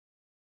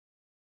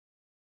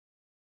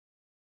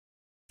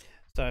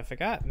So I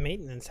forgot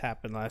maintenance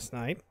happened last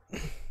night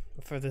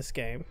for this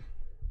game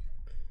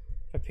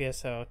for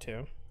PSO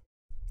 2.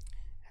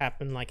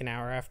 Happened like an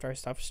hour after I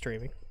stopped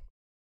streaming.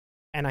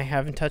 And I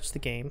haven't touched the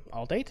game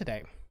all day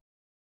today.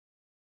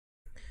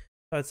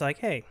 So it's like,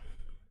 hey.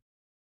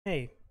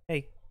 Oops.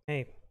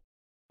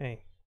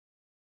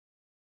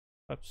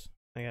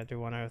 I gotta do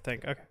one other thing.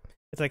 Okay.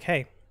 It's like,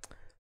 hey,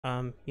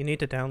 you need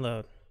to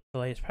download the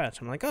latest patch.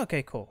 I'm like,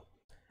 okay, cool.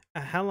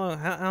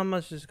 How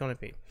much is it gonna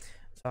be?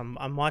 So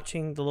I'm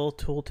watching the little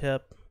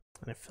tooltip,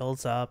 and it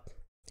fills up,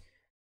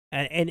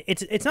 and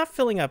it's not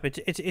filling up.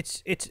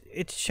 It's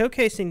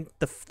showcasing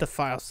the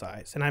file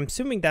size, and I'm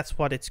assuming that's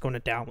what it's going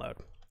to download.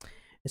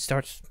 It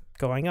starts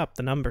going up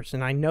the numbers,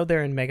 and I know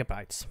they're in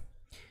megabytes.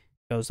 It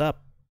goes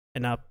up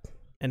and up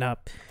and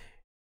up,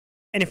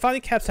 and it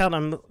finally caps out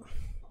on.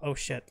 Oh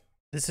shit!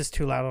 This is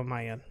too loud on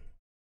my end.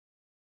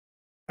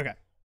 Okay,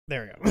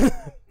 there we go.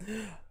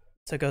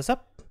 So it goes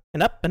up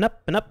and up and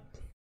up and up,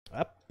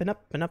 up and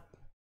up and up.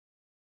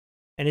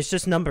 And it's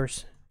just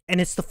numbers. And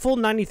it's the full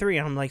 93.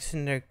 And I'm like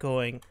sitting there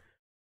going,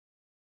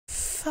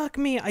 fuck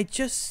me.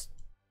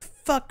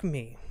 Fuck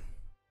me.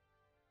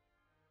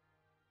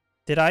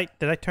 Did I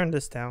turn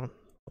this down?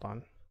 Hold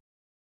on.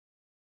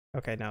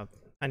 Okay, now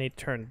I need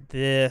to turn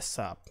this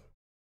up.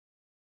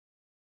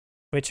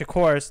 Which, of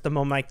course, the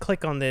moment I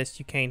click on this,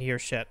 you can't hear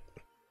shit.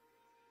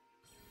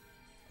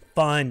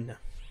 Fun.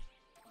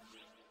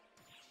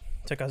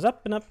 So it goes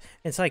up and up.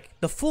 It's like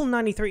the full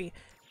 93.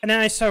 And then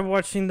I started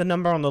watching the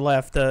number on the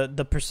left,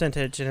 the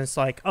percentage, and it's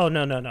like, oh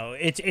no,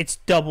 it's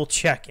double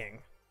checking.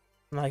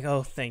 I'm like,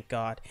 oh thank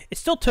God. It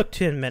still took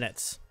 10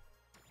 minutes.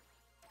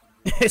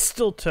 It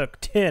still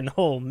took 10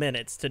 whole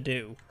minutes to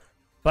do.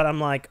 But I'm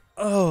like,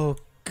 oh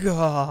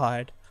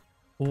God,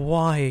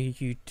 why are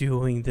you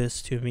doing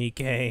this to me,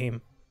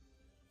 game?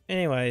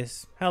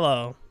 Anyways,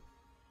 hello.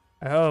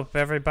 I hope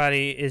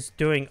everybody is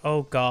doing,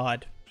 oh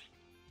God.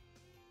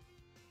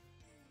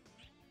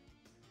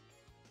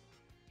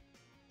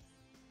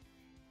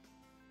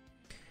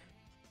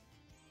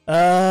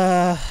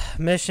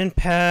 Mission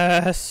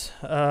pass,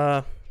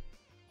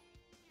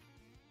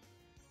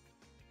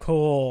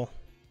 cool.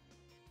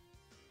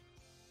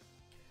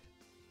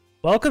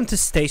 Welcome to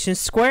Station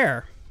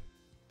Square.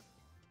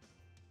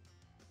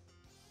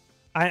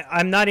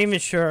 I'm not even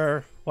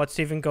sure what's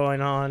even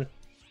going on.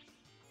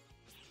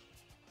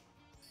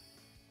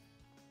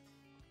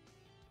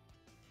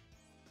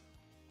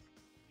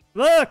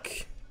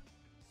 Look!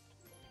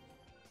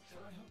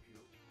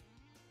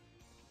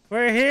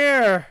 We're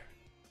here!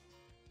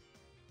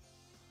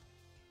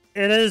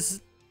 It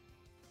is...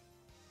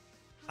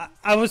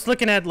 I was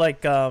looking at,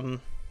 like, I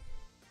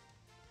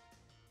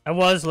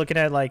was looking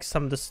at, like,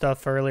 some of the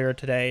stuff earlier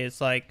today. It's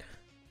like,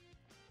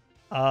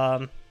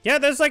 yeah,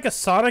 there's, like, a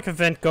Sonic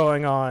event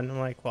going on. I'm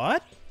like,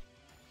 what?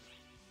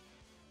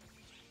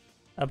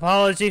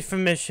 Apologies for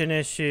mission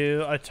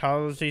issue.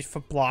 Apologies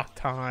for block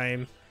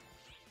time.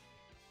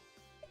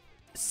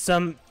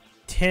 Some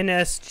 10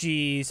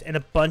 SGs and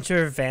a bunch of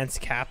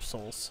advanced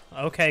capsules.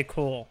 Okay,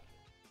 cool.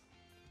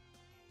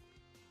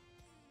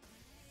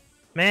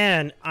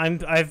 Man,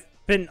 I've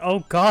been, oh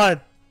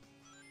God.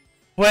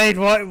 Wait,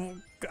 what?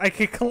 I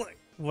could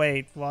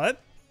wait,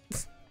 what?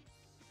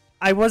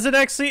 I wasn't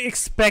actually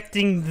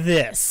expecting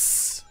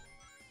this.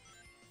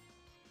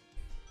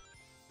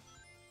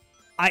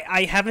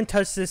 I haven't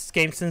touched this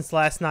game since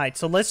last night,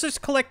 so let's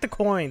just collect the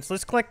coins.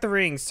 Let's collect the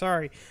rings.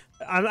 Sorry.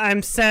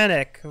 I'm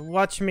Sanic.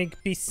 Watch me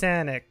be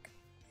Sanic.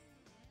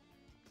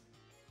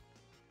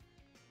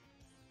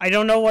 I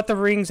don't know what the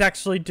rings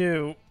actually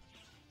do,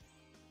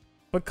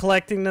 but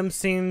collecting them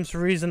seems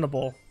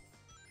reasonable.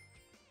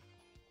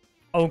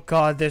 Oh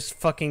God, there's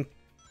fucking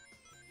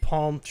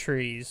palm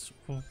trees.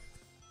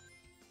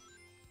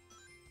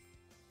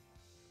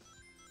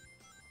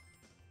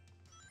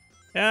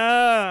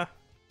 Yeah.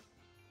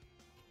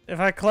 If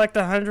I collect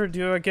 100,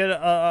 do I get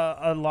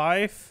a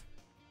life?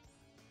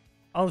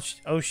 Oh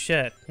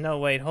shit. No,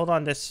 wait, hold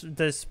on. This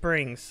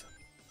springs.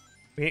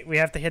 We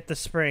have to hit the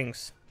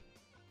springs.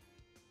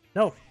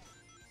 No.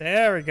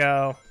 There we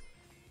go.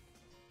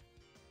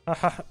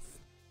 I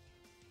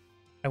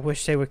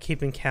wish they were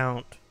keeping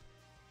count.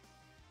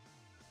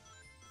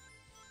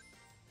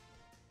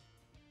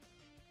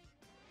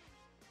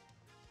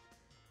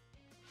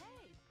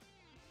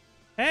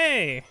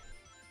 Hey!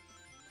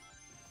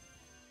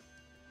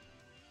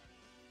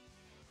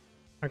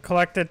 I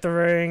collected the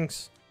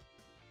rings.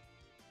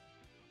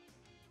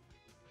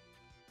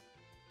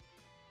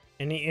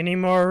 Any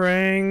more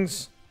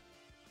rings?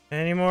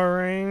 Any more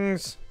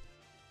rings?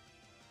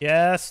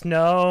 Yes,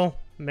 no,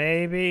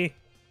 maybe.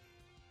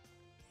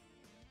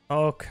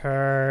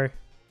 Okay.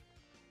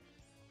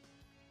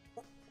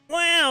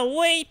 Wow,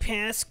 way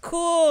past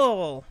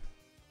cool.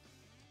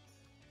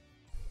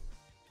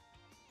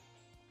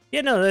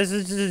 You know, this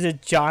is just a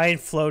giant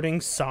floating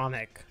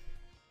Sonic.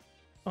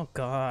 Oh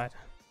God.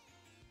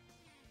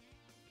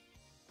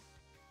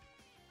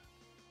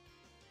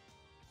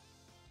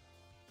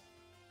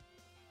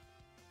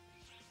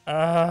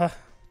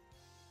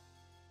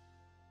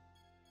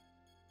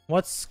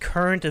 What's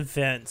current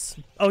events?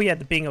 Oh yeah,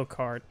 the bingo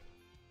card.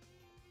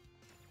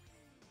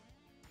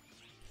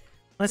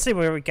 Let's see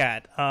where we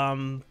got.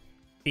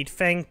 Beat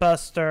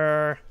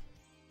Fangbuster,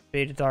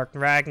 beat Dark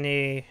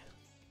Ragni.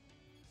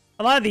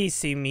 A lot of these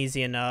seem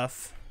easy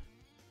enough.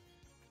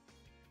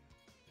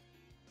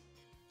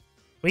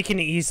 We can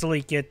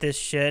easily get this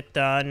shit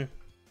done.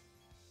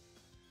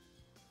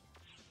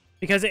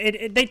 Because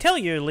they tell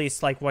you at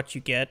least, like, what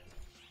you get.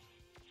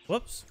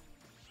 Whoops.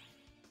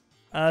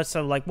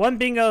 So, like, 1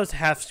 bingo is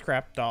half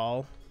scrap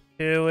doll.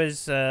 2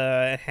 is,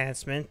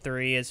 enhancement.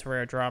 3 is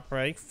rare drop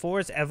rate. 4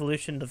 is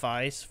evolution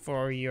device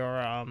for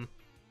your,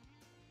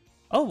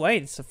 Oh,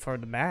 wait, it's for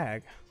the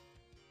mag.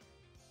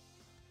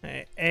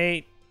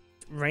 8,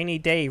 rainy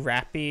day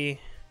rappy.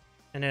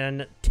 And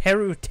then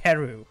Teru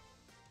Teru.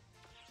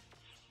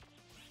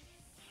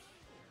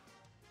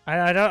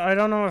 I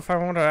don't know if I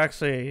want to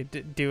actually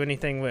do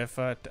anything with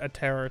a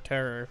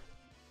Terror.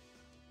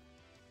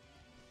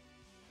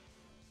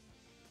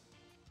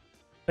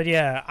 But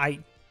yeah,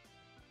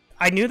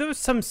 I knew there was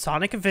some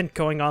Sonic event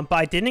going on, but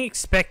I didn't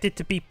expect it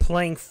to be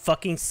playing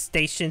fucking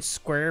Station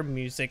Square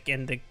music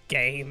in the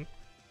game.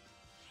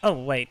 Oh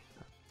wait,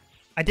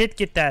 I did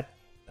get that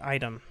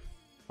item.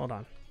 Hold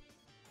on.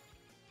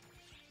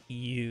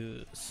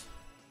 Use.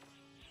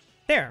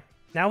 There.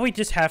 Now we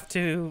just have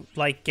to,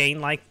 like,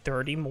 gain, like,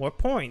 30 more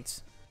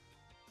points.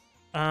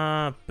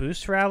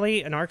 Boost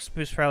Rally. An Ark's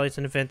Boost Rally is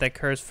an event that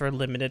occurs for a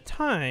limited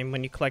time.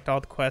 When you collect all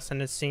the quests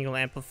in a single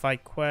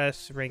amplified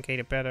quest, rank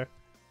 8 or better.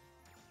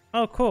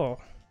 Oh,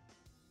 cool.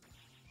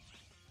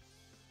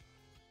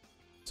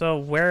 So,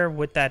 where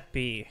would that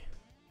be?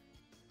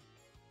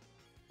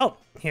 Oh,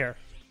 here.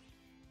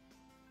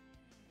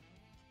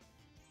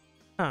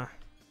 Huh.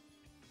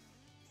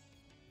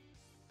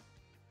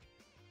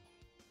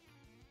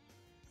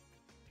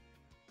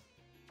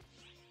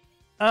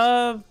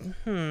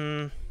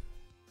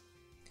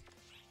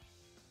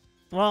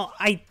 Well,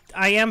 I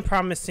am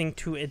promising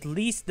to at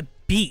least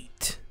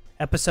beat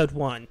episode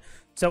 1.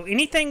 So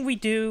anything we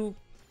do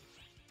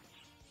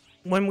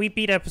when we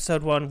beat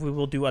episode 1, we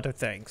will do other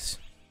things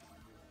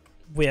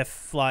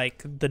with,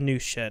 like, the new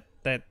shit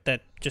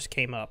that just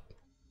came up.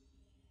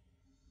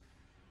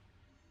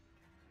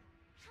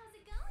 How's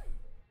it going?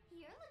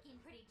 You're looking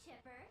pretty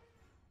chipper.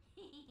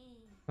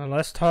 Now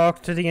let's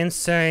talk to the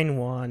insane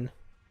one.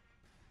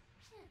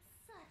 It's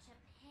such a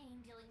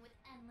pain dealing with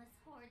endless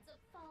hordes of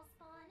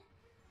Falspawn.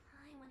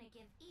 I want to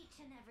give each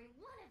and every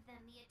one of them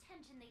the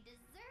attention they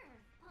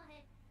deserve, but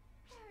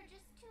there are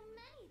just too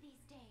many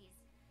these days.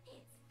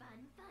 It's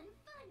fun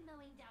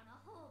mowing down a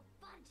whole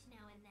bunch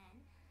now and then,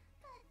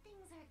 but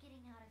things are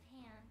getting out of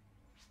hand.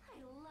 I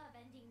love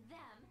ending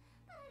them,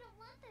 but I don't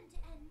want them to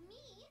end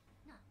me.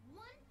 Not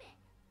one bit.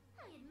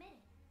 I admit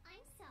it.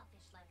 I'm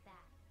selfish like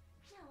that.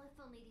 Now if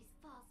only these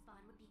Falspawn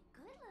would be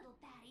good little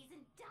baddies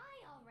and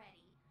die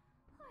already.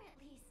 Or at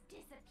least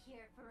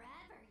disappear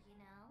forever, you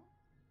know?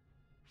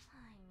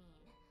 I mean,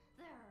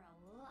 there are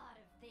a lot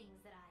of things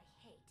that I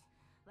hate,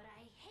 but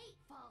I hate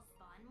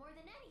Falspawn more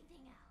than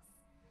anything else.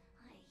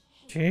 I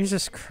hate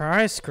Jesus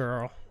Christ,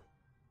 girl.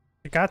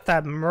 You got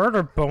that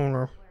murder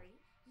boner. Don't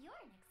worry, you're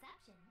an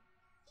exception.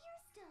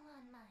 You're still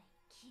on my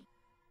keep.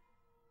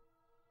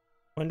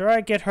 When do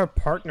I get her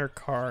partner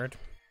card?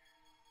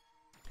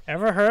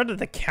 Ever heard of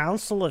the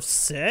Council of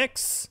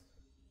Six?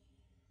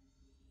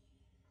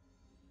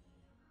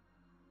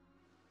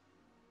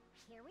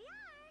 Here we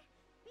are.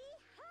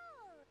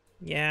 Behold!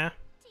 Yeah.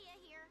 Tia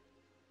here.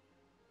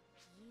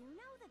 You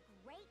know the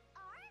great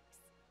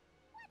arcs?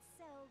 What's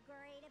so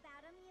great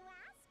about them, you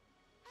ask?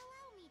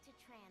 Allow me to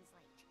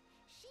translate.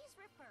 She's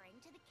referring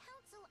to the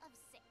Council of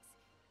Six,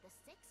 the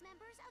 6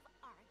 members of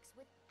arcs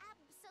with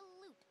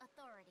absolute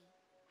authority.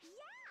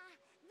 Yeah,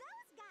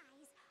 those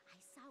guys. I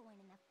saw one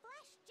in the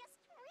flesh just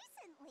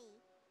recently.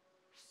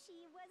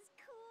 She was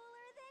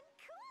cooler than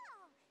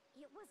cool.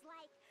 It was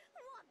like,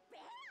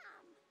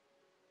 wha-bam!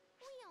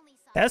 We only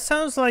saw That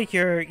sounds like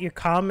you're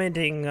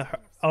commenting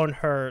on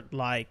her,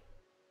 like,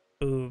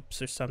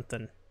 boobs or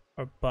something.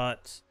 Or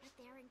butts. but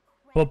their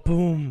incredible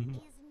Ba-boom.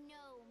 strength is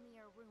no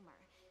mere rumor.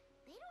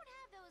 They don't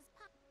have those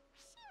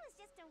She was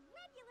just a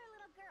regular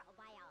little girl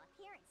by all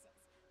appearances,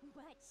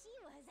 but she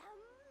was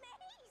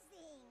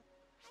amazing.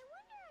 I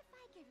wonder if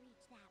I could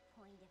reach that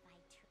point if I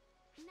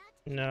Not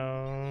in a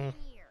No. million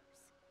years.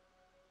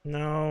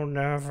 No,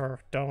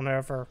 never. Don't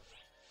ever.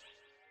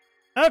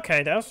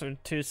 Okay, those are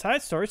 2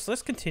 side stories.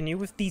 Let's continue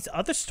with these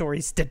other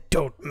stories that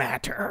don't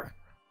matter.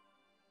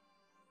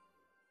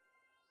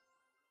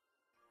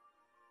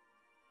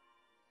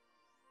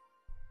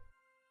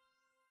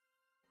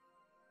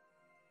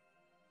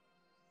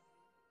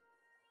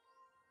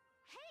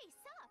 Hey,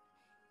 sup!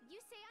 You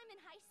say I'm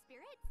in high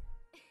spirits?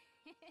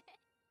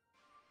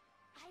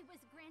 I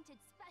was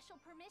granted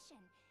special permission,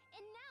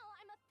 and now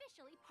I'm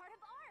officially part of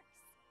ARCS.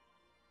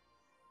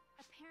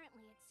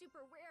 Apparently, it's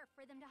super rare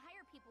for them to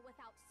hire people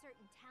without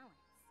certain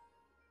talents.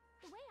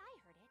 The way I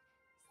heard it,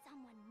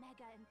 someone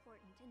mega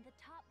important in the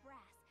top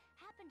brass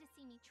happened to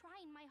see me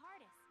trying my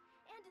hardest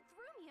and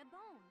threw me a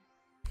bone.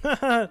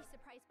 I'm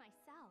surprised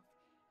myself.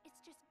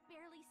 It's just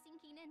barely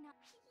sinking in now.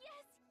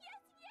 Yes,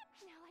 yes, yes!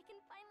 Now I can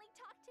finally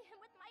talk to him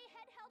with my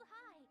head held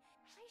high.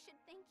 I should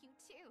thank you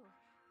too.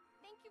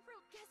 Thank you for.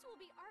 Guess we'll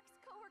be ARC's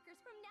coworkers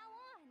from now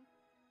on.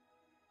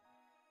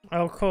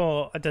 Oh,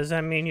 cool. Does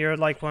that mean you're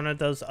like one of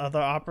those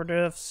other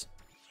operatives?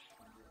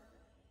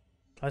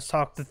 Let's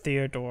talk to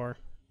Theodore.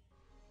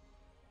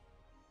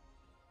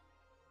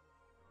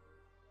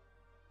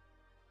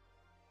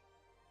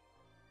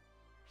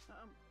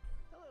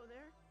 Hello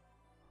there.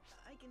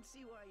 I can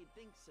see why you'd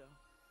think so.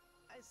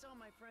 I saw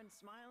my friend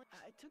smiling.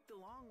 I took the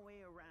long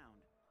way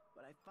around,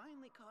 but I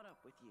finally caught up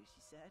with you,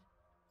 she said.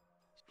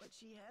 But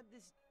she had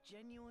this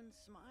genuine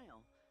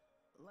smile,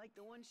 like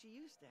the one she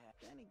used to have.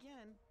 Then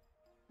again,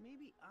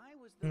 maybe I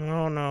was the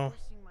one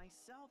forcing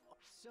myself.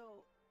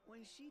 So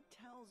when she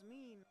tells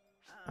me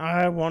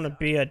I want to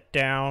be a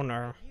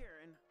downer. Here,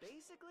 and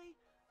basically,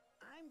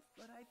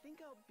 but I think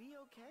I'll be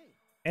okay.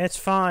 It's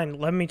fine.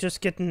 Let me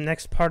just get the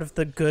next part of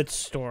the good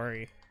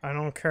story. I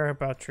don't care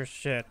about your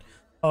shit.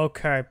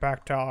 Okay,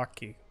 back to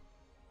Aki.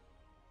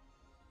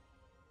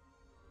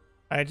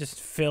 I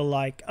just feel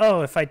like,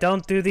 oh, if I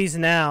don't do these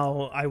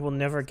now, I will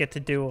never get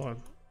to do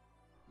them.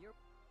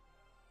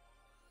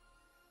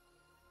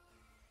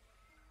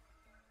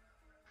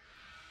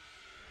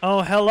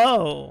 Oh,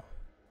 hello.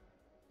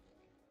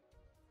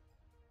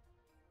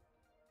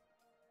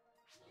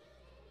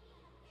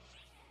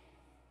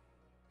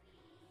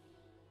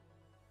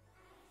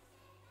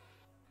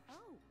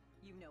 Oh,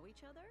 you know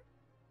each other?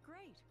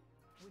 Great.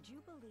 Would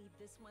you believe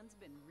this one's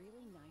been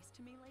really nice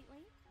to me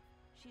lately?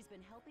 She's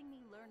been helping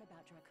me learn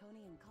about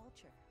draconian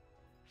culture.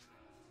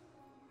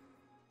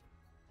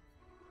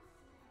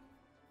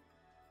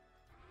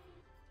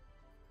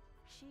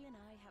 She and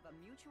I have a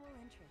mutual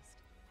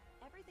interest.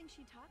 Everything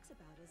she talks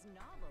about is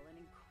novel and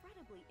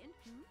incredibly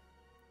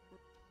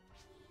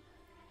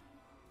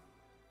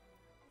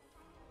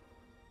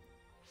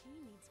He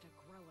needs to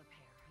grow a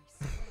pair, I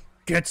swear.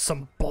 Get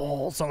some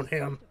balls on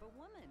him. Of a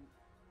woman.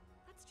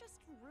 That's just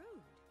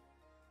rude.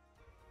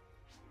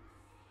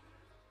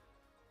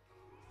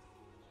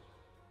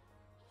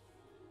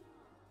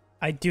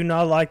 I do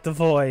not like the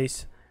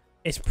voice.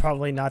 It's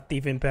probably not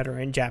even better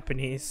in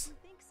Japanese.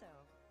 I think so.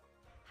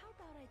 How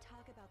about I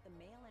talk about the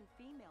male and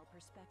female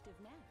perspective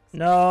next?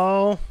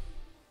 No.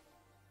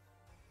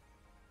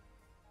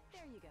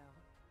 There you go.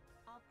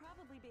 I'll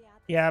probably be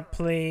at the Yeah, store.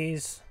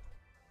 please.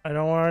 I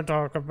don't want to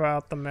talk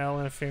about the male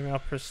and female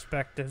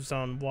perspectives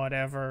on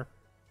whatever.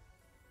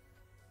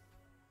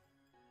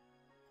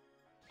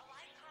 A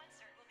live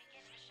concert will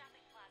begin in the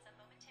shopping plaza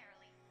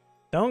momentarily.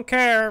 Don't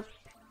care.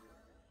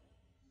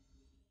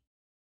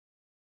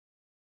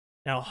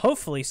 Now,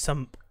 hopefully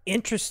some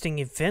interesting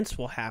events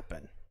will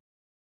happen.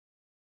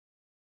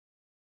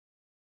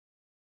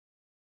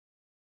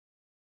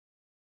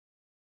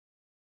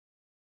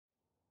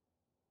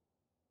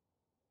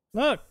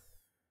 Look.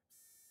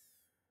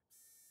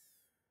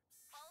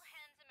 All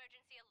hands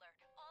emergency alert.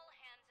 All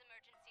hands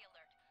emergency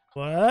alert.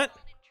 What? A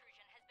false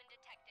intrusion has been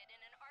detected in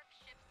an ARC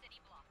ship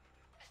city block.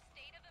 A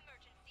state of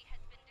emergency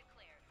has been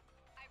declared.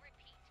 I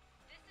repeat,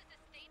 this is a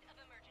state of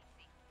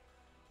emergency.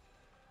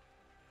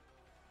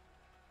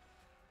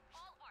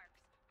 All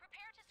ARCs,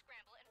 prepare to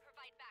scramble and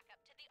provide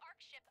backup to the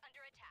ARC ship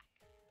under attack.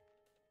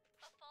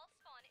 A false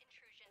spawn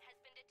intrusion has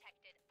been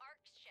detected. ARC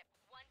ship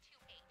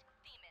 128,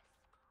 Themis.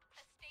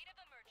 A state of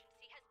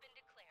emergency has been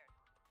declared.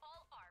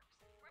 All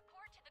ARCs,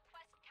 report to the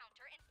quest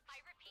counter and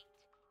I repeat.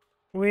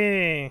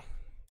 Wee.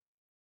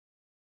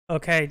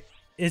 Okay,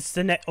 it's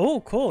the next.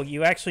 Oh, cool.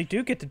 You actually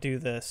do get to do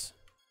this.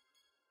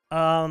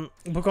 We're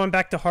going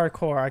back to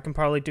hardcore. I can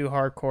probably do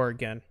hardcore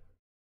again.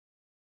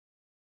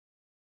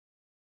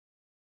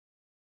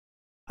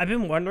 I've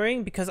been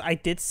wondering because I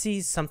did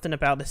see something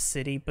about a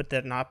city, but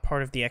they're not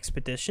part of the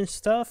expedition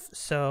stuff.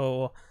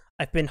 So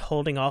I've been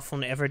holding off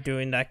on ever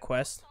doing that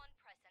quest. Spawn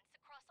presence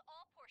across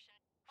all portions.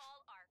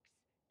 All ARCs,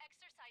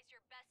 exercise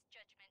your best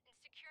judgment in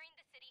securing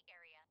the city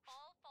area.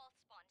 All false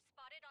spawns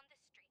spotted on the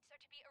streets are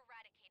to be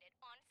eradicated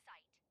on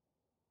site.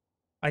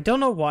 I don't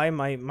know why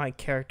my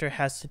character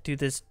has to do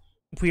this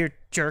weird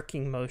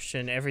jerking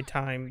motion every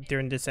time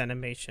during this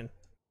animation.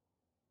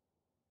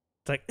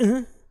 It's like,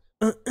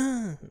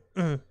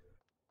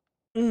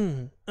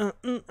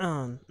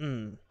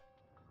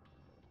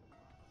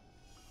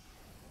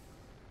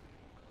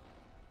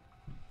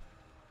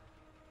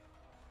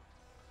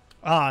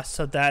 Ah,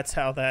 so that's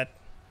how that.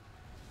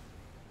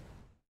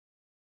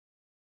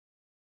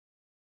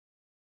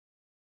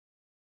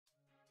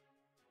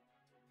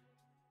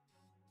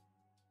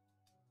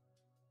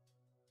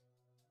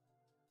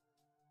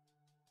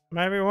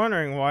 Might be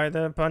wondering why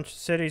there are a bunch of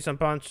cities and a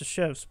bunch of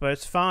ships, but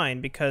it's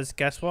fine because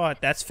guess what?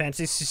 That's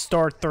Fantasy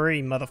Star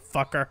 3,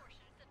 motherfucker.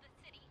 Portions of the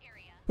city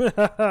area.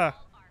 All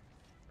ARCs,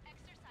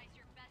 exercise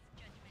your best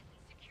judgment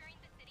in securing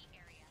the city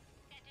area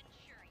and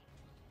ensuring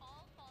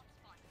all false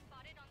spawns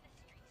spotted on the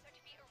streets are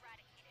to be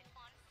eradicated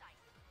on site.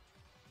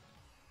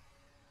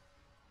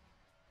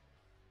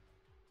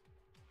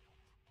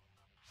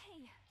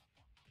 Hey,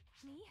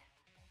 me?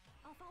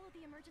 I'll follow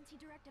the emergency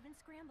directive and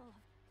scramble.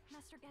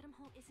 Master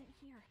Gedamholt isn't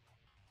here.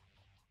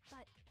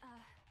 But,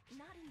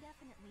 not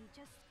indefinitely,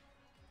 just...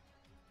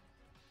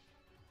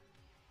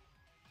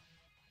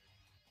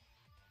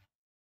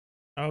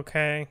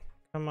 Okay,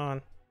 come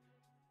on.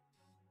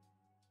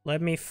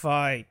 Let me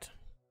fight.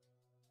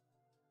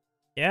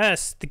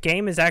 Yes, the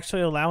game is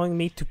actually allowing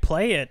me to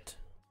play it.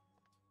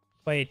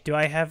 Wait, do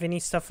I have any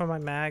stuff on my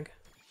mag?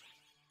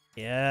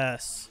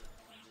 Yes.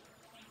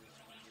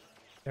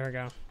 There we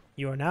go.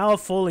 You are now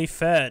fully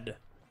fed.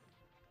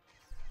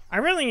 I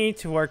really need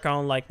to work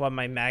on like what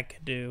my mag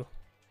could do.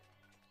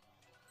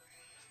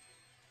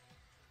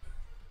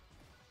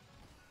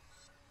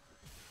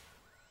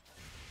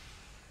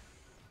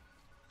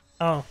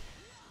 Oh.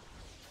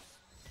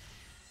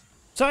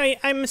 So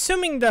I'm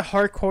assuming the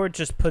hardcore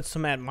just puts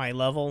them at my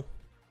level.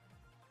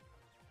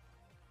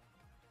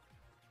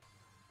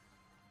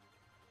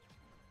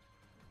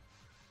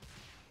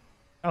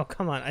 Oh,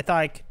 come on. I thought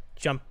I could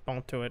jump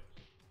onto it.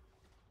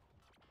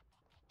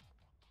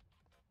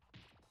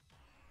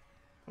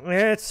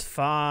 It's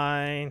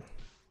fine.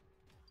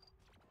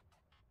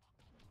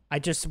 I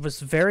just was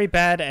very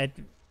bad at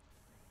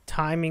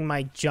timing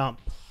my jump.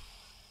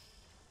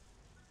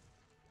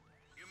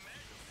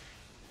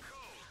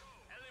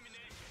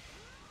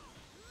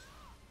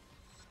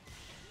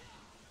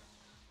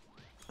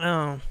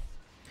 Oh.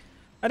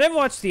 I did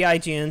watch the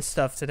IGN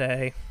stuff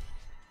today.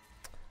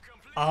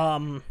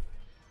 I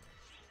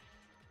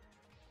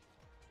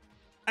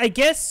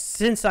guess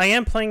since I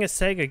am playing a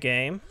Sega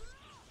game,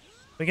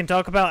 we can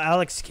talk about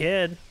Alex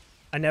Kidd.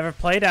 I never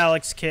played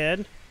Alex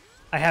Kidd.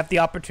 I have the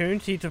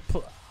opportunity to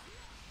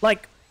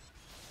like,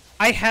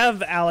 I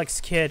have Alex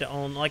Kidd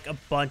on like a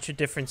bunch of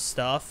different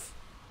stuff.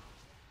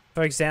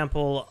 For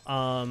example,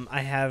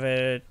 I have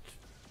it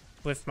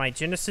with my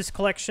Genesis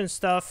collection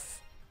stuff.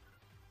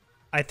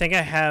 I think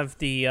I have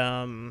the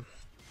I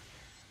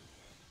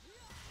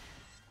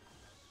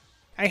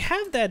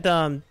have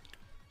that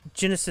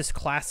Genesis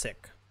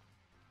Classic,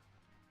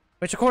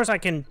 which of course I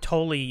can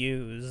totally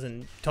use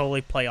and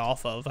totally play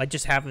off of. I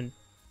just haven't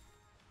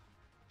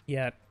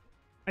yet.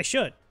 I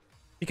should,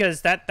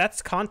 because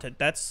that's content.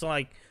 That's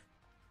like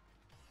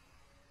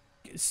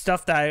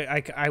stuff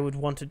that I would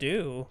want to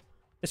do,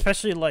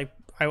 especially like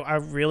I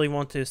really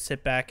want to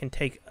sit back and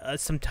take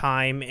some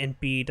time and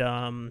beat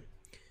that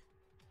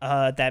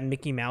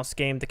Mickey Mouse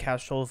game, The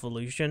Castle of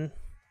Illusion.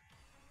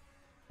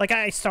 Like,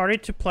 I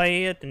started to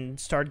play it and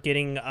start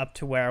getting up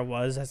to where I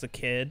was as a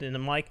kid, and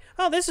I'm like,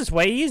 oh, this is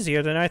way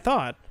easier than I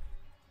thought.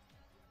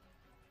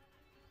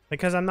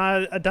 Because I'm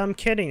not a dumb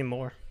kid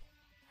anymore.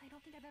 I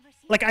don't think I've ever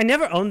seen... Like, I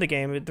never owned the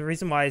game. The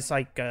reason why is,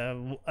 like,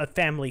 a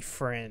family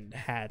friend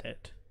had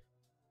it.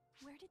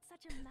 Where did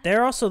such a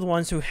They're also the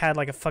ones who had,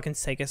 like, a fucking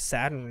Sega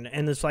Saturn,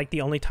 and it's, like,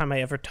 the only time I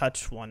ever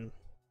touched one.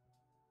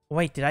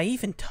 Wait, did I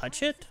even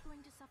touch it?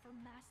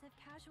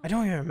 I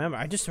don't even remember.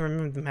 I just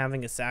remember them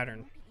having a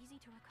Saturn. Easy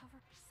to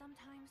recover.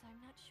 Sometimes I'm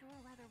not sure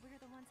whether we're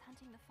the ones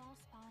hunting the fall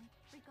spawn.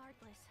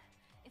 Regardless,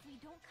 if we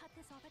don't cut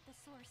this off at the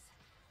source.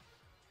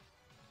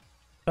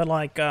 But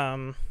like,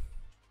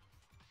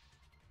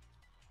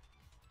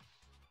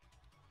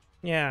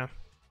 yeah.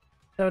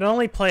 So I'd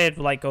only play it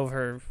like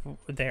over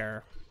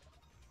there.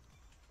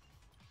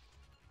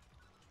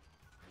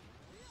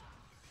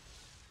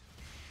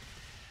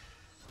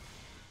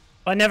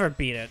 I never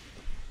beat it.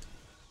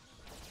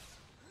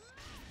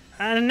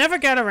 I never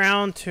got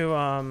around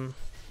to,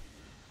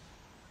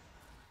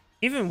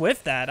 even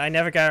with that, I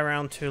never got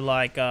around to,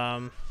 like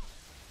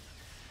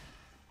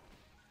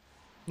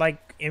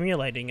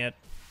emulating it.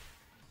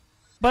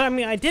 But, I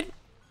mean, I did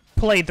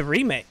play the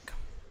remake.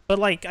 But,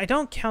 like, I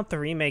don't count the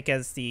remake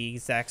as the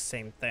exact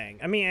same thing.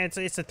 I mean,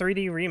 it's a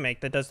 3D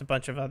remake that does a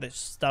bunch of other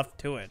stuff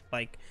to it.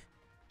 Like,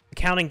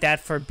 counting that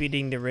for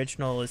beating the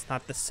original is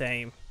not the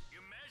same.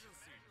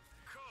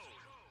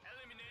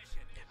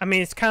 I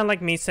mean, it's kind of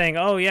like me saying,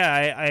 oh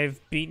yeah,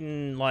 I've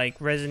beaten, like,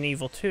 Resident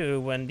Evil 2,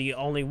 when the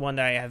only one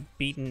that I have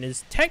beaten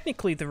is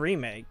technically the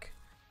remake.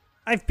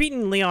 I've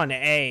beaten Leon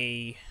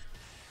A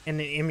in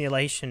the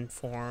emulation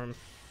form.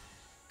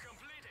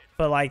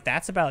 But, like,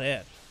 that's about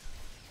it.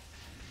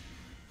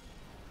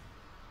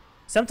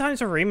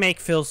 Sometimes a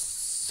remake feels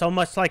so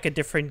much like a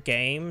different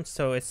game,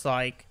 so it's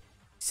like,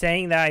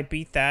 saying that I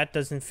beat that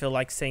doesn't feel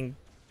like saying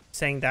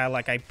that,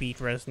 like, I beat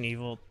Resident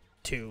Evil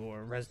 2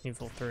 or Resident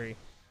Evil 3.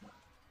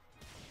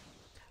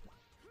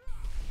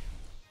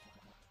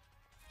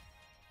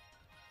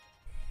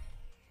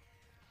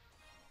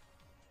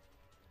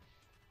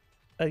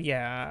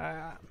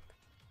 Yeah,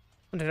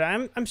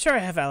 I'm sure I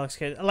have Alex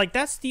Kidd. Like,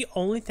 that's the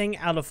only thing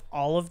out of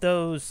all of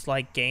those,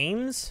 like,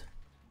 games.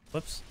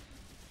 Whoops.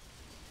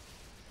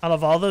 Out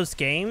of all those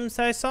games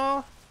I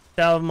saw,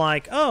 that I'm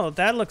like, oh,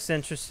 that looks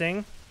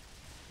interesting.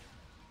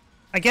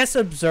 I guess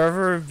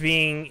Observer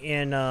being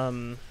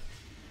in,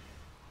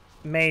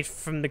 made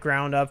from the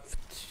ground up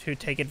to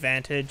take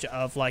advantage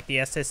of, like, the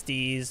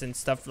SSDs and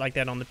stuff like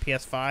that on the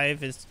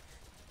PS5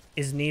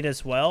 is neat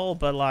as well,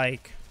 but,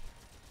 like,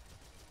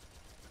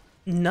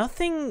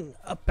 nothing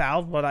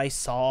about what I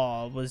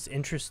saw was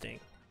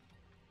interesting.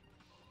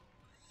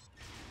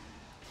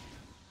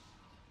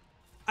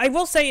 I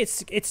will say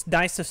it's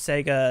nice of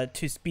Sega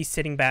to be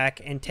sitting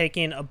back and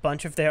taking a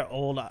bunch of their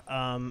old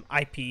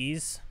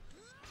IPs.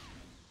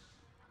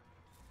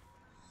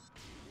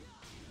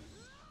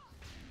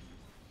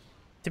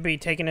 To be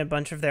taking a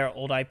bunch of their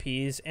old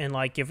IPs and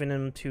like giving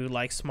them to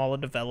like smaller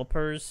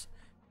developers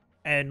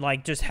and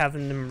like just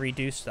having them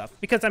redo stuff.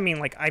 Because I mean,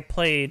 like I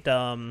played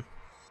what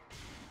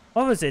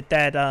was it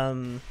that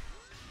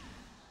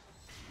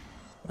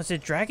was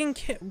it Dragon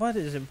Kid? What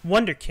is it?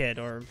 Wonder Kid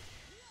or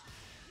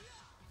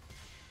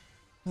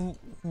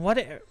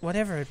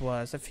whatever it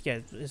was. I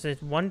forget. Is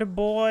it Wonder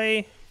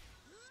Boy?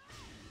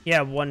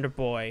 Yeah, Wonder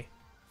Boy.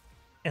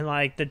 And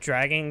like the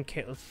Dragon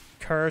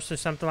Curse or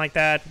something like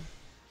that.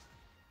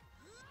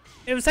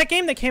 It was that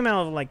game that came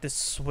out of like the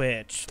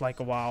Switch like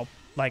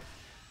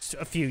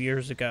a few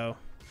years ago.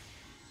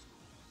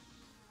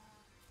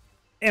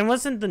 And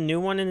wasn't the new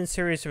one in the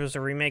series, there was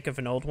a remake of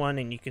an old one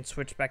and you could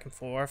switch back and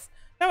forth.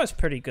 That was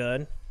pretty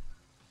good.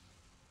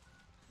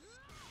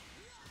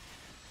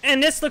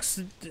 And this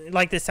looks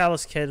like this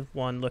Alice Kid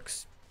one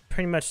looks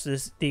pretty much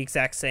the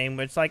exact same,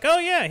 where it's like, oh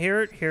yeah,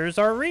 here's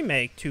our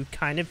remake to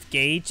kind of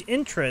gauge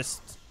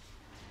interest.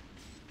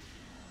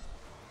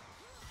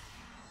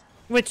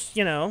 Which,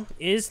 you know,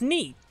 is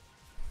neat.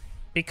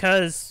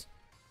 Because,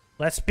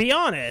 let's be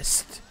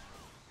honest,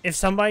 if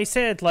somebody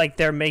said, like,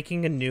 they're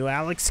making a new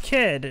Alex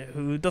Kidd,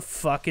 who the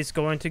fuck is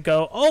going to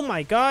go, oh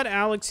my god,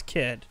 Alex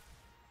Kidd?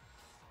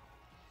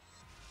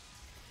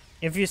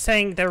 If you're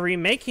saying they're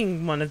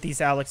remaking one of these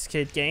Alex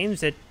Kidd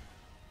games,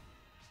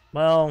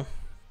 well,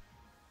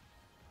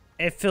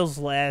 it feels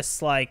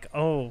less like,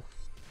 oh.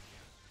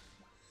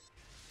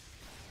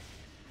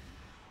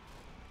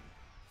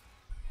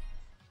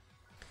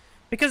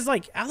 Because,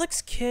 like,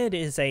 Alex Kidd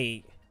is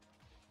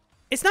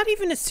it's not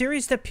even a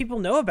series that people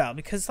know about,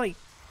 because, like,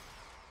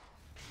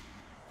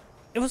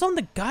 it was on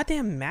the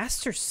goddamn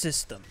Master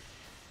System.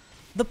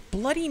 The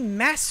bloody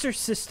Master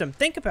System.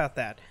 Think about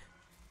that.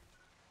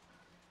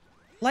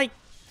 Like,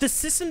 the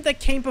system that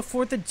came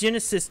before the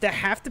Genesis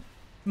that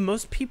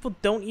most people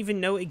don't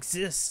even know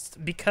exists,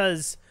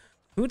 because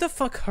who the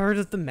fuck heard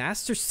of the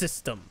Master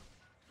System?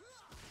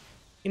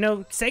 You know,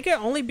 Sega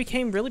only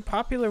became really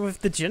popular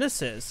with the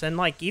Genesis, and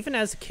like, even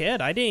as a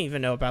kid, I didn't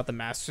even know about the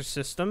Master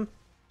System.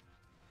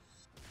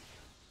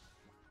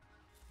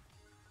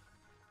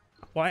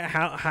 Why,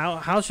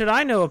 how should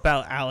I know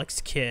about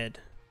Alex Kidd?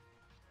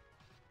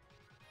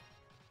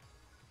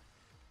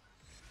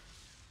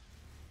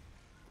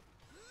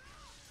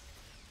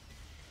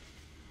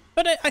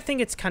 But I think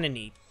it's kind of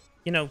neat.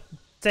 You know,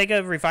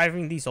 Sega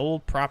reviving these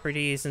old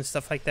properties and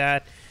stuff like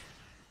that.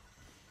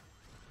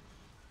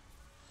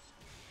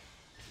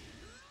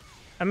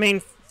 I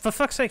mean, for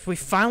fuck's sake, we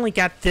finally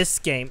got this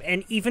game.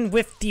 And even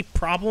with the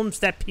problems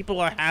that people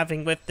are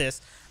having with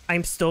this,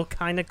 I'm still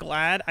kind of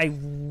glad. I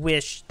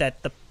wish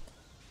that the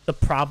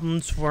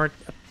problems weren't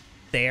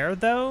there,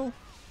 though.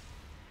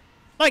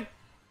 Like,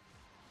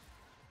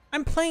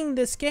 I'm playing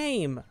this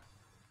game.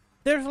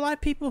 There's a lot of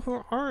people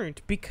who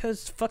aren't,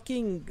 because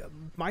fucking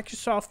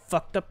Microsoft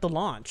fucked up the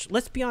launch.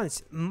 Let's be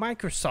honest,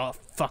 Microsoft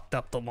fucked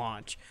up the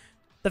launch.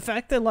 The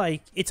fact that,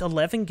 like, it's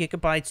 11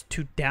 gigabytes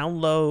to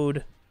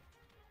download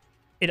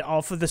it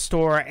off of the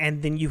store,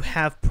 and then you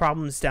have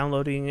problems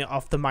downloading it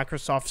off the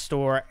Microsoft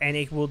store, and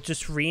it will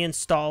just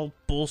reinstall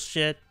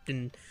bullshit,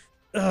 and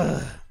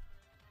ugh.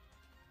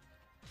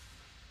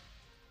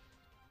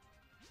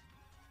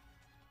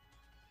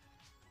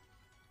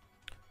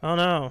 Oh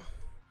no.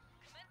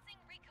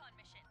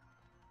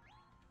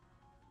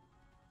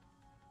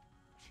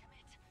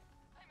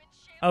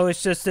 Oh,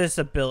 it's just this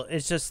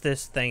it's just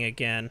this thing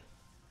again.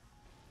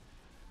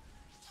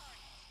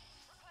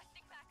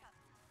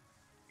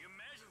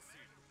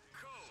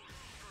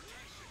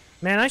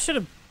 Man, I should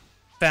have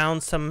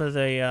found some of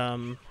the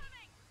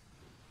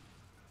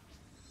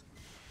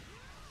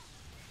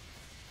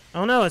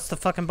oh no, it's the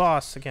fucking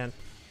boss again.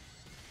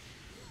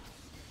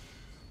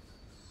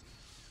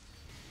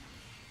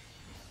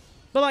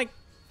 But like,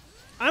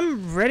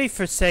 I'm ready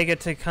for Sega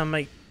to come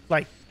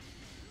like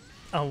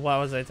oh, what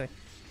was I saying?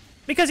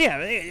 Because yeah,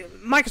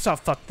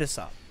 Microsoft fucked this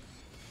up.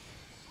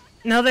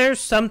 Now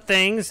there's some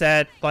things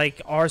that like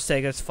are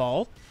Sega's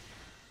fault.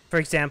 For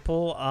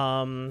example,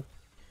 I'm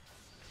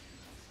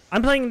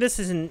playing this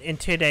in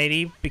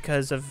 1080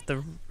 because of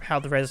how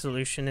the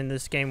resolution in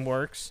this game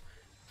works.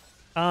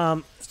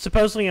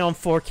 Supposedly on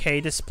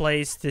 4K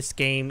displays, this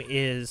game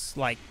is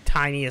like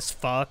tiny as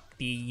fuck.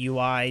 The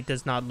UI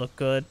does not look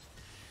good.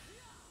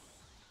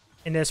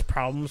 And there's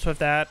problems with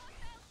that.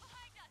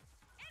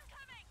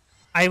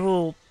 I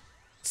will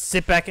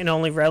sit back and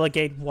only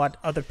relegate what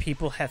other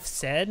people have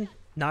said,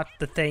 not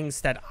the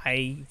things that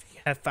I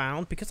have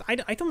found, because I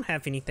don't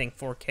have anything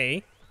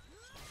 4K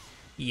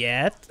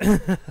yet.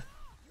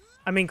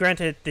 I mean,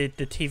 granted, the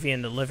TV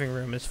in the living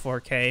room is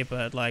 4K,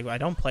 but like, I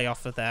don't play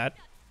off of that.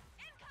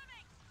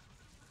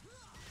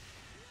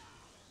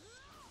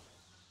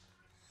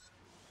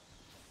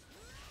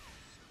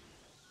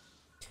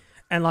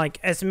 And like,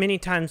 as many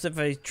times as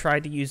I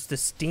tried to use the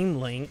Steam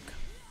Link,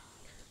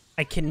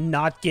 I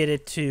cannot get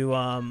it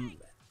to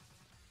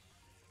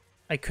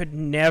I could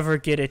never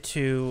get it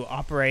to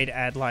operate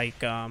at like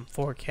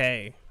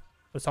 4K.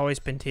 It's always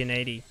been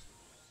 1080.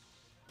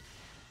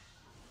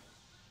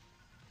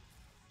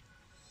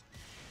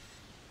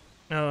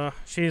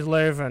 She's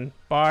leaving.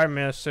 Bye,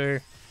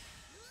 Missy.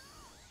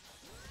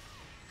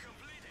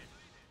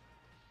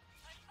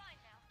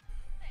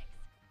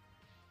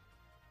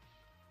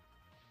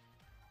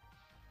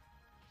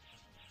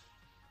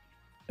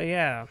 But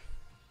yeah.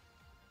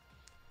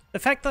 The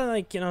fact that,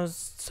 like, you know,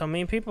 so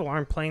many people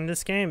aren't playing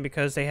this game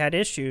because they had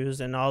issues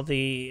and all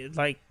the,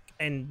 like,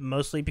 and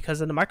mostly because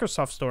of the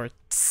Microsoft Store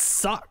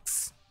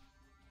sucks.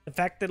 The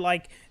fact that,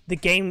 like, the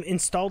game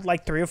installed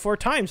like 3 or 4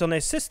 times on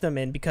their system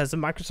and because the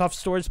Microsoft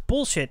Store's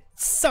bullshit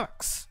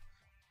sucks.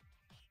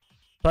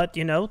 But,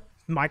 you know,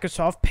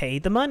 Microsoft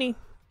paid the money.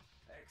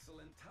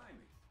 Excellent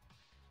timing.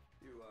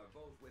 You are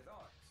both with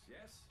Arx,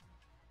 yes?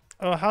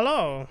 Oh,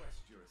 hello.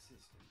 Request your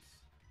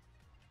assistance.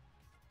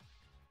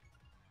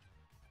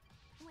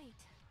 Wait,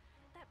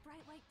 that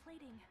bright white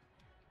plating.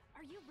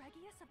 Are you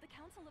Regius of the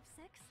Council of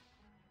Six?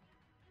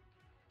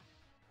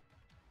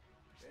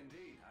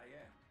 Indeed, I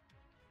am.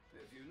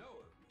 If you know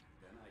of me,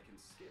 then I can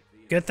skip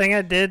the... Good thing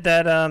I did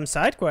that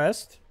side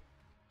quest.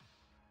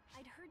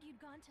 I'd heard you'd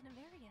gone to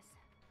Nevarius.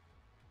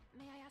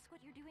 May I ask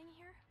what you're doing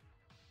here?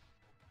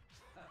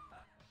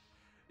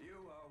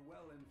 You are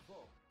well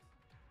informed.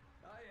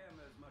 I am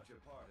as much a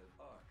part of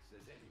Arx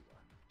as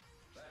anyone.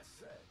 That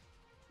said,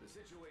 the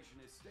situation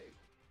is stable,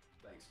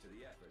 thanks to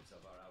the efforts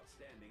of our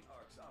outstanding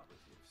Arx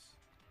operatives.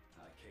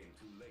 I came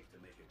too late to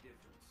make a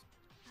difference.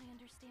 I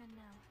understand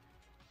now.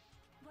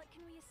 What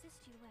can we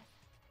assist you with?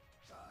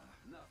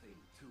 Nothing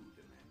too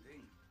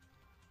demanding.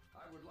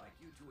 I would like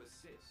you to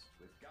assist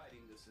with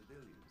guiding the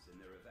civilians in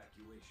their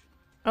evacuation.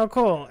 Oh,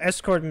 cool.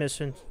 Escort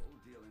mission.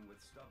 Dealing with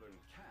stubborn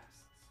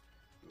castes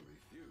who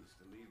refuse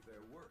to leave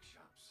their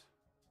workshops.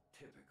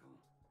 Typical.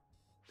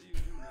 You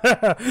do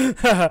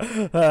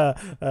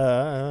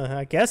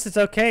not I guess it's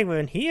okay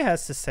when he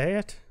has to say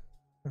it.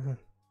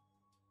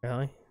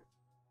 Really?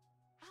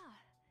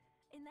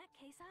 In that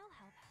case, I'll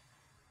help.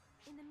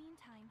 In the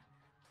meantime,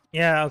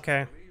 Yeah,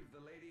 okay. believe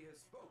the lady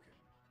has spoken.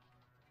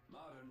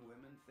 Modern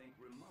women think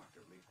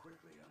remarkably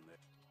quickly on their...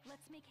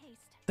 let's make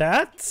haste.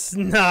 That's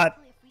not...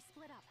 If we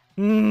split up.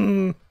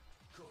 Hmm.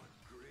 Good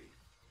grief.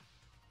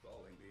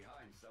 Falling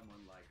behind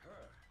someone like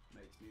her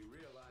makes me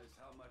realize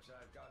how much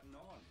I've gotten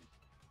on.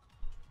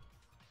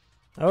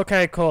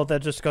 Okay, cool. They're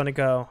just gonna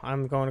go.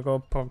 I'm going to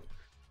go...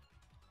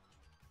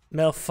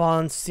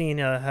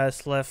 Melfonsina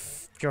has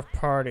left your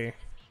party.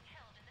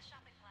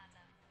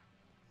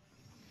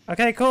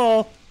 Okay,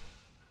 cool.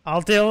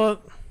 I'll deal with...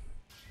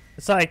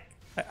 It's like...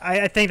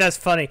 I think that's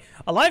funny.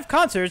 A live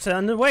concert's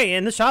on the way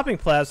in the shopping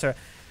plaza.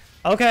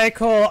 Okay,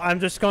 cool. I'm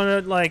just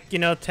gonna, like, you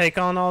know, take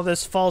on all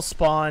this false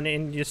spawn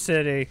in your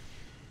city.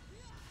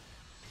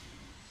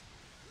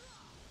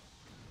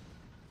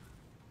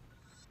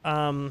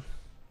 But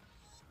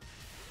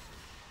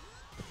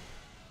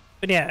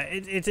yeah,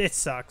 it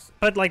sucks.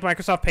 But, like,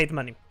 Microsoft paid the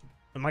money.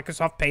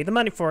 Microsoft paid the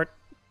money for it.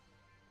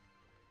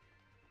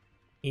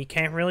 You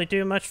can't really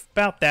do much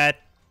about that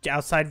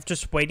outside of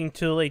just waiting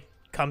till it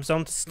comes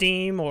on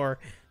Steam or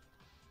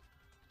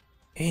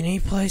any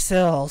place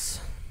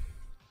else.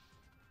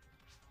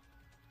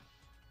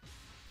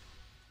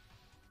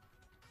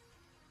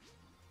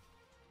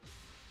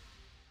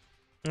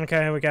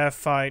 Okay, we gotta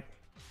fight.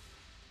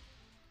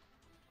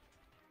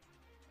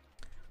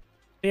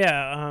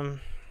 Yeah,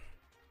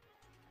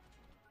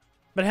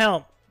 but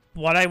hell,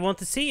 what I want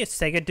to see is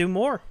Sega do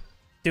more.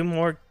 Do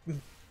more,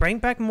 bring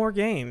back more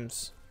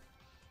games.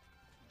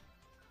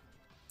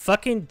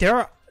 Fucking, there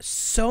are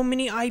so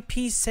many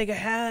IPs Sega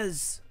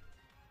has.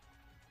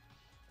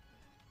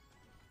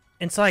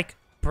 It's like,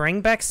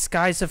 bring back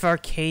Skies of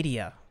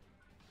Arcadia.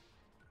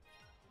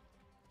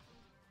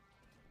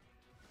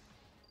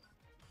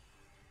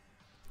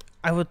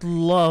 I would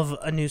love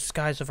a new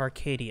Skies of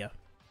Arcadia.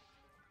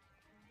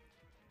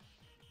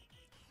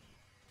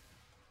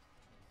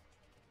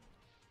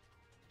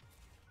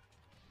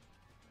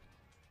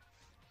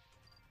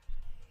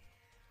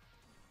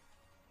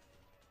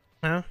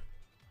 Huh?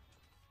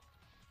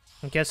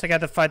 I guess I got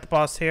to fight the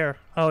boss here.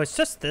 Oh, it's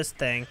just this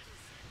thing.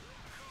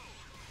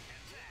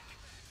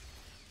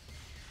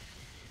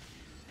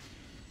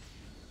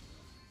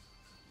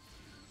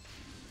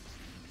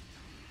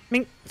 I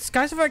mean,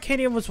 Skies of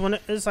Arcadia was one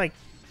of, is like...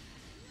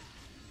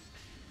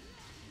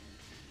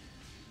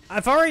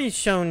 I've already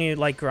shown you,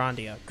 like,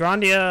 Grandia.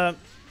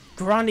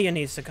 Grandia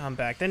needs to come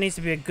back. There needs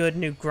to be a good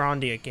new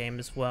Grandia game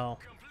as well.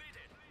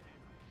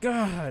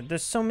 God,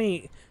 there's so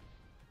many,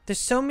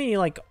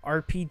 like,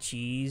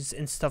 RPGs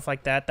and stuff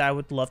like that that I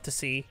would love to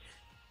see.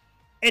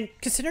 And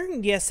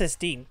considering the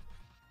SSD,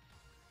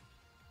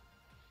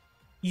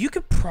 you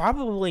could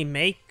probably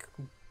make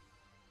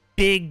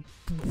big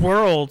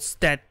worlds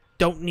that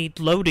don't need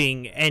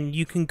loading, and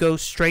you can go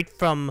straight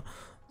from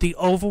the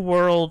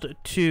overworld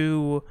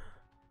to,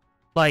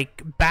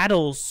 like,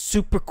 battles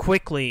super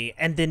quickly,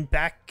 and then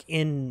back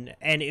in,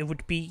 and it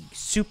would be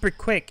super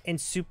quick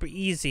and super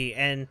easy,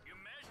 and...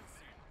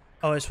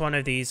 Oh, it's one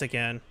of these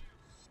again.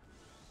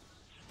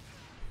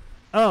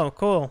 Oh,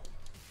 cool.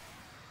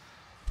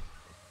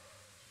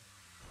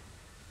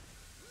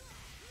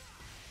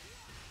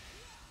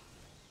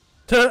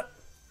 Tuh.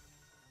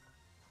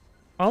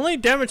 Only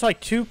damage like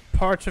 2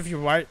 parts of your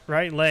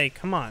right leg.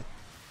 Come on.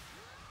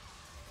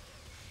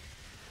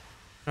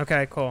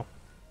 Okay, cool.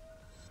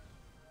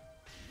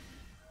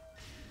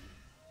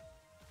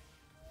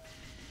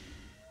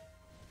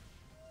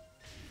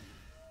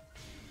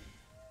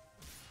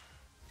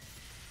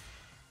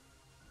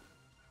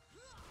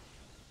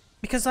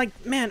 Because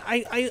like, man,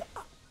 I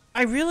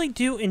really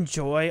do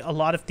enjoy a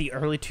lot of the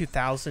early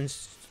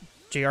 2000s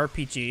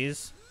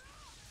JRPGs.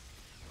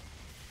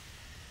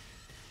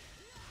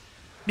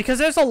 Because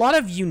there's a lot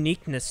of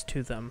uniqueness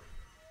to them.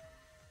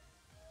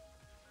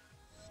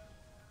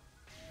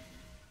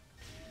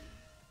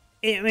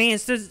 I mean,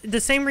 it's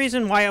the same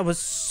reason why I was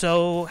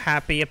so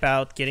happy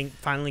about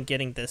finally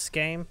getting this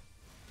game.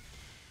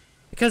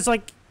 Because,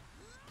 like,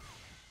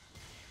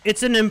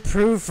 it's an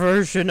improved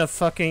version of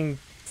fucking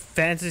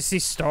Phantasy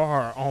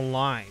Star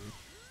Online.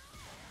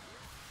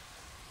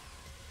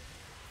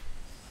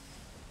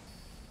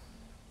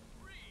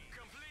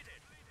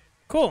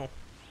 Cool.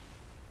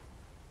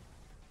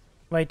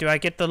 Wait, do I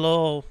get the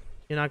little...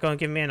 You're not gonna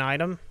give me an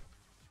item?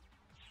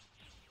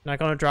 Not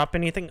gonna drop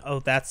anything? Oh,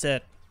 that's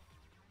it.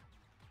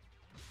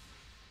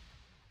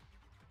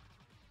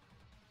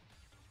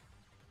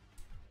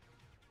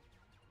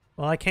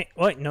 Well, I can't...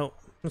 Wait, no.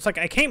 It's like,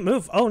 I can't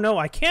move. Oh, no,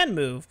 I can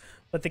move.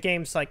 But the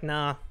game's like,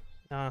 nah.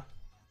 Nah.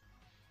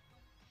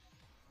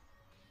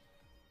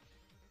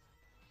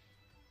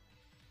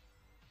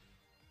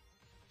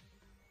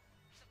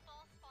 The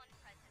fall spawn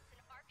presence in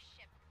ARC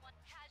ship. One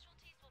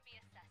casualties will be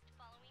assessed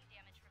following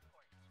damage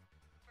reports.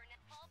 For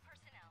all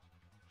personnel,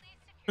 please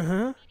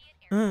secure immediate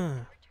area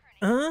and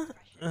returning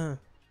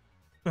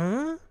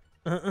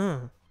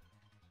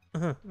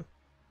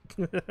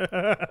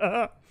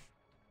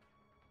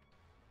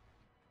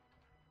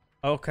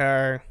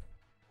Okay.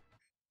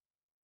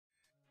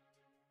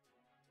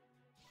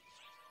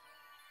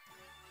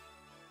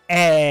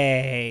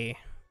 Hey.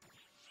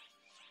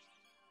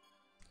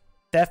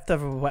 Theft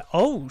of a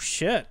oh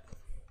shit.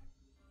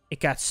 It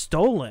got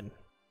stolen.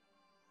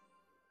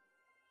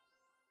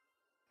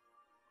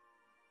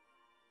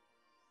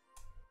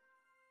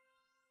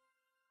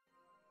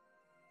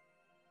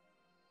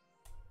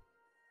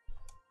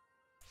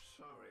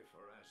 Sorry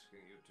for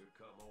asking you to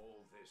come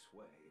all this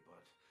way,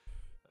 but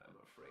I'm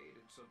afraid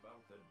it's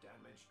about the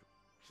damage.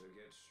 To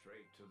get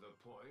straight to the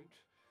point,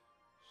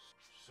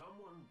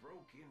 someone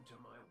broke into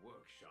my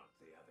workshop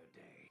the other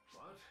day,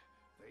 but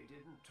they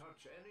didn't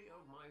touch any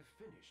of my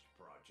finished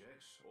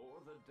projects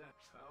or the deck.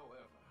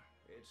 However,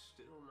 it's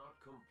still not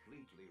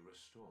completely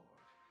restored.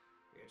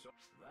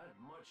 That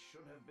much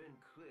should have been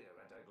clear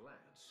at a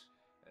glance.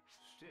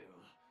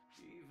 Still,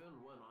 even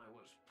when I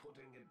was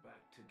putting it back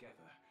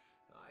together,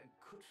 I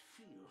could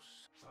feel,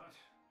 but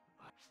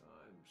I'm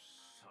sorry.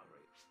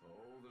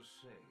 All the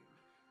same,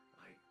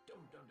 I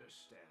don't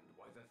understand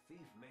why the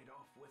thief made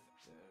off with.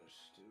 There's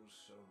still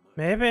so much.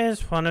 Maybe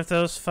it's one of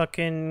those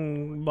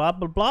fucking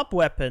blob blob blob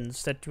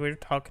weapons that we were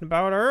talking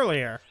about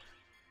earlier.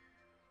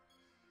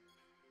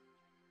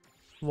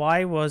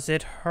 Why was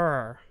it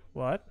her?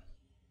 What?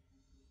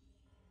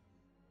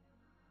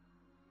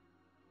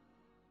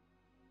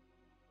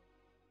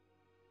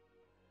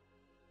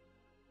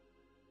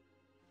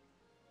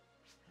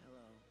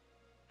 Hello.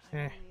 I'm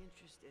only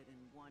interested in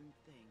one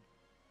thing.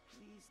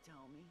 Please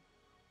tell me.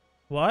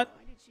 What?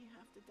 Why did she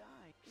have to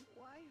die?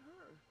 Why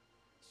her?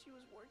 She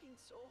was working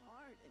so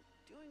hard and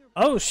doing her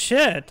Oh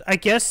shit! I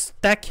guess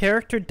that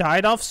character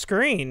died off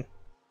screen.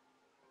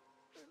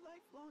 her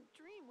lifelong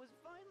dream was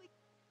finally.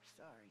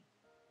 Sorry.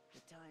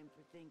 The time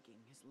for thinking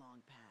has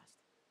long passed.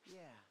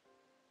 Yeah.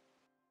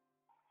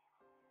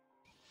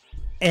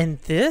 And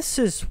this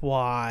is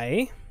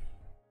why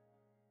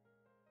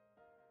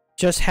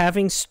just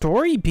having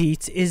story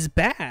beats is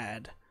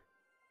bad.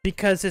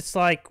 Because it's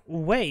like,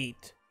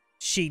 wait,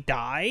 she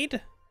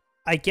died?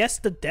 I guess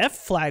the death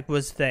flag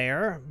was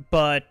there,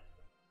 but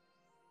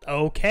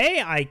okay,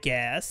 I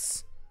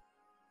guess.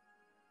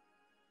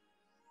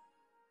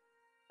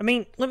 I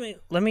mean, let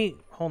me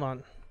hold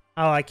on.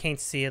 Oh, I can't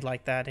see it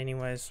like that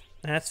anyways.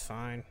 That's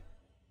fine.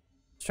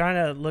 Trying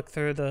to look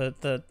through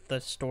the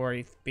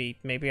story beat.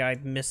 Maybe I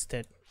missed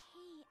it.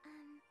 Hey,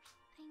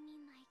 I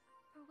mean, like,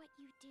 for what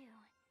you do.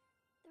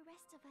 The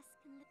rest of us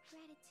can live.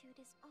 Gratitude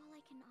is all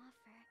I can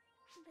offer.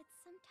 But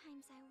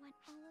sometimes I want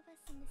all of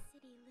us in the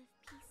city live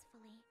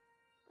peacefully.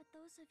 But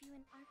those of you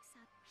in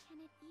Arksop, can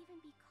it even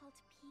be called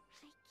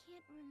peace? I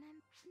can't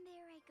remember.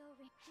 There I go.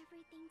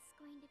 Everything's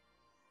going to.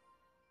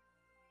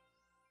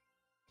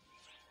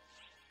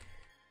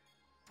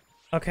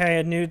 Okay,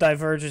 a new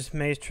divergence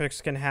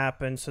matrix can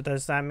happen, so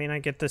does that mean I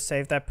get to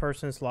save that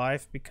person's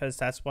life because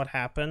that's what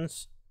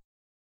happens?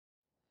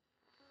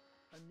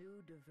 A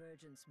new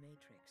divergence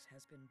matrix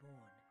has been born.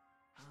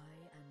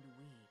 I and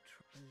we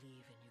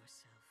believe in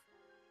yourself.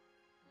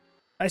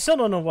 I still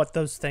don't know what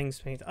those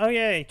things mean. Oh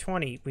yay,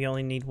 20. We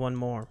only need one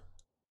more.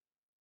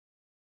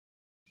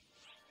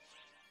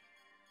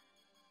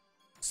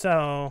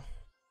 So...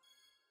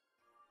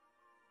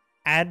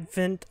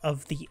 Advent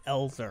of the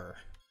Elder.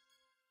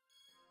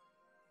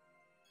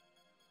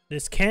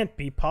 This can't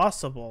be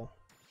possible.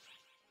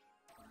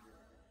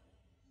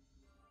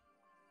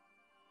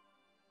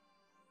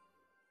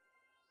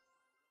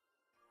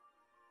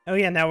 Oh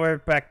yeah, now we're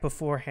back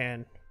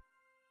beforehand.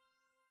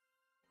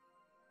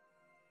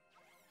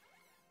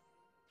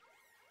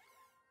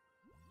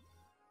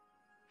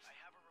 I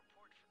have a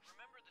report.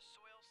 Remember the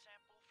soil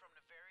sample from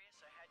Nefarious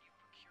I had you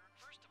procure?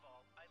 First of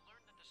all, I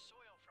learned that the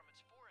soil from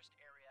its forest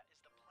area is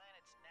the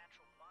planet's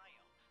natural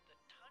biome. The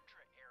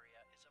tundra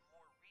area is a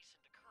more recent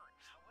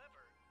occurrence.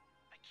 However,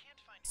 I can't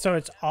find So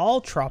it's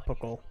all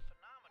tropical.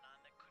 phenomenon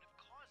that could have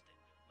caused it.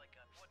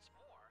 What's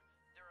more,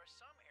 there are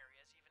some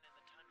areas even in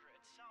the tundra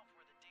itself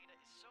where the data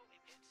is so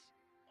it's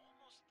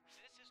almost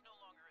this is no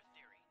longer a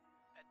theory.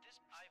 At this,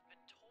 I've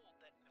been told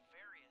that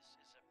Nefarious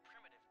is a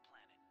primitive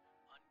planet,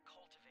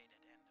 uncultivated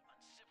and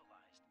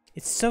uncivilized.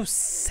 It's so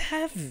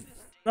savage.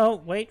 Oh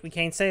wait, we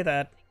can't say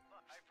that.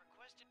 I've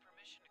requested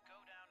permission to go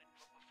down, but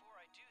before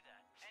I do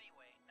that,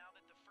 anyway, now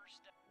that the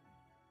first step.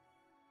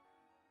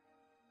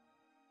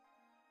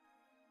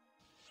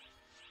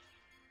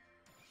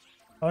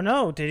 Oh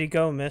no, did he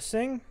go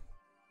missing?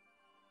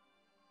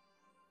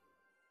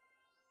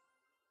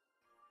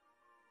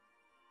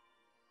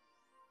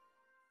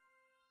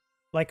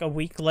 Like a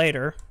week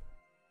later.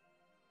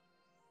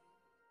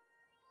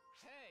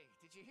 Hey,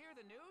 did you hear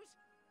the news?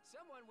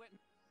 Someone went...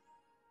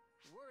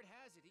 Word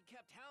has it he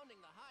kept hounding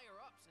the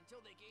higher-ups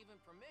until they gave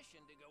him permission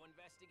to go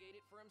investigate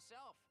it for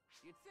himself.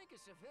 You'd think a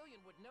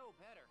civilian would know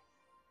better.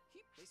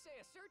 They say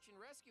a search and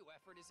rescue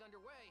effort is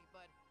underway,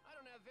 but I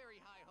don't have very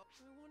high hopes.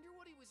 I wonder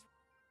what he was...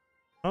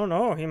 Oh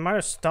no, he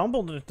might have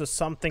stumbled into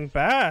something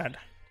bad.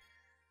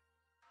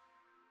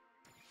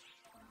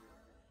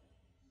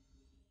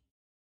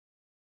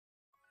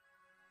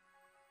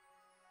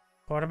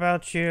 What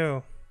about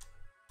you?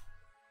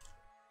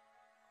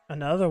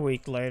 Another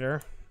week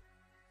later.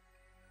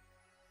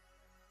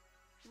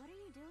 What are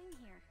you doing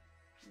here?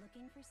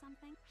 Looking for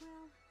something?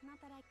 Well,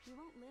 not that you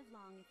won't live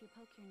long if you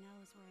poke your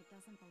nose where it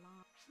doesn't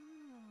belong.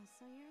 Oh,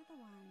 so you're the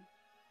one.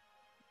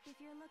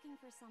 If you're looking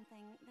for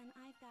something, then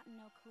I've got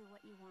no clue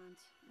what you want,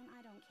 and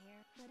I don't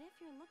care. But if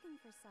you're looking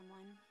for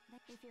someone,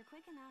 then if you're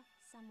quick enough,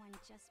 someone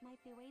just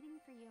might be waiting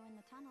for you in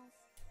the tunnels.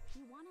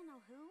 You want to know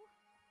who?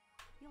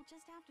 You'll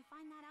just have to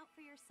find that out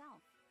for yourself.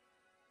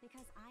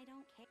 Because I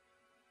don't care.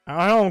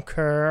 I don't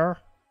care.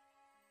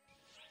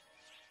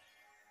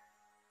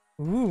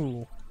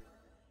 Ooh.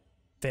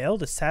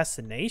 Failed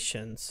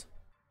assassinations.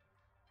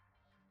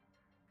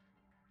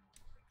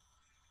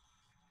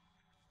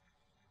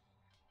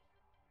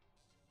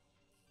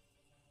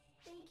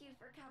 Thank you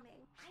for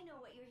coming. I know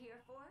what you're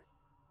here for.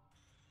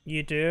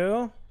 You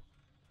do?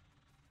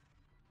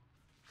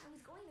 I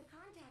was going to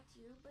contact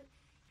you, but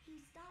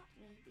he stopped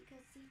me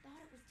because he thought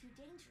it was too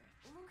dangerous.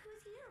 Look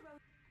who's here,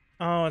 Rose.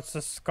 Oh, it's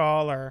a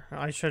scholar.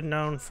 I should have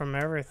known from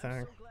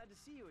everything. I'm so glad to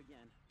see you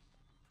again.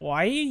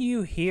 Why are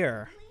you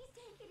here? Please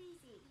take it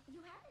easy.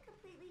 You haven't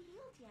completely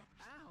healed yet.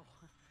 Ow.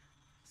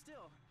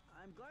 Still,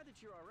 I'm glad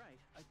that you're all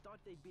right. I thought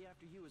they'd be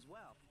after you as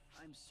well.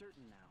 I'm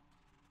certain now.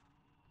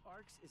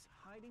 Arx is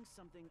hiding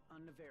something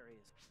on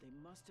Nefarious. They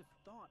must have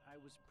thought I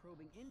was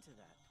probing into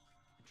that.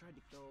 I tried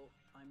to go.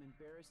 I'm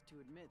embarrassed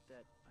to admit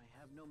that I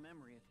have no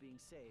memory of being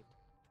saved.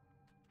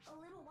 A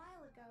little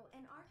while ago,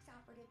 an Arx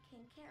operative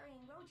came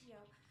carrying Rogio.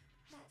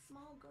 That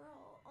small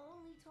girl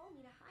only told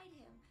me to hide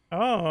him.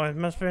 Oh, it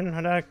must have been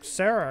that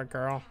Sarah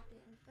girl.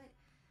 But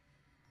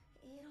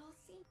it all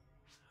seemed...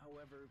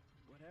 However,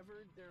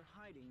 whatever they're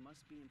hiding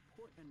must be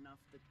important enough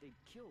that they'd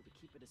kill to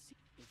keep it a secret.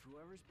 If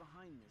whoever's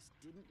behind this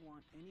didn't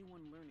want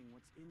anyone learning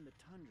what's in the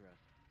tundra,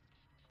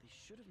 they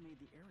should have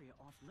made the area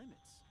off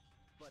limits.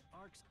 But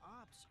Arx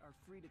ops are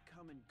free to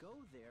come and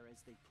go there as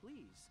they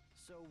please.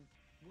 So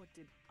what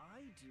did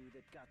I do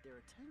that got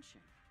their attention?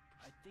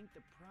 I think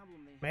the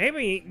problem they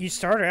Maybe you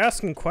started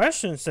asking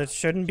questions that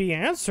shouldn't be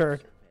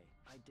answered.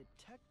 I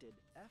detected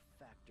F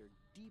factor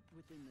deep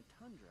within the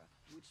tundra,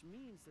 which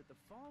means that the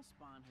fall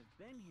spawn have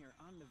been here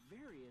on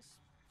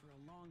Nefarious for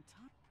a long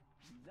time.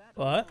 That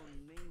What?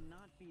 alone may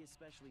not be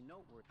especially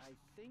noteworthy. I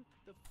think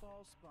the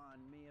fall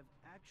spawn may have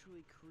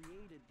actually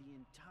created the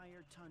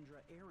entire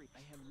tundra area.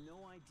 I have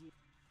no idea,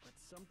 but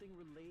something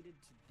related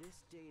to this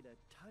data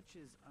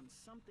touches on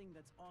something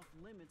that's off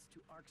limits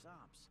to Arx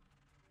ops.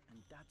 And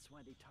that's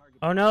why they target.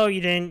 Oh no,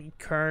 you didn't.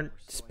 Current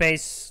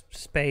space.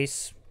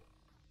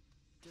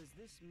 Does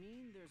this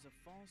mean there's a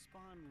fall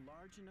spawn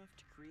large enough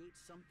to create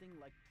something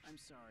like... I'm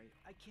sorry,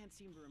 I can't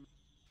seem to remember.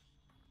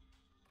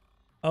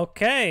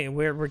 Okay,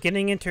 we're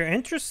getting into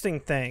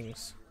interesting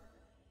things.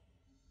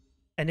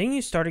 And then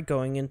you started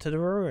going into the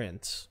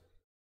ruins.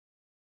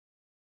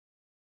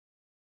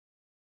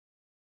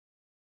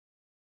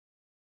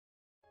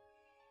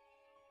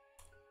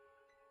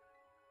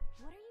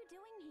 What are you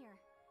doing here?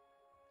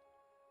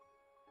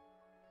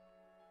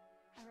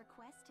 A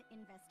request to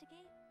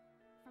investigate?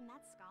 From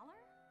that scholar?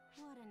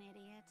 What an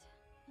idiot.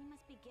 He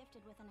must be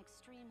gifted with an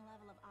extreme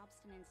level of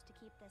obstinance to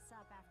keep this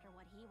up after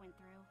what he went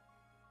through.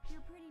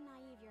 You're pretty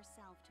naive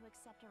yourself to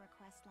accept a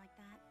request like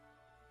that.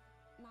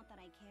 Not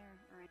that I care,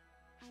 or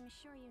I'm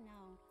sure you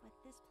know, but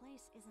this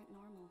place isn't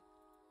normal.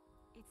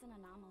 It's an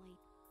anomaly.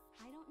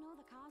 I don't know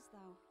the cause,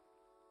 though.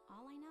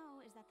 All I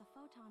know is that the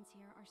photons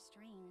here are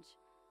strange.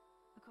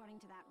 According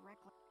to that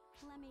reckless...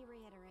 Let me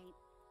reiterate.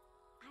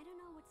 I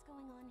don't know what's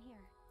going on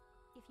here.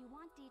 If you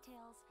want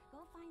details,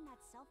 go find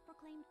that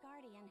self-proclaimed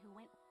guardian who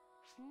went...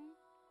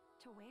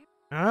 To where?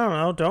 I don't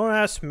know. Don't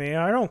ask me.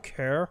 I don't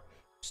care.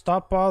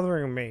 Stop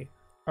bothering me.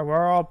 I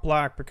wear all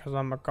black because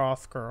I'm a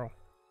goth girl.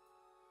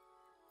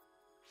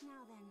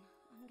 Now then,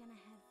 I'm gonna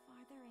head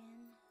farther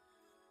in.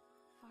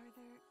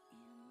 Farther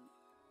in...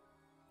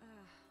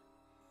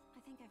 I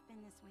think I've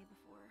been this way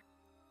before.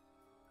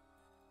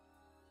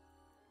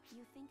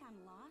 You think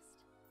I'm lost?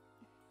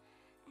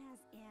 As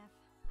if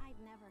I'd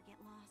never get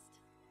lost.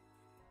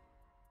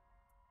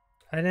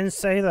 I didn't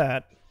say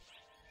that.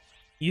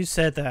 You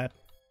said that.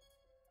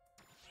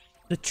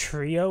 The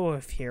trio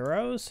of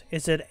heroes?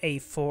 Is it a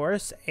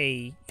force,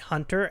 a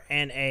hunter,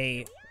 and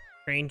a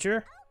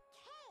ranger?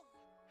 Okay,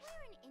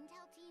 we're an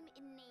intel team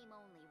in name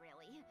only,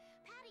 really.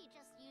 Patty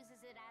just uses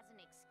it as an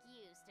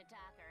excuse to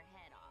talk her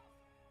head off.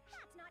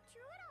 That's not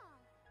true at all.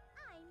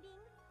 I'm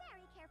being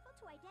very careful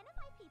to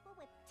identify people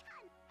with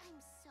tons. I'm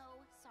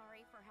so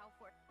sorry for how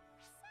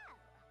So,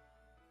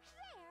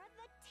 they're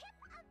the tip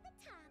of the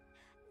top.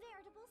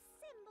 Veritable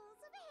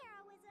symbols of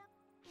heroism.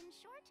 In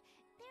short,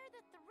 they're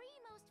the three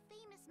most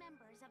famous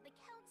members of the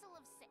Council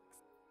of Six.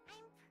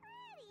 I'm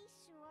pretty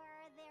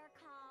sure they're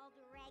called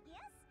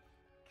Regius,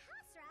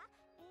 Khosra,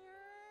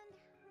 and...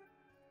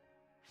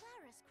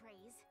 Claris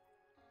Craze.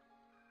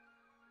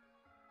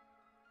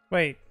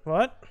 Wait,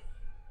 what?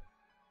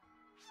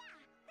 Yeah,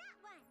 that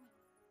one.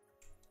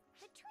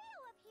 The trio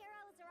of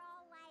heroes are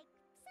all, like,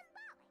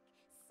 symbolic.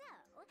 So,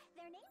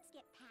 their names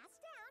get passed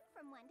down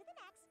from one to the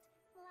next,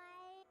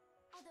 like...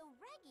 Although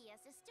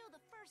Regius is still the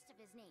first of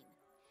his name.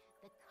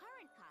 The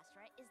current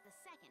Khosra is the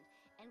second,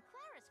 and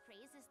Claris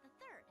Craze is the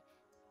third.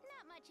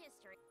 Not much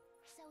history.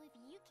 So if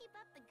you keep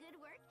up the good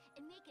work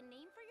and make a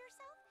name for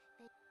yourself,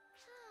 then...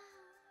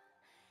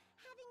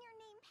 Having your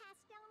name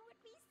passed down would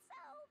be so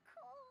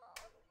cool.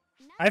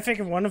 I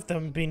figured one of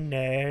them would be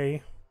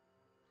Nay.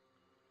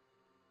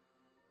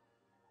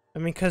 I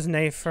mean, cause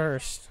Nay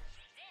first.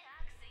 全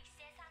アークス一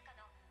斉参加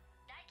の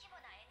大規模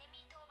なエネ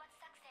ミー討伐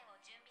作戦を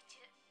準備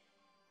中。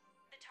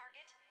The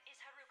target is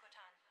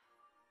Haruko-tan.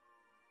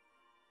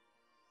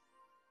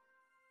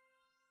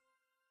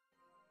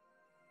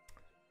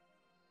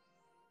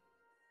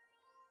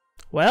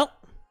 Well,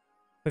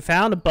 we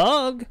found a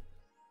bug.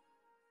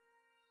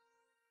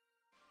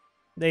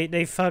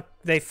 They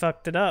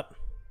fucked it up.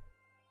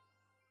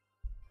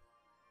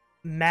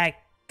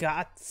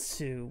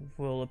 Magatsu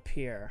will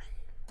appear.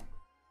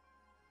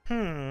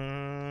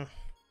 We're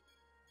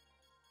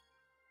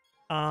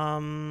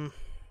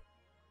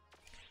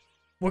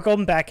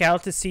going back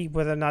out to see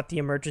whether or not the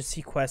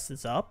emergency quest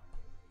is up.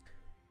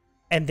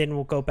 And then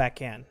we'll go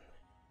back in.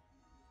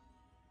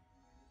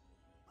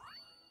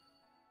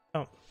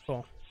 Oh,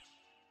 cool.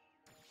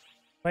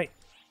 Wait.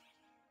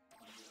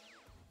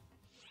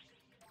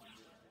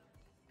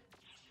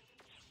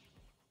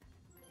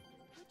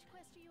 Which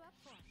quest are you up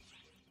for?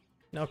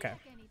 Okay.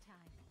 Back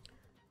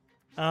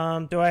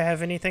anytime. Do I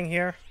have anything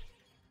here?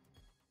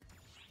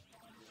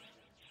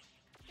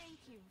 Thank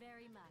you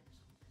very much.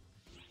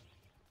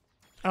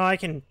 Oh, I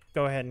can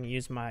go ahead and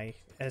use my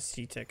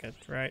SC ticket,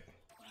 right?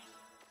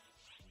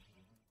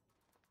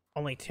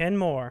 Only 10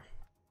 more.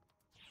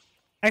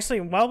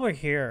 Actually, while we're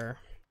here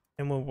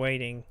and we're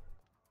waiting,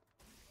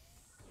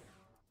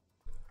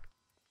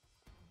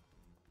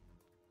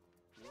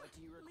 What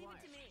do you Leave require?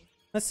 it to me.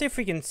 let's see if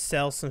we can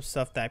sell some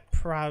stuff that I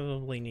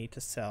probably need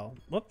to sell.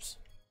 Whoops.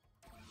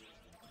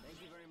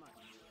 Thank you very much.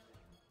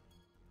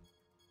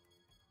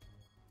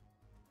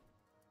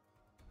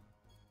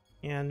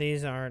 Yeah,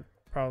 these aren't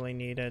probably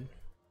needed.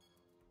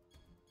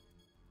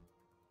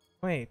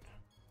 Wait.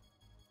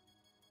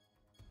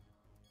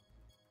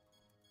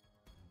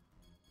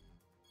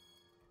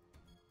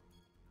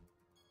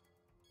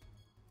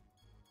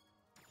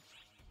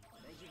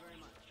 Thank you very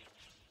much.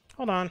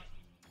 Hold on.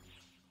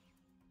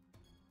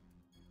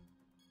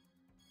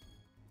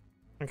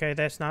 Okay,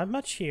 there's not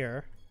much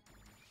here.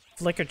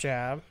 Flicker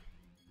jab.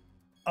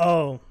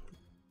 Oh,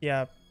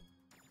 yeah.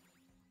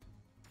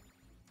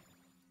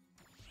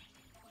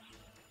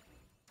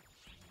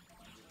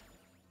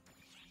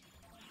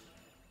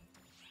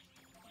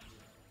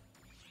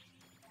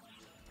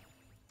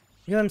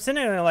 Yeah, I'm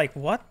sitting there like,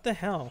 what the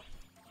hell?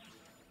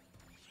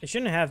 They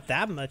shouldn't have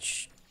that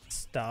much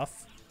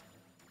stuff.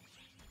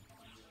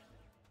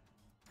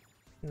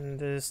 And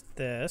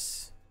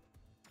this.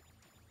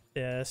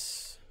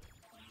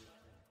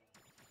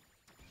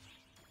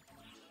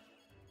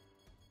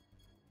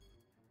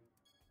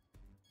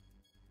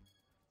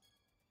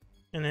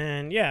 And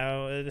then,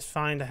 yeah, it's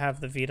fine to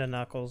have the Vita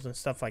Knuckles and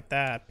stuff like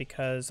that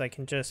because I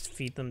can just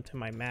feed them to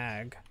my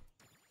mag.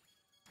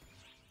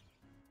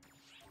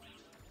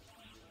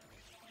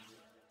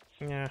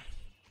 Yeah.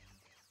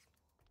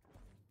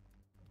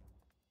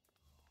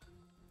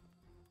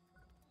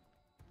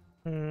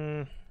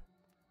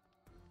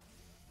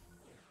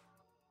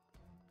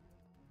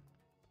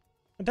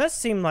 It does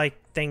seem like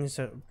things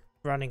are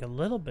running a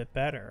little bit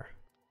better.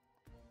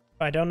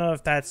 But I don't know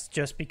if that's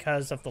just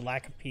because of the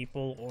lack of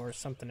people or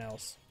something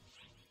else.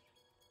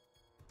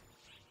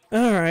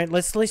 Alright,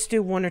 let's at least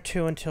do one or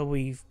two until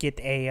we get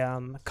a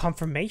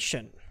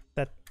confirmation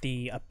that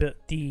the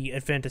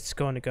event is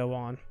going to go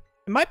on.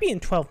 It might be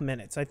in 12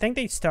 minutes. I think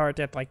they start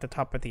at like the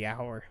top of the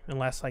hour and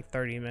last like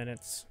 30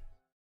 minutes.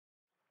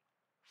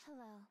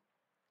 Hello.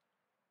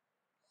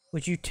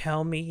 Would you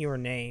tell me your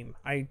name?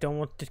 I don't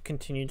want to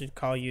continue to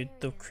call you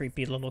the This area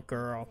creepy was little recently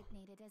girl.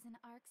 designated as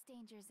an Ark's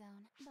danger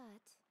zone,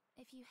 but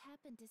if you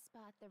happen to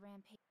spot the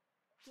rampage,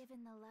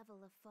 given the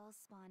level of false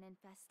spawn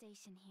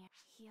infestation here,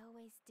 he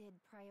always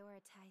did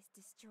prioritize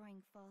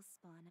destroying false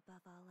spawn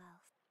above all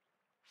else.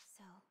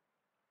 So,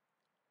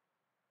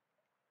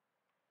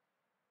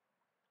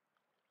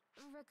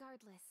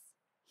 regardless,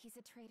 he's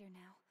a traitor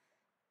now.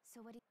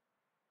 So what do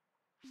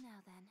you...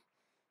 Now then,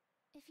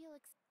 if you'll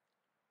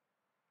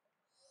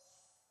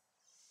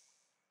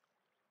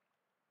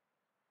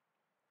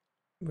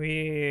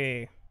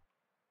We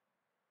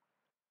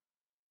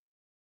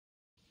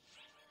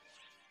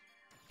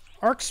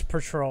Arcs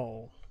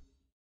Patrol.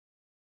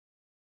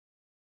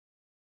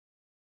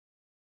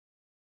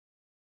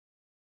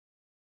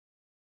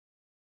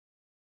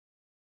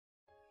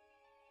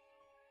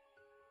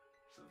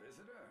 A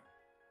visitor?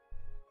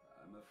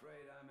 I'm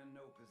afraid I'm in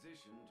no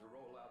position to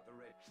roll out the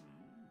red...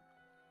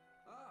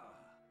 Ah,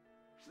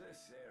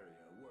 this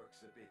area works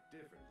a bit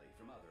differently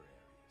from other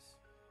areas.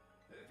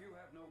 If you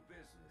have no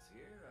business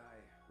here, I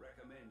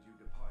recommend you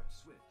depart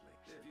swiftly.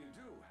 If you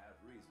do have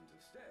reason to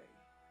stay,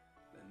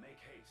 then make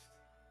haste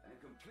and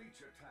complete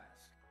your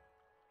task.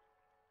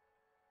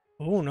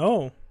 Oh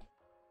no.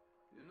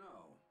 You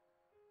know,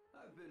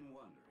 I've been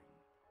wondering,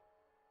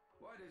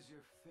 why does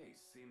your face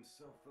seem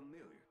so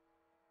familiar?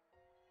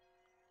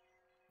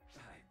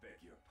 I beg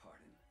your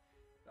pardon.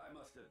 I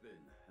must have been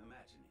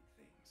imagining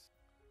things.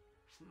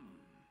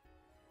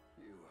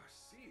 You are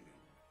seething.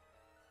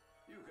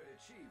 You could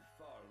achieve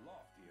far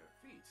loftier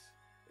feats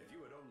if you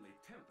would only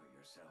temper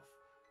yourself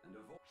and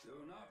avoid... Do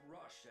not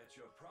rush at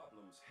your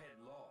problems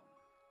headlong,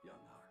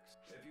 young ox.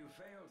 If you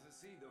fail to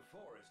see the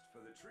forest for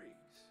the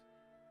trees,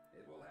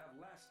 it will have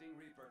lasting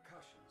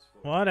repercussions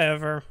for...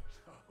 Whatever.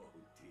 Oh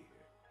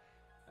dear.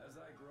 As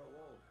I grow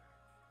older,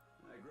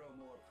 I grow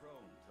more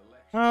prone to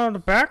lectures. Oh, the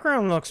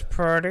background looks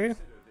pretty.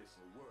 Consider this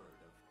a word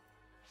of...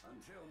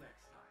 Until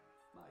next time,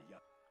 my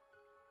young...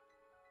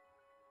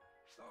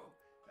 Oh,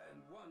 and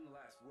one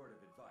last word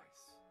of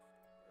advice.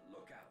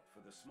 Look out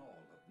for the small,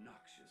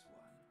 obnoxious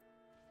one.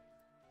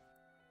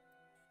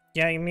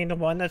 Yeah, you mean the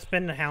one that's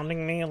been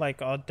hounding me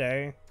like all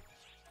day?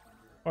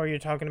 Or you're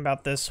talking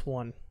about this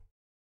one?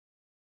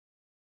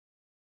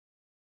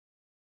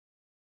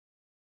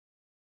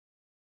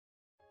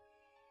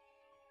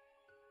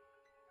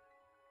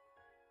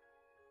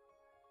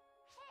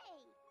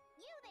 Hey,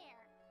 you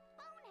there,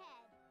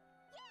 Bonehead!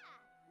 Yeah,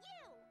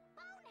 you,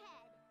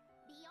 Bonehead!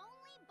 The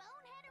only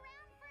bonehead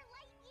around for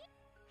light years.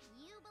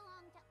 You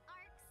belong to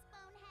Arcs,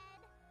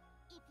 Bonehead.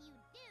 If you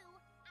do,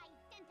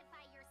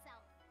 identify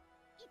yourself.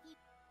 If you...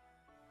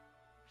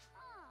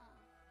 Oh,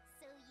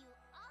 so you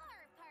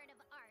are part of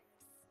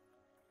Arcs.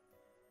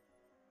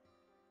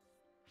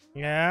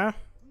 Yeah?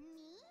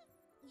 Me?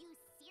 You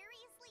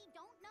seriously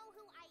don't know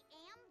who I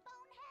am,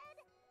 Bonehead?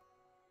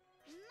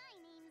 My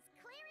name's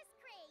Clarice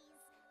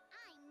Craze.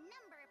 I'm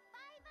number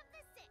 5 of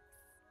the 6.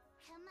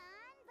 Come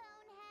on,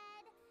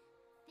 Bonehead.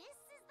 This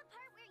is the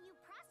part where you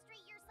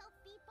prostrate yourself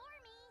before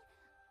me.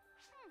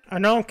 I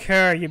don't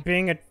care, you're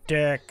being a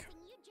dick.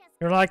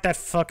 You're like that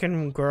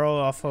fucking girl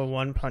off of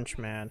One Punch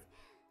Man.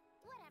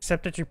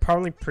 Except that you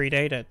probably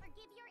predated.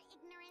 Forgive your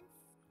ignorance.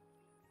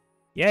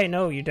 Yeah,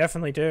 no, you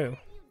definitely do. What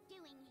are you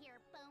doing here,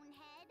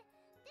 Bonehead?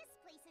 This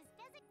place is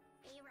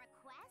a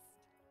request?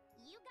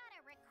 You got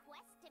a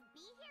request to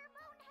be here,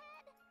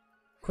 Bonehead?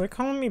 Quit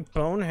calling me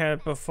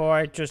Bonehead before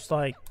I just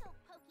like... Don't go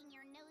poking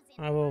your nose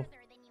in I will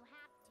further than you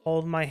have to.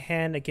 hold my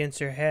hand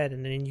against your head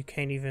and then you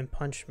can't even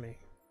punch me.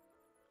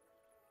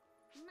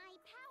 My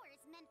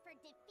power's meant for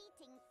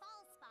defeating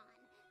Fallspawn,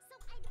 so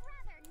I'd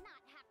rather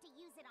not have to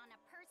use it on a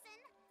person.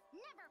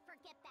 Never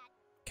forget that.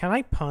 Can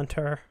I punt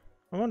her?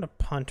 I want to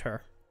punt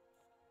her.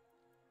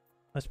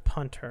 Let's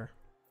punt her.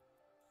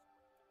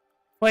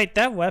 Wait,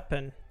 that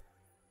weapon.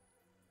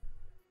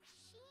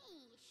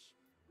 Sheesh.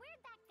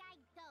 Where'd that guy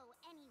go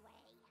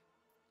anyway?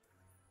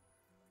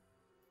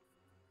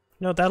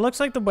 No, that looks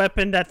like the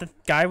weapon that the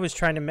guy was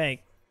trying to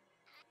make.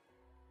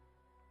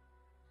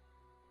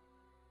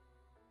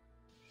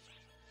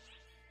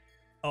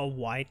 A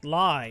white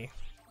lie.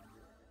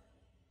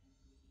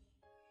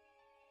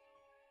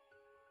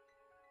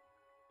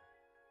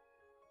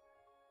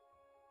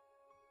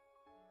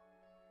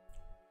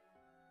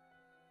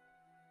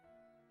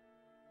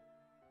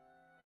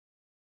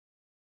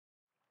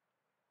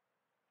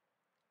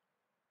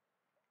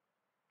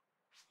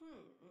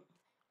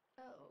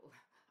 Oh,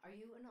 are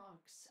you an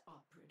Arcs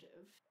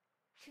operative?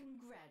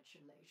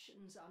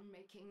 Congratulations on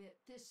making it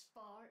this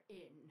far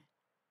in.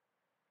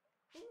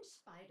 In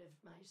spite of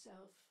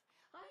myself,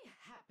 I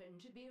happen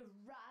to be a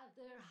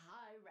rather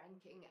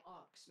high-ranking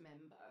Ox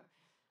member,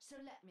 so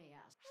let me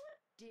ask, what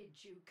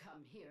did you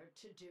come here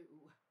to do?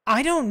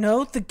 I don't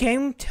know. The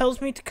game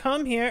tells me to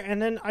come here,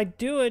 and then I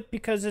do it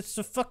because it's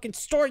a fucking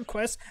story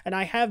quest, and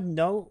I have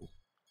no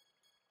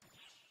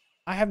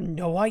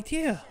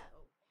idea. So,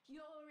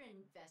 you're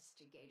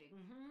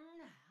investigating,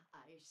 hmm?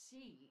 I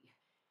see.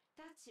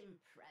 That's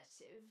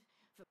impressive.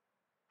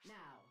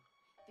 Now,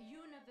 the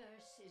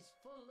universe is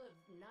full of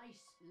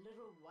nice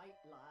little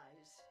white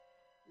lies.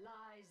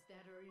 Lies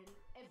that are in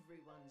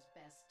everyone's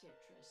best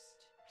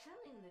interest.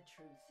 Telling the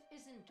truth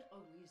isn't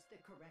always the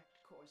correct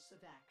course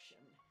of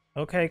action.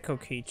 Okay,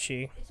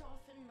 Kokichi. It's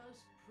often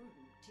most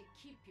prudent to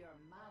keep your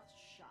mouth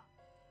shut.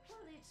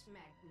 Well, it's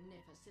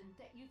magnificent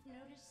that you've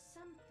noticed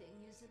something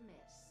is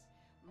amiss.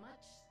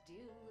 Much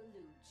still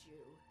eludes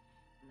you,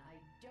 and I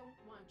don't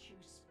want you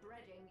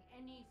spreading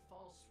any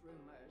false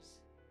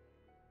rumors.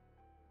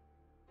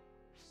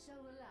 So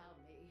allow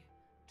me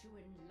to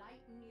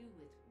enlighten you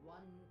with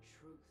one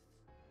truth.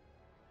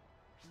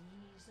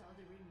 These are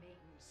the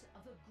remains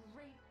of a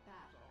great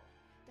battle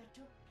that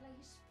took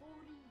place 40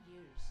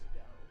 years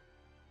ago.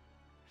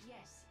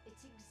 Yes,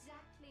 it's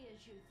exactly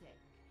as you think.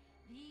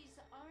 These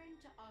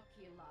aren't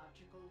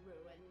archaeological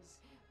ruins,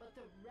 but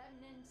the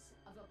remnants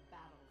of a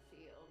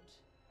battlefield.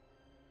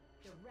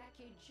 The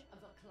wreckage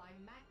of a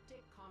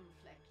climactic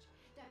conflict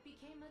that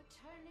became a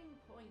turning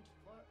point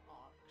for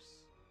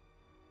Orcs.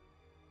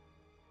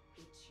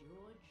 It's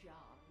your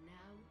job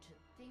now to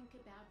think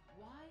about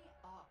why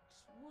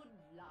Orcs would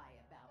lie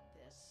about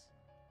this.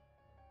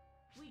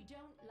 We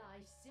don't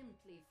lie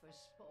simply for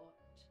sport,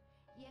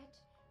 yet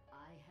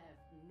I have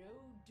no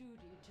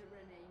duty to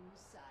remain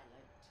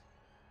silent.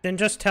 Then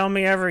just tell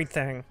me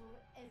everything. For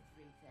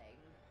everything.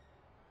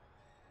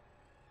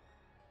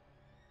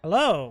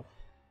 Hello.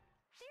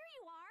 There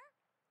you are!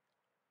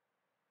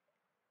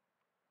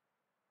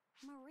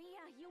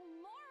 Maria, you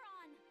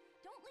moron!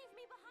 Don't leave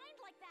me behind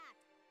like that!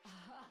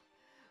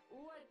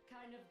 What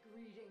kind of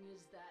greeting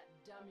is that,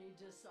 dummy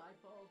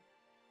disciple?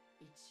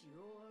 It's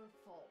your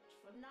fault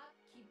for not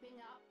keeping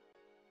up.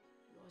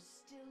 You're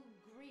still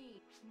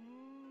green.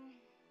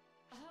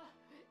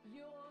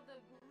 You're the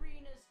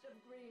greenest of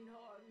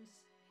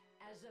greenhorns.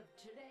 As of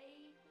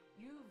today,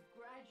 you've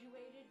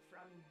graduated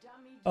from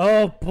dummy.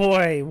 Oh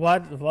boy,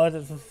 what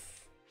is...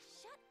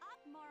 Shut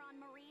up, moron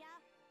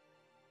Maria!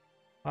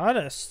 What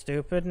a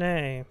stupid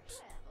name.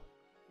 Well,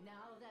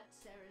 now that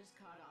Sarah's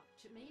caught up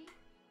to me,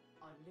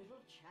 our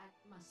little chat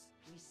must.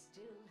 We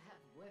still have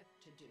work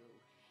to do,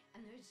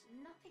 and there's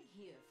nothing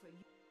here for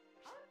you.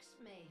 Arx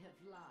may have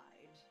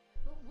lied,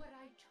 but what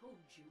I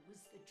told you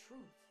was the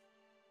truth.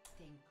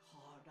 Think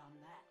hard on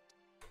that.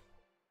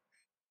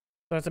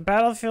 So it's a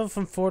battlefield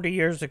from 40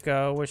 years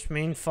ago, which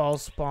means fall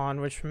spawn,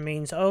 which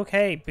means,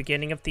 okay,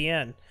 beginning of the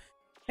end.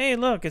 Hey,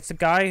 look, it's a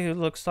guy who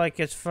looks like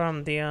it's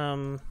from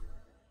the,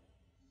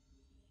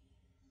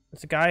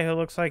 It's a guy who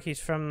looks like he's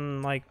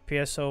from, like,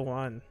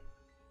 PSO1.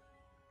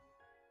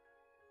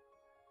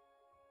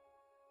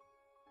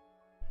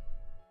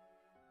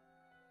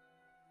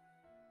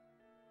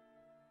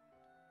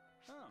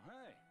 Oh,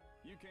 hey.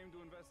 You came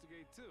to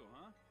investigate too,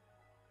 huh?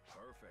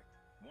 Perfect.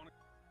 Wanna...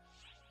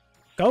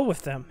 Go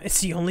with them. It's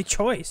the only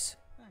choice.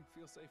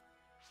 Feel safe.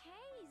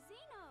 Hey,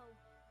 Zeno!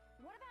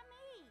 What about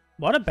me?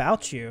 What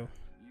about you?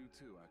 You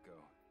too, Echo.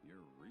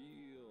 You're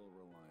real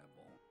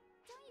reliable.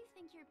 Don't you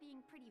think you're being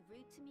pretty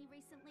rude to me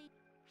recently?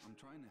 I'm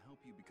trying to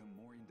help you become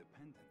more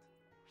independent.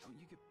 Don't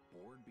you get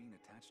bored being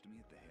attached to me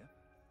at the hip?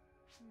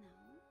 No,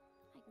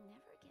 I'd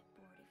never get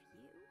bored of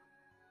you.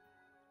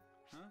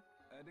 Huh?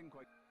 I didn't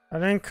quite... I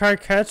didn't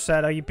quite catch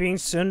that. Are you being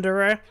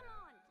tsundere?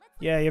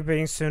 Yeah, you're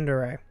being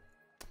tsundere.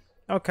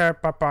 Okay,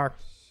 papa.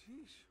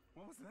 Sheesh,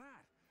 what was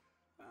that?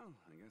 Well,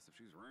 I guess if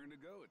she's raring to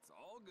go, it's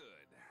all good.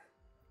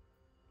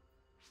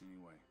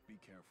 Anyway, be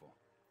careful.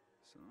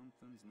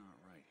 Something's not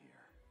right here.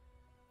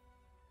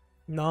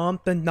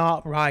 Something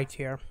not right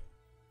here.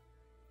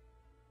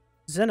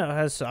 Zeno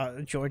has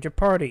joined your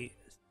party.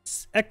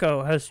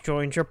 Echo has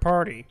joined your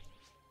party.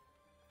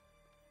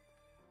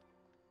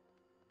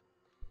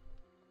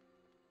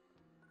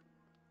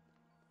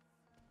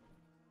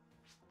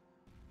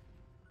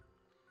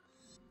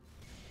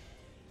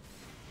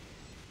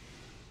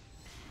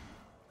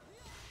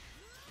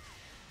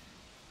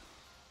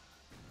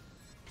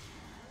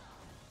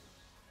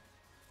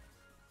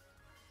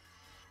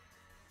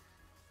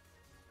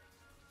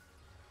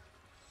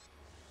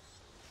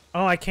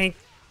 Oh, I can't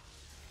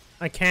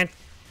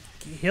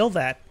heal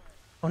that.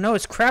 Oh no,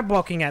 it's crab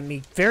walking at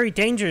me very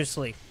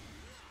dangerously.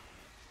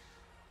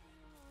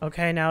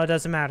 Okay, now it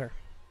doesn't matter.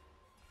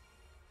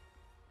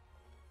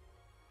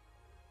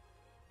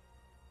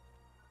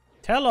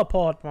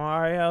 Teleport,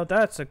 Mario.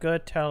 That's a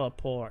good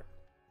teleport.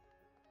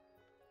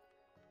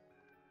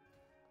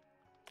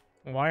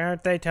 Why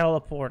aren't they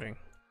teleporting?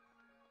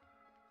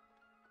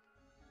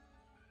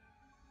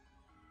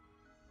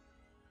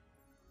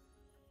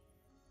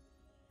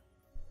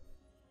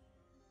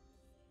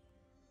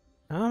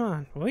 Come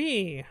on,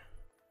 wee.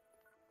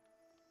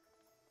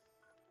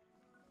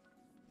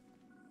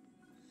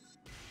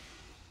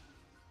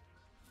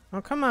 Oh,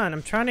 come on.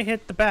 I'm trying to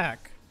hit the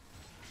back.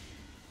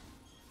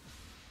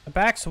 The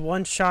back's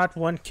one shot,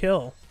 one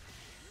kill.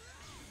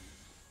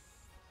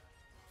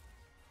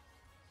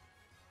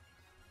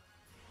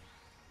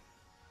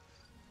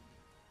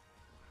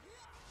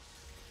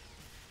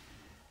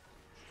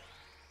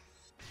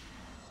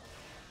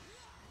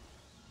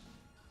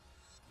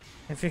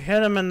 If you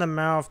hit him in the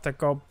mouth, they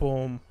go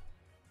boom.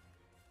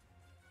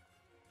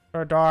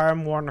 Or die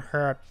in one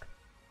hit.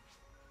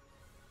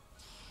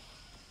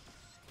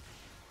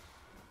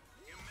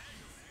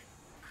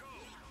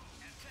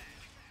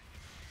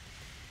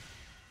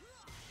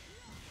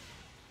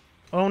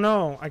 Oh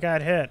no, I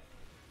got hit.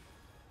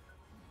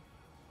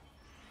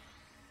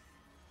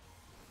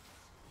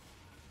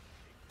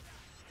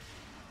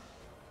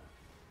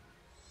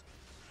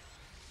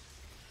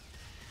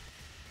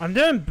 I'm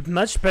doing a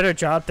much better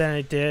job than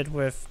I did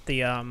with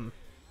the,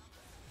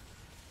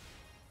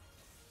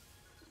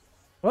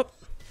 Whoop.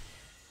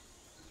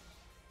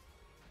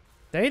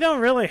 They don't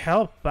really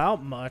help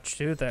out much,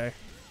 do they?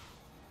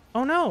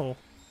 Oh no.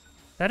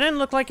 That didn't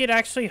look like it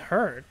actually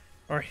hurt.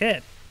 Or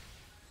hit.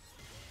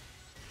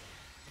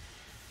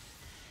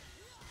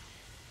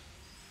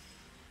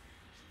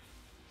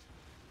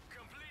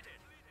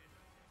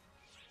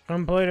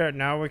 Completed.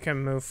 Now we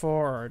can move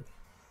forward.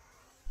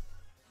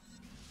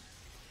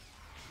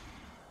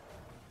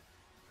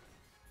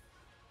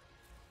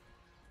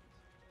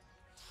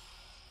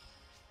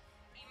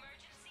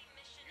 Emergency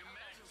mission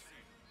alert.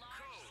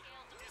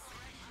 Large-scale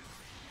destruction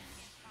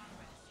in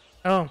progress.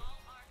 Oh. All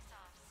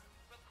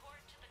ARCSOFs, report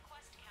to the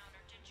quest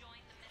counter to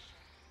join the mission.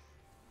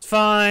 It's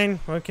fine.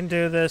 We can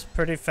do this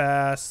pretty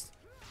fast.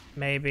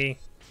 Maybe.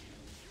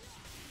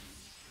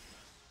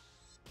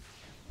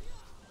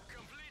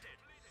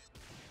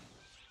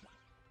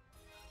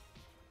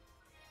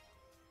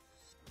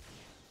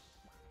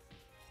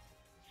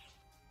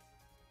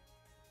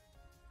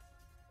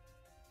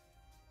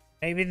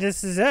 Maybe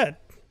this is it.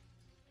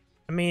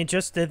 I mean, it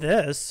just did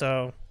this,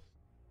 so...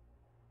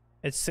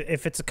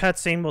 if it's a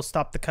cutscene, we'll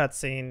stop the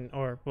cutscene,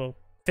 or we'll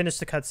finish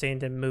the cutscene,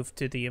 then move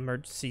to the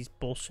emergency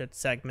bullshit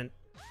segment.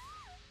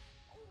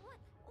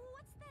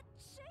 What's that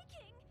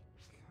shaking?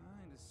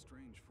 Kinda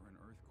strange for an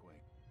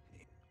earthquake.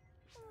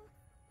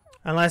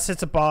 Unless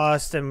it's a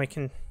boss, then we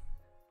can...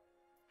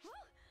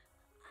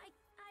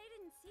 I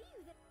didn't see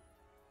you that.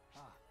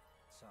 Ah,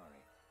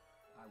 sorry.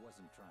 I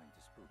wasn't trying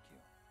to spook you.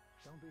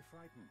 Don't be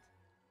frightened.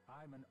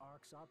 I'm an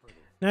ARCS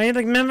operative. Now you're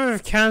the member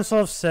of Council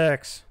of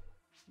Six.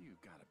 You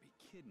gotta be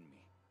kidding me.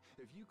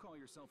 If you call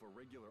yourself a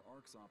regular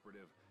ARCS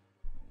operative,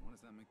 what does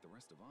that make the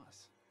rest of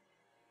us?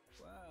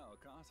 Well,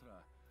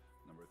 Kasra,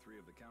 number 3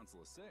 of the Council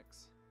of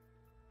Six.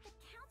 The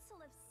Council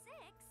of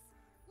Six?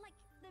 Like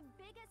the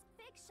biggest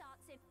big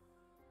shots in.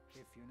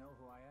 If you know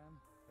who I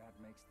am, that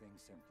makes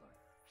things simpler.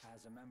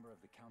 As a member of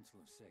the Council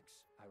of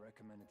Six, I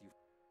recommended you.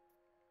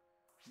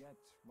 Yet,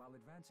 while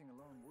advancing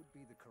alone would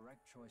be the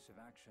correct choice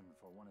of action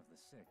for one of the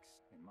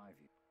Six, in my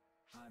view,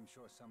 I'm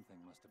sure something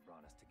must have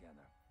brought us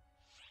together.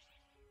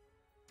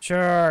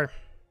 Sure.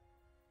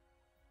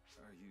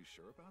 Are you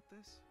sure about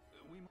this?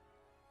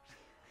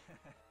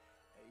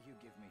 You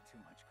give me too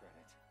much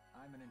credit.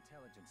 I'm an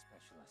intelligence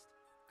specialist.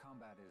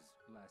 Combat is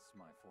less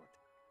my forte.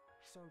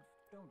 So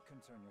don't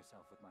concern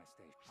yourself with my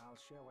station. I'll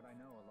share what I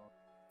know along.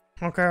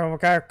 Okay, we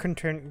gotta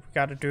continue. We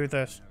gotta do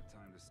this. No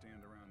time to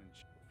stand around and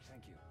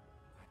Thank you.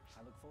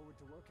 I look forward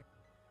to working.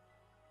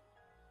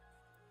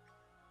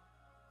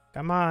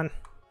 Come on.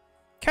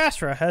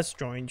 Kasra has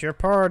joined your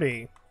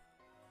party.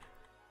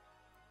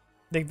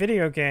 The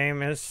video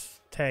game is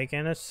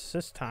taking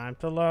its time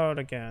to load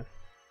again.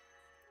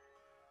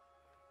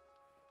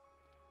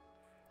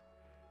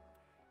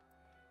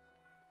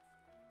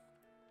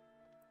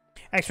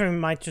 Actually, we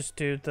might just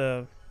do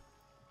the...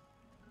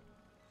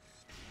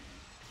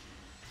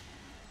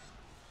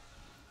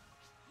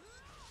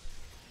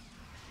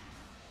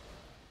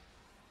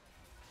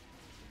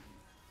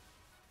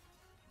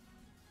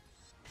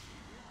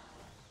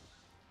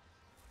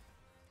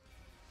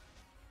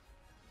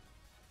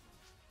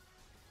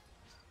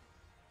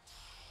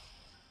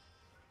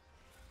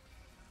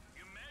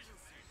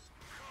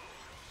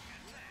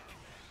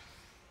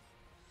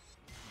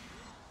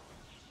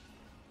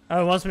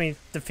 Oh, it wants me to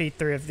defeat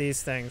 3 of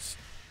these things.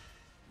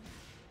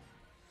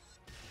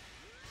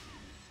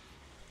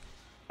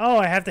 Oh,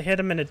 I have to hit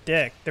them in the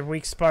dick. The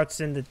weak spot's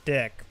in the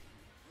dick.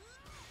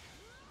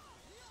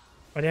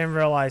 I didn't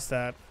realize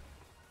that.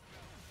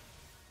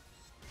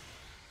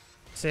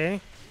 See?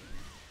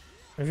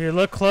 If you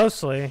look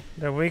closely,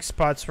 the weak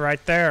spot's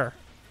right there.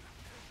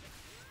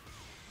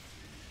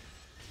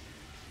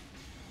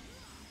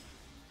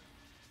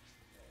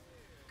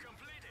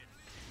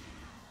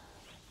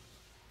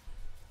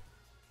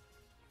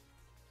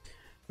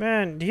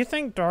 Man, do you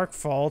think Dark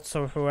Faults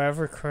or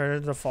whoever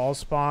created the Fall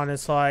Spawn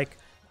is like,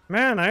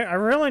 man, I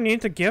really need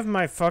to give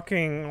my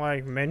fucking,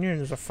 like,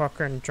 minions a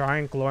fucking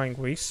giant glowing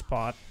weak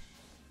spot.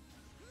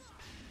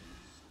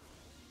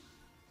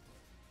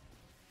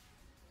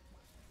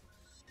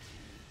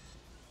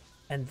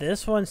 And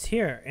this one's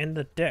here, in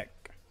the dick.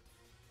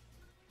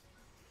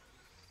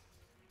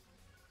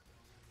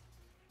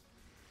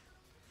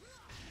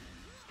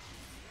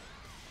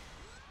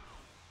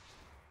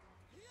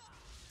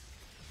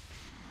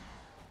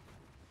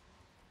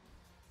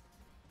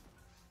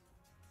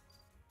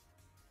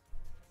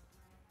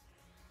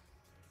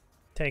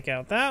 Take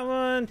out that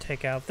one.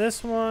 Take out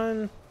this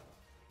one.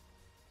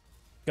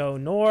 Go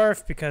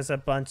north because a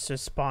bunch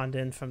just spawned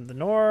in from the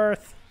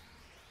north.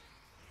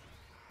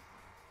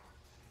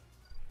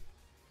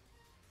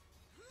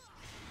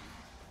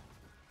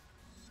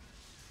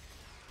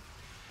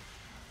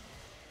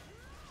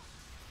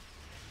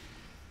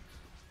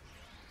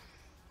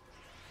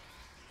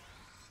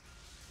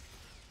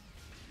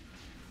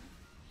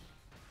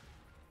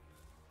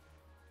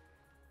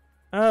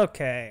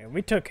 Okay,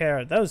 we took care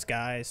of those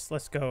guys.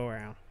 Let's go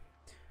around.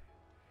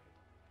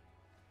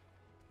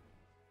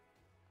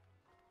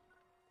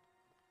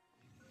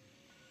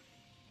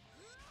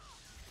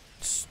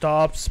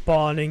 Stop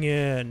spawning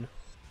in.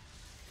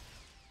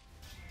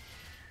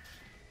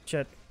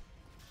 Shit.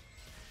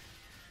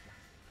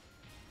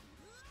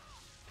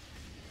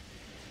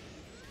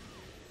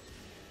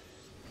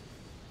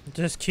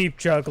 Just keep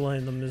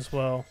juggling them as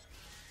well.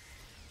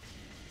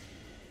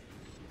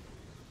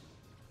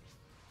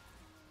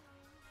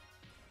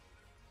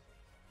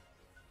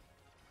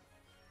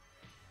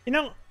 You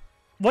know,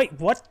 wait,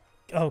 what?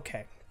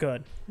 Okay,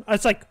 good. I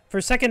was like, for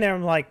a second there,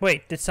 I'm like,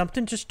 wait, did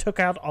something just took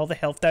out all the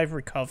health that I've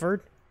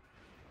recovered?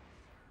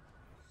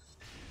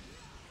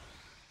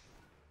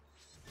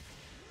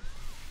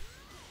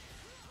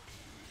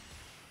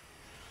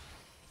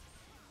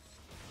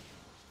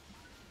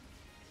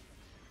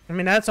 I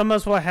mean, that's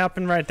almost what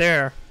happened right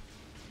there.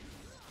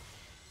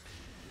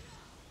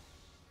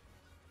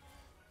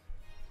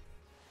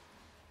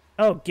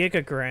 Oh,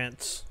 Giga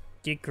Grants.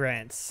 Gig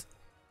Grants.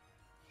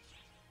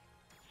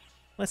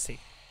 Let's see.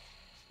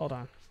 Hold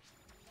on.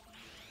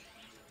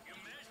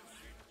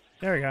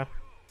 There we go.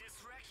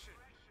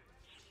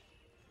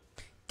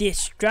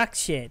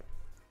 Destruction.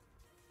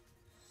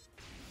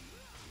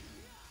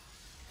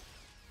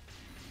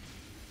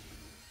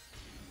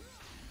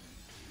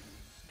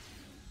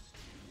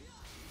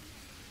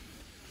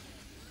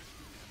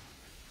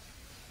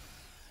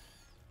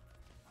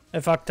 I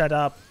fucked that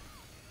up.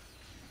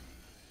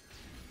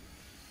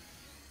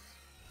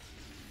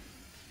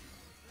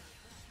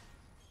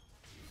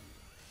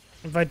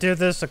 If I do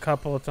this a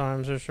couple of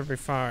times, it should be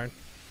fine.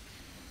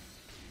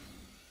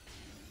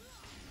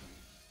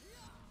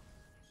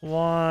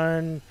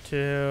 1,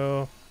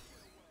 2.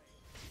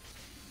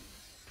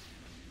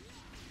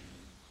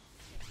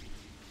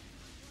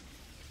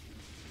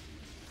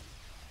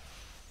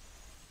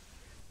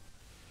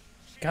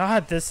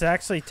 God, this is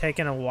actually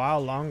taking a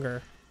while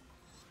longer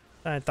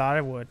than I thought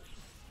it would.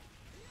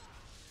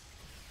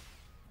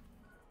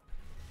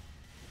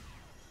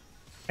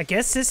 I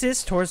guess this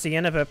is towards the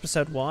end of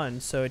episode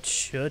 1, so it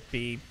should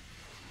be.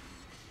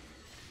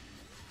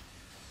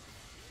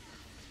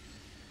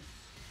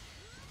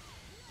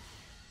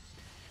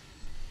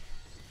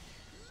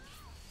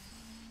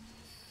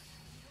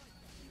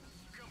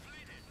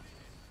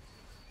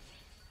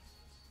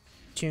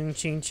 Ching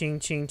ching ching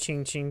ching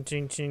ching ching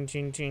ching ching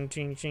ching ching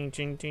ching ching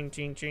ching ching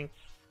ching ching.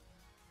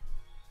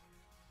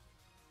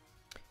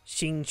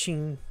 Ching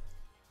ching.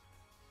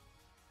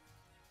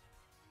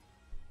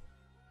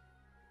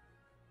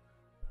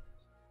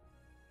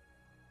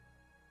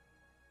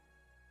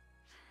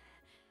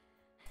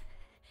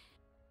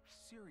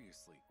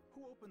 Seriously,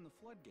 who opened the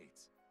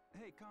floodgates?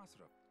 Hey,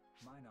 Khosrow.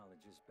 My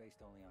knowledge is based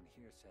only on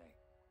hearsay.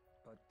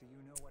 But do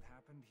you know what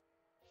happened?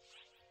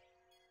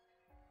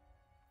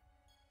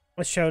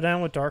 A showdown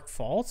with Dark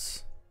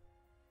Falls?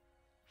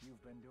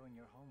 You've been doing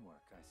your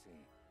homework, I see.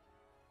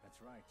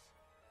 That's right.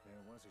 There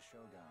was a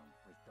showdown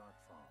with Dark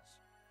Falls.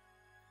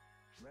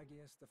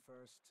 Regius the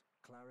First,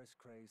 Claris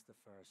Craze the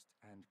First,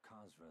 and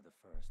Khosra the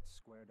First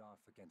squared off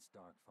against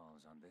Dark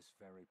Falls on this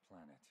very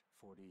planet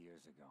 40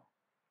 years ago.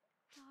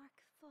 Dark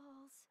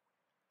Falls.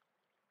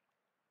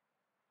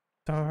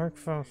 Dark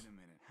Falls. Wait a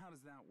minute, how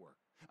does that work?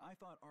 I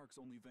thought Arcs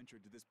only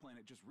ventured to this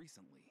planet just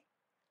recently.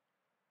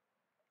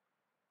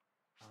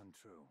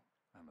 Untrue,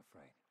 I'm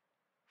afraid.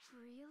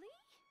 Really?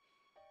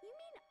 You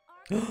mean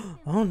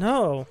Ark? Oh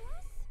no!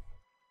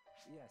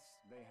 Yes,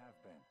 they have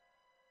been.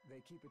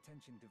 They keep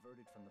attention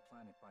diverted from the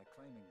planet by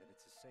claiming that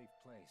it's a safe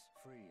place,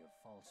 free of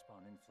false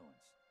spawn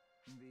influence.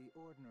 The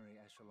ordinary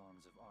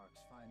echelons of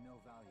Arcs find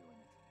no value in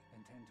it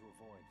and tend to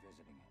avoid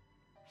visiting it.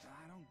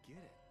 I don't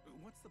get it.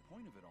 What's the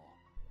point of it all?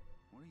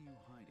 What are you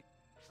hiding?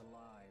 The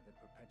lie that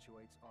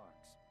perpetuates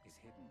Arcs is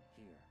hidden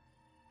here.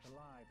 The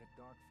lie that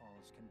Dark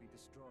Falls can be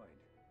destroyed.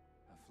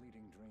 A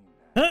fleeting dream,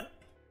 that,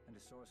 and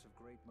a source of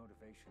great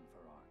motivation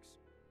for Arcs.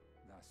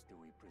 Thus do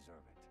we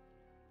preserve it.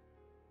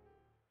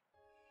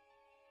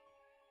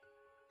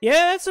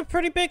 Yeah, it's a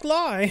pretty big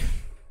lie.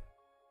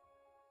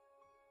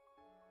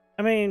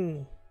 I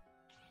mean,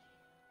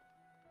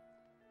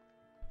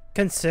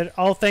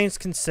 all things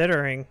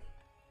considering.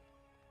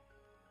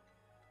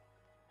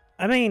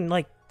 I mean,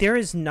 like, there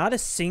is not a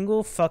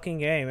single fucking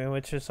game in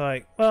which it's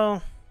like,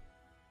 well,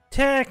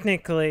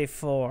 technically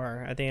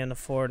 4. At the end of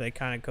 4, they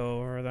kind of go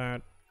over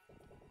that.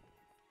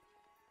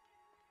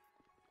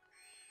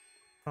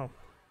 Oh.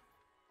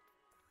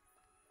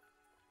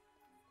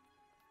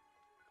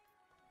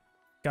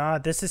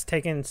 God, this is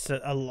taking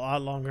a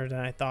lot longer than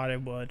I thought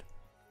it would.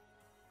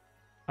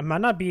 I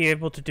might not be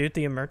able to do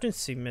the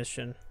emergency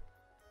mission.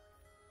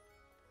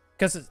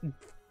 Because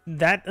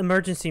that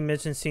emergency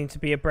mission seems to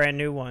be a brand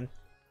new one.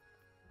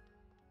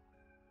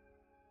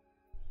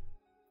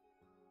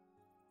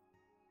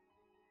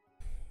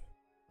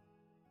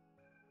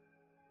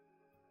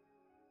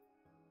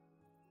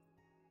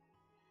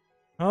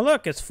 Oh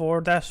look, it's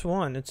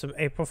 4-1. It's an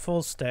April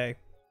Fool's Day.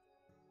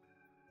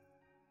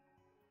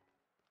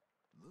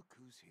 Look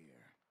who's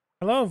here.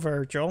 Hello,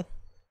 Virgil.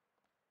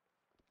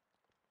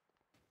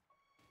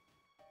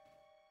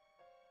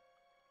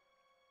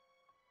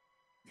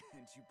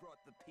 And you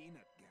brought the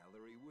peanut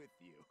gallery with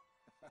you.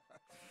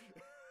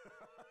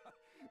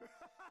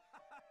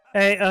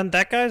 Hey,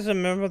 that guy's a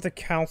member of the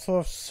Council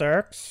of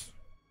Cirques.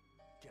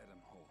 Get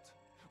him, Holt.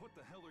 What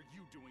the hell are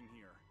you doing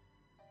here?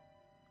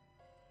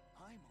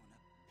 I'm on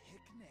a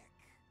picnic.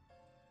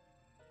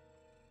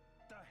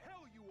 The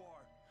hell you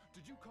are!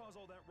 Did you cause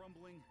all that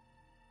rumbling?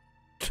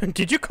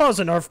 Did you cause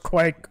an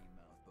earthquake?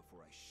 Mouth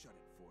before I shut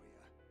it for you.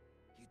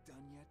 You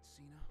done yet,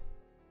 Cena?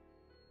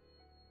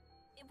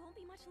 It won't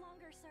be much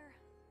longer, sir.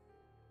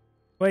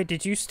 Wait,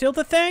 did you steal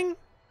the thing?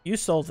 You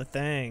sold the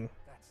thing.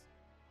 That's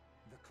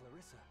the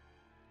Clarissa.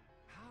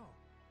 How?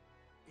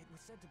 It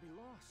was said to be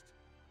lost.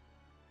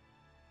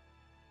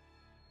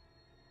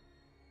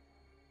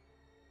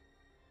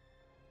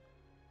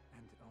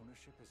 And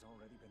ownership has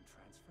already been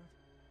transferred?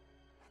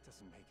 That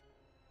doesn't make...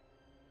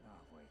 Ah,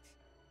 wait.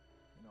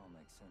 It all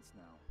makes sense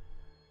now.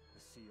 The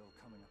seal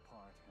coming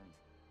apart, and...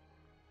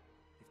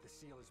 If the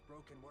seal is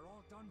broken, we're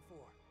all done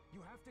for.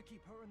 You have to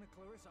keep her and the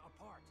Clarissa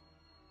apart.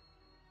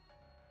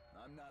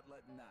 I'm not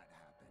letting that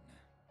happen.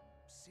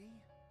 See?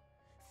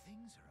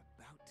 Things are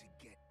about to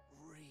get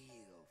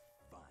real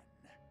fun.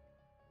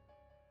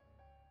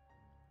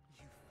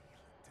 You feel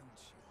it,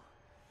 don't you?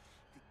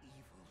 The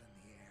evil in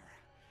the air.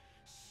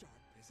 Sharp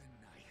as a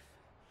knife.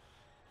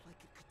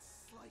 Like it could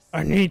slice...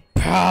 I need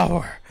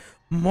power.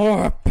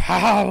 More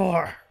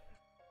power.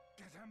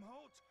 Get him,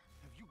 Holt!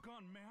 Have you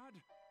gone mad?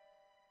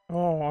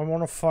 Oh, I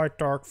want to fight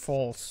Dark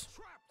Falls.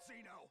 Trapped,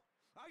 Zeno!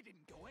 I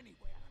didn't go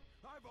anywhere.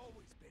 I've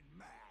always been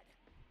mad.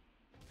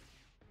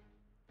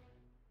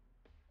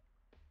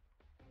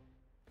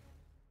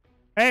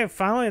 Hey,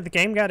 finally the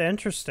game got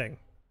interesting.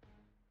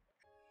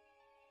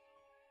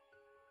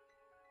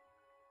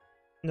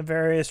 The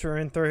various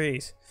Ruin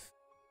 3s.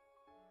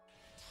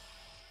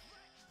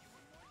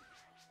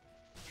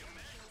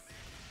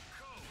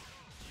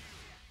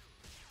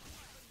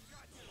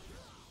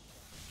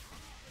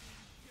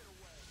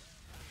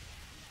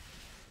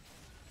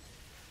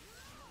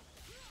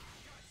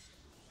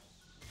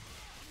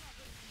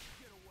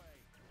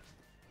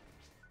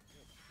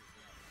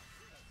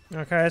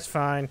 Okay, it's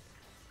fine.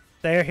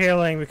 They're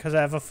healing because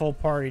I have a full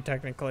party,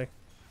 technically.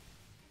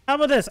 How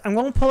about this? I'm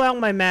going to pull out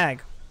my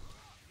mag.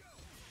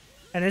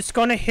 And it's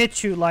going to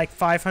hit you like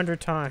 500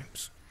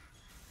 times.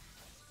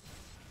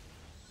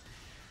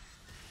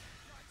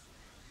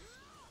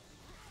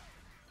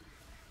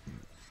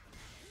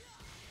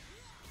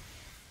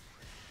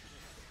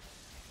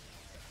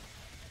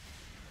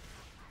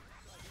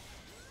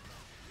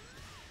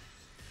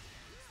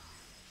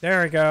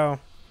 There we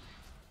go.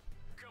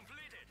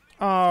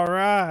 All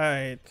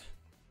right.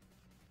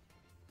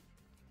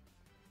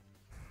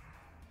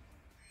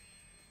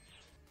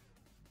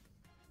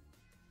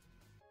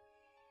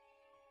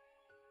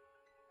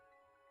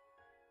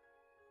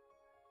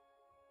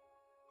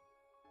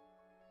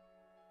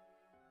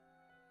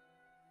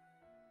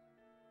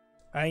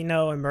 I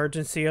know,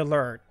 emergency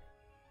alert.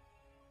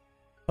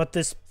 But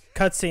this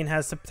cutscene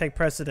has to take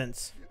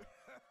precedence.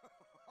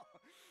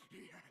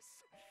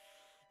 Yes.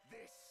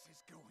 This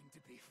is going to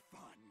be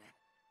fun.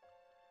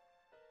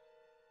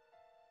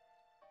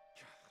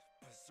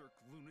 Berserk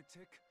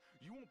lunatic.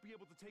 You won't be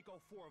able to take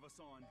all 4 of us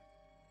on.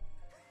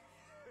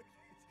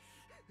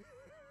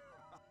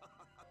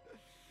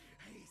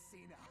 Hey,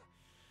 Cena.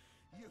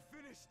 You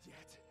finished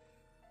yet?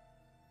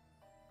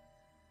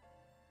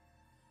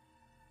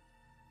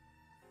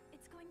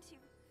 It's going to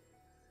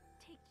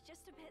take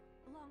just a bit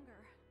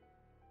longer.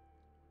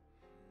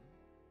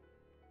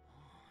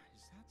 Oh,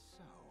 is that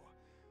so?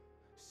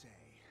 Say,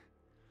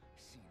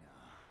 Cena.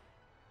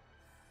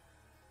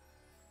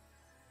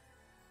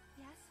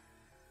 Yes?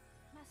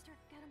 Master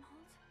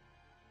Holt?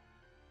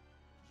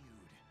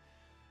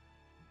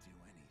 You'd do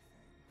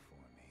anything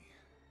for me,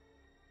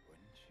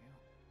 wouldn't you?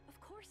 Of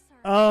course, sir.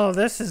 Oh,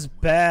 this is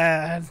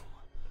bad.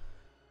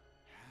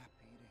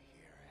 Happy to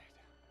hear it.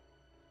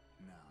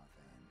 Now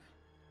then,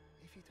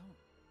 if you don't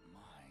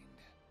mind,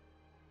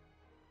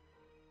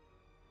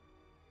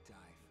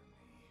 die for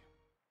me.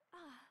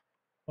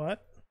 What?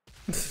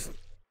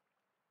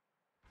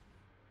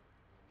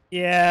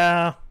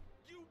 Yeah.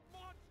 You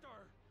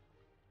monster!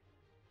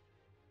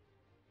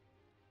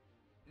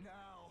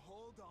 Now,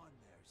 hold on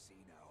there,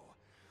 Zeno.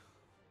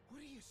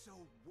 What are you so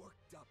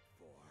worked up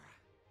for?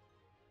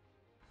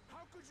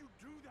 How could you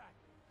do that?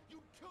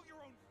 You'd kill your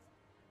own...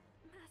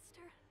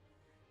 Master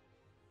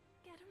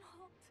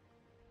Holt.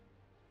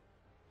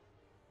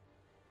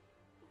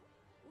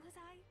 Was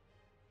I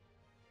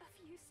of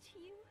use to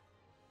you,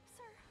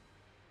 sir?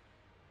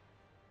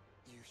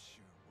 You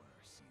sure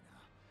were,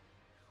 Cena.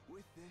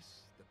 With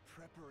this, the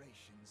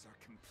preparations are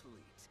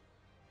complete.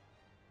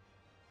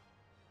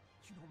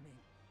 You don't mean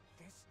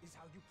this is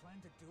how you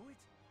plan to do it?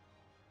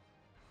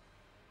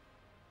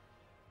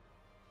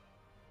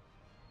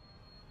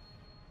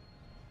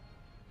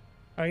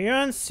 Are you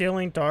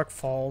unsealing Dark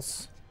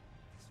Falls?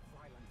 This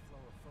violent flow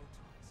of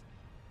photons.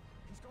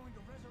 He's going to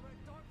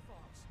resurrect Dark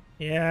Falls.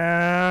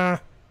 Yeah.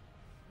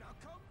 Now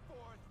come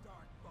forth,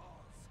 Dark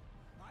Balls.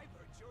 I've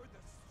heard you're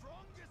the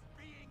strongest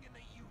being in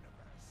the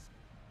universe.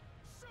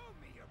 Show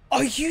me your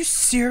Are you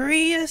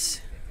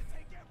serious?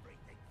 take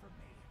everything from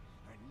me.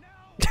 And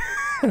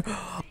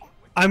now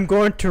I'm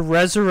going to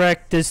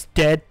resurrect this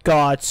dead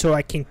god so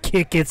I can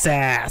kick its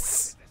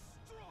ass.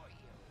 destroy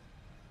you,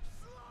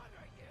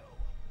 slaughter you,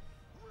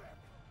 rip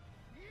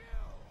you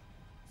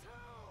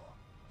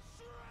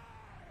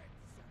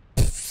to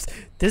shreds.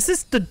 This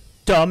is the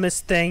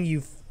dumbest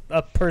thing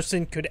a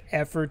person could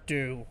ever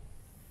do.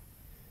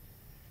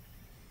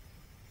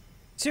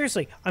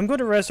 Seriously, I'm going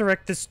to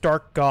resurrect this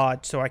dark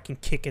god so I can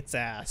kick its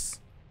ass.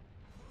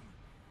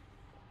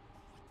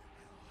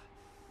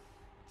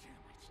 Damn it!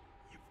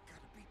 You've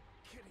got to be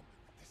kidding me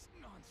with this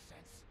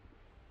nonsense.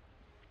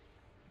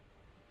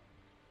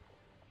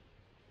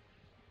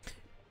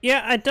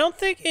 Yeah, I don't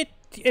think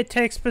it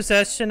takes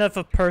possession of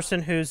a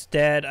person who's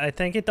dead. I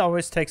think it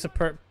always takes Any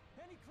closer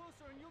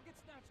and you'll get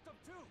snatched up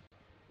too.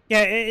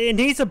 Yeah, it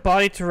needs a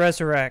body to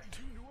resurrect.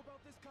 You knew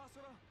about this,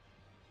 Kasura?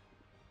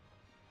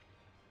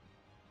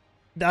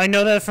 I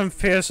know that from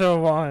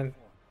PSO 1. 40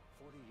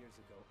 years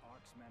ago,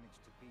 Arx managed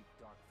to beat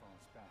Dark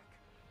Falls back,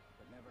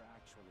 but never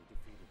actually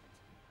defeated it.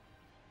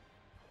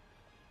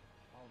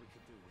 All we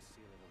could do was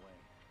seal it away.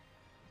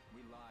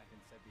 We lied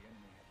and said the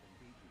enemy had been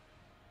beaten,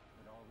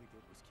 but all we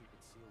did was keep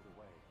it sealed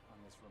away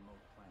on this remote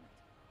planet.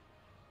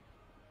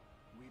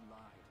 We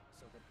lied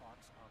so that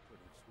Arx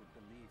operatives would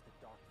believe that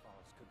Dark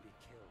Falls could be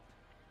killed.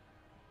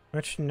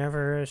 Which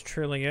never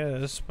truly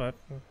is, but...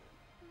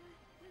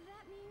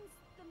 That means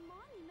the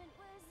monument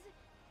was...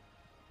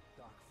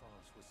 Dark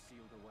Falls was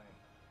sealed away,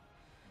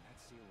 and that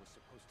seal was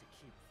supposed to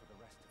keep for the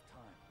rest of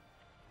time.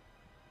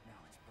 Now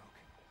it's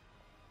broken.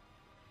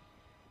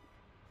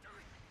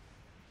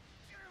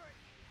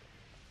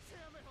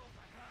 Damn it all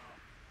to hell!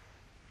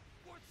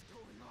 What's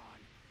going on?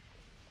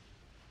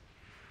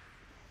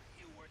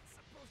 You weren't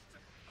supposed to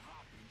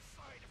hop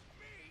inside of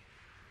me!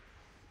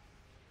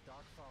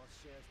 Dark Falls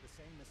shares the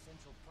same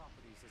essential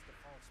properties as the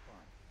false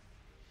spawn.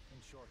 In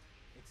short,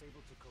 it's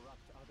able to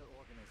corrupt other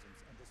organisms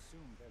and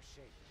assume their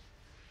shape.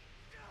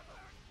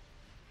 Never!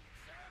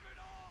 Damn it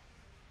all!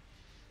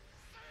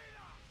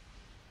 Cena!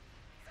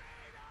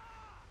 Cena!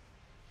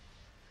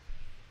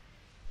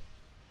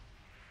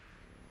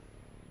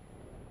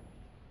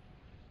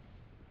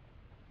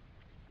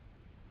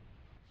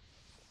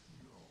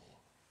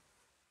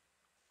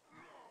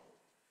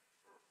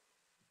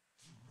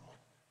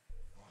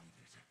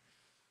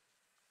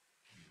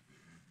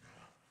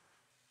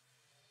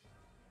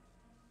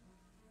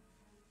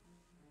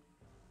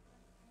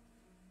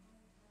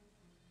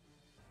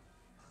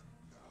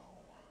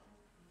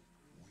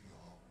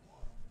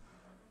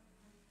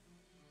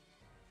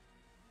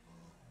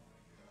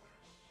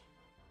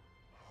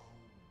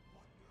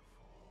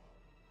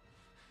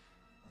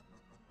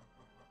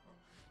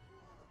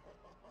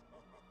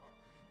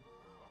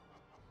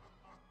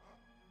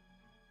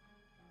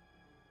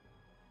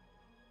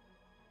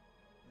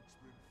 It's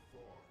been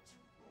far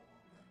too long.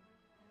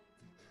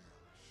 The air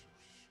is so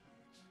sweet.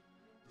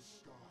 The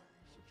sky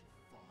is such a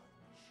fine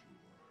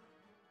azure.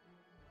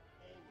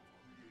 All of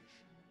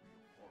creation will be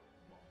a part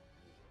of my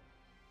war.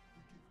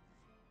 Forgive me.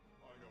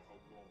 I know how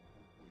long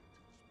a wait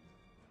it's been.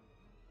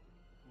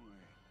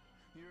 Wait,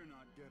 you're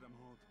not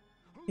Gedamhold.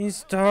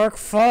 These Dark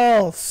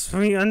Falls!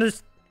 We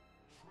understand.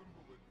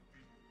 Tremble in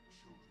fear,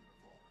 children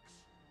of Arx.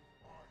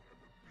 I am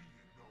the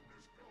being known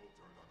as Elder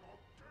the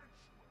Gargantuan.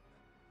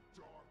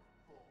 Dark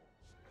Falls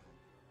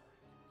Elder.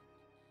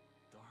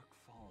 Dark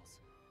Falls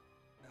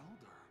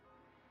Elder.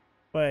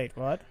 Wait,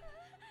 what? I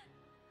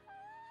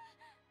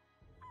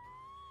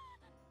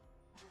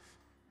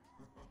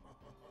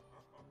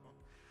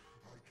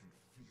can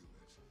feel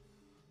it.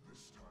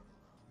 This time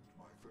around,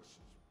 my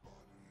vessel's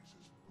body is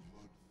as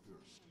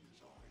bloodthirsty as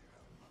I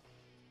am.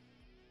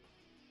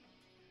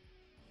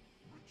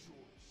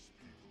 Rejoice,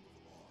 people of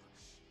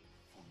Arx,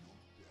 for your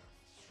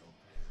deaths shall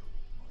herald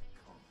my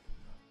coming.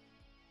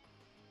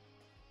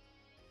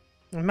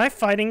 Am I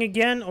fighting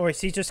again, or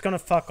is he just gonna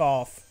fuck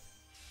off?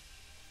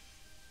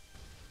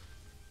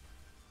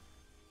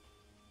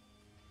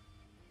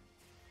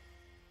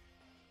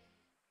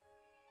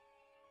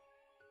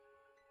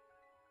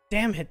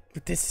 Damn it,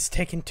 this is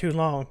taking too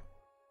long.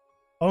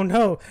 Oh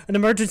no, an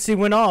emergency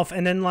went off,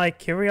 and then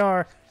like, here we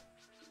are.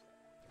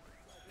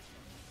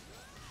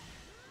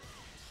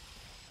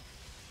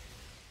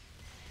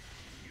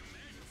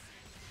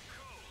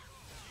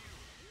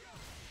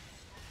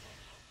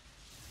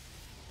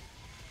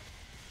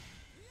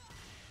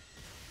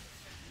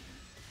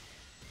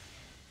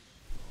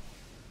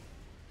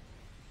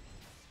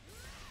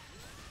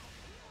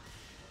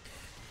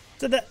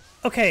 So that,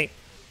 okay,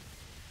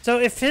 So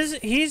if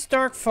he's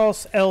Dark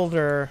False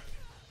Elder...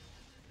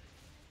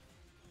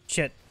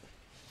 Shit.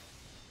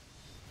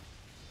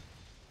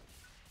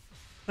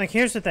 Like,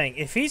 here's the thing.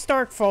 If he's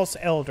Dark False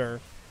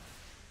Elder,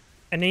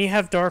 and then you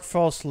have Dark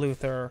False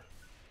Luther,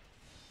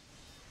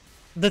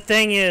 the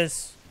thing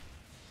is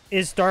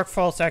Dark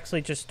False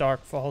actually just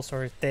Dark False,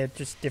 or they're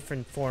just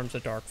different forms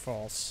of Dark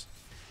False?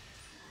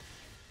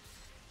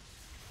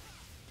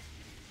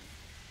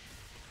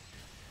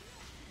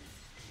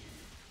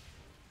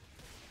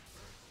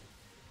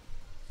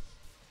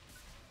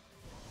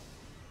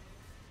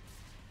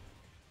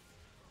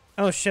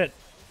 Oh shit.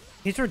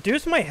 He's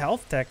reduced my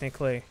health,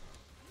 technically.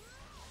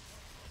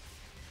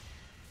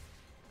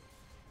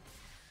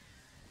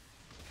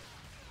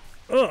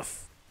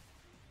 Oof.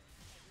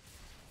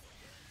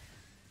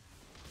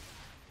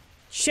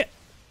 Shit.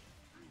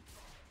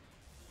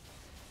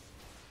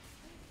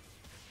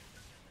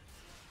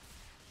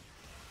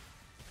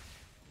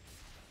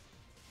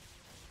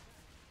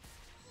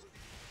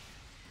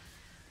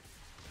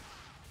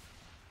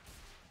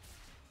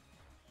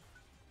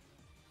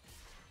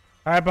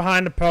 Alright,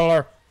 behind the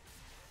pillar.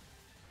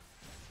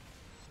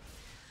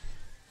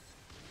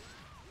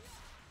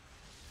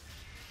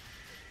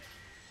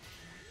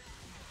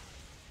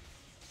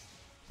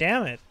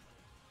 Damn it.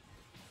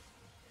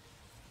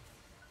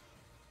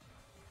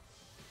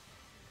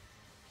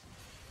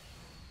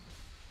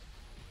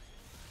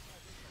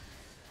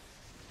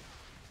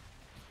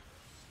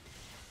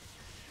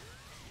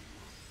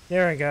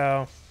 There we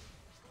go.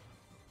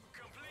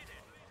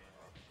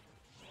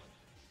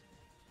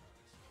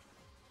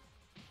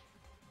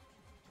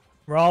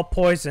 We're all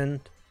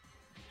poisoned.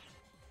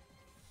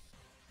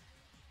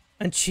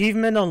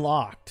 Achievement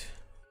unlocked.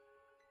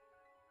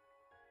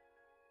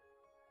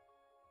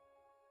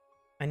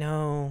 I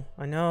know.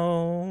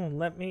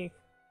 Let me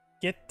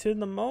get to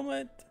the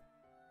moment.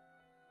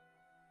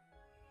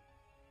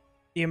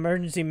 The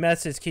emergency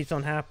message keeps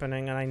on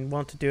happening, and I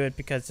want to do it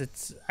because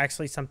it's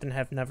actually something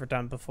I've never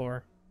done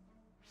before.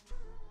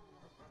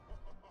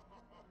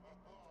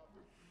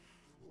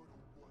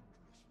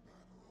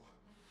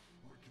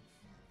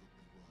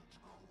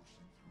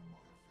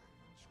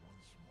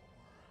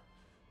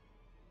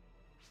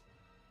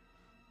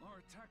 Our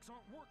attacks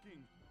aren't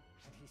working!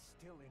 And he's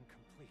still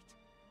incomplete.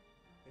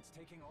 It's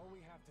taking all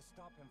we have to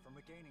stop him from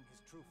regaining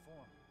his true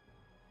form.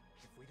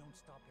 If we don't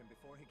stop him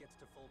before he gets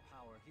to full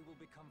power, he will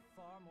become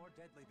far more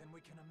deadly than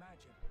we can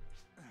imagine.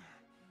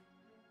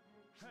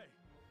 Hey,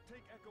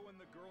 take Echo and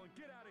the girl and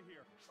get out of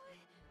here!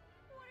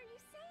 What are you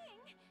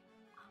saying?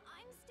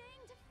 I'm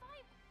staying to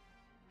fight.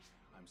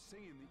 I'm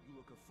saying that you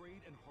look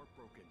afraid and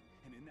heartbroken,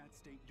 and in that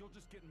state, you'll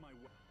just get in my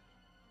way.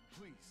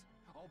 Please,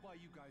 I'll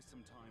buy you guys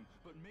some time,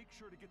 but make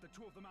sure to get the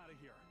two of them out of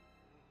here.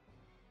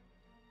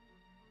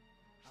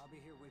 I'll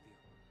be here with you,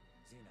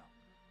 Zeno.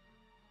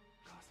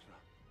 Kastra.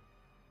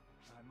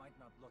 I might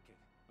not look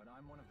it, but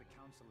I'm one of the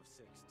Council of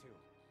Six, too.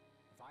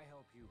 If I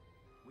help you,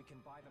 we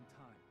can buy them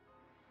time.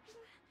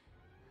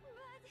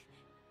 But...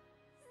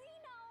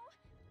 Zeno!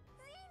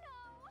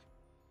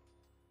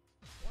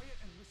 Quiet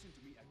and listen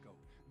to me, Echo.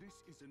 This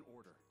is an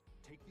order.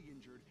 Take the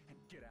injured and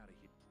get out of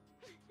here.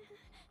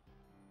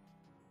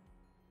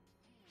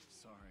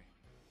 Sorry.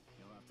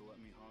 You'll have to let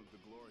me hog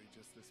the glory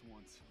just this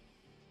once.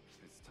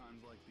 It's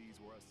times like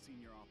these where us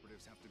senior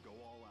operatives have to go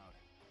all out.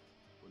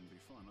 Wouldn't be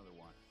fun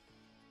otherwise.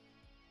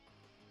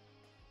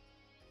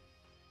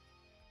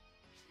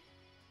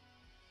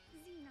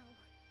 Zeno,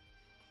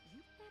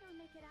 you better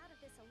make it out of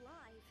this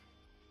alive.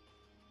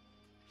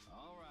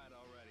 All right,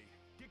 already.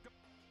 Get go.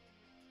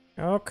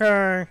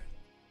 Okay.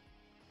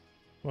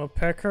 We'll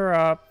pick her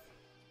up.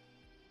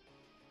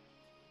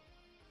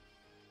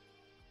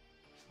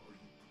 Are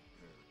you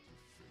prepared to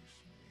face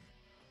me,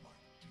 my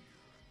dear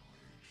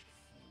enraged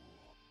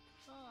fool?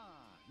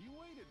 Ah, you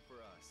waited for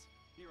us.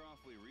 You're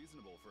awfully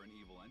reasonable for an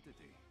evil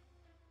entity.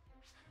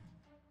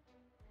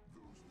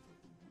 Those without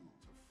the will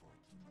to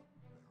fight do not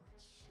merit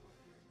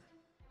slaying.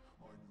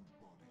 My new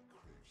body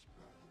craves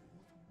battle with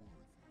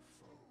worthy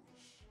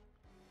foes.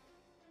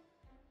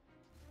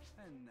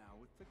 And now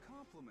with the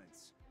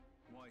compliments.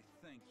 Why,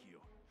 thank you.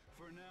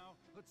 For now,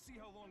 let's see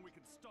how long we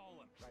can stall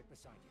him. Right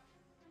beside you.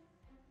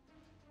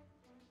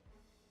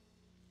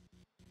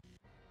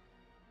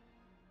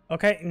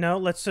 Okay, no,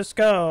 let's just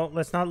go.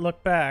 Let's not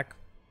look back.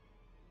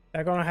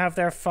 They're gonna have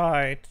their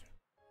fight.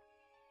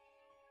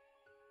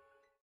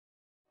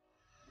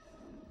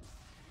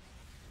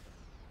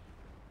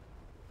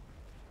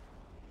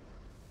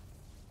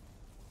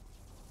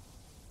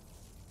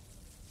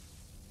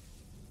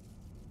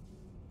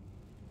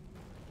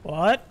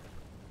 What?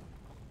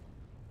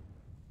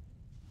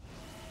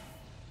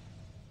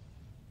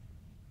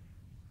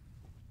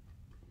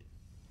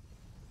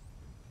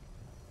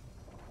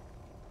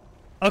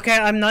 Okay,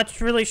 I'm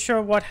not really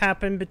sure what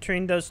happened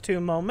between those two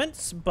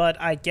moments, but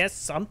I guess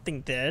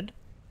something did.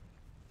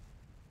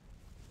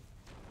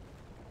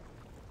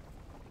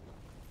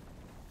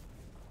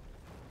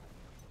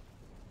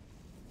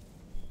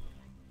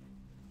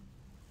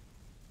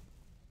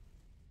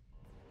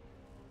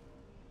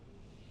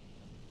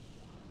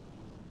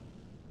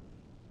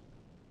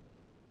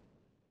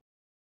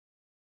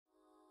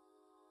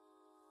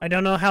 I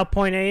don't know how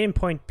point A and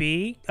point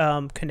B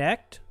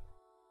connect.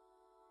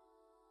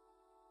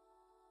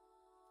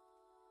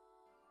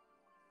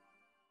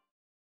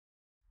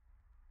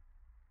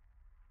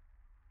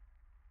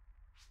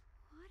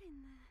 What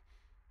in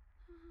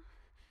the...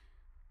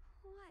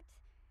 what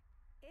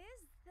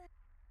is that?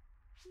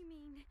 You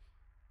mean...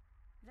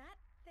 that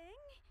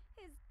thing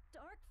is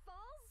Dark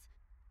Falls?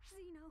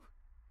 Zeno...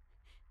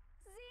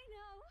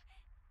 Zeno!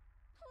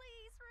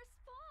 Please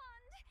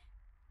respond!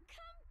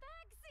 Come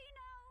back,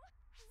 Zeno!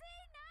 Zeno!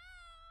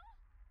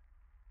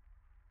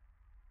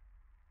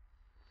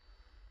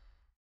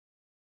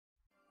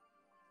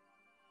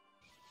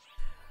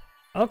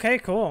 Okay,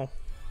 cool.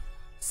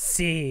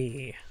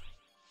 C.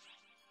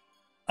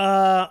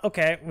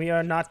 Okay, we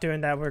are not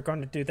doing that. We're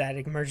going to do that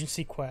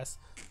emergency quest.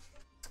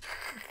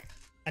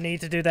 I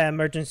need to do that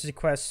emergency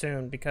quest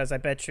soon because I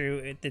bet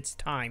you it's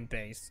time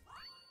based.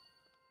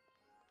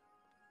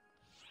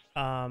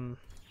 Which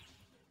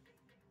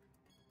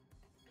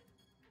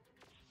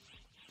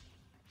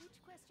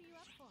quest are you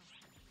up for?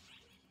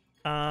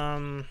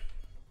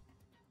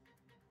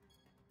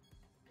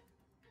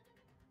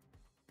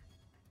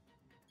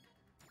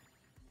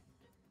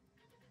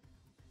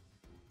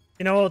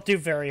 You know, we'll do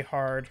very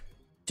hard,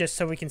 just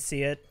so we can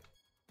see it.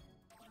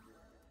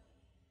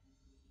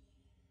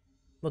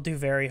 We'll do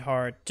very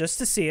hard, just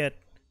to see it.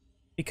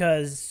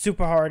 Because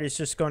super hard is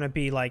just going to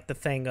be like the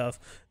thing of,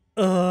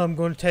 I'm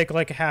going to take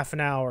like a half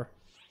an hour.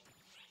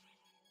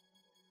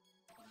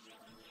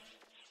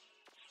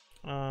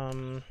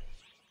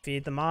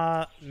 Feed the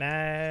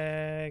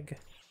mag.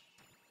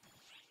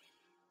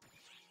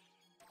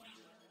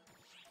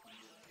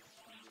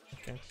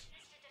 Okay.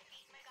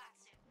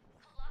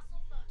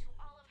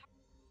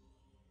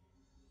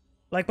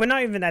 Like, we're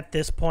not even at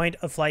this point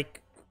of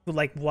like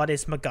what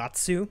is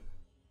Magatsu?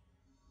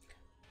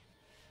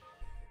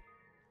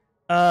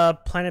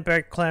 Planet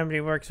Break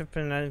Calamity works up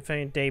in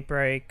Infinite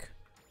Daybreak.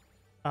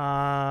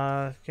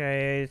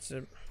 Okay,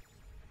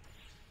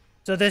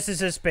 so this is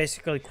just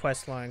basically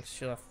quest lines.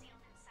 She left.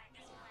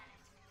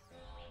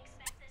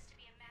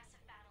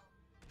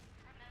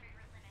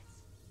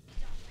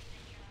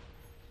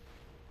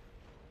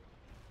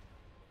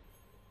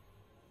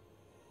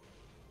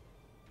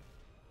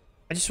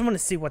 I just want to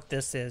see what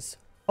this is.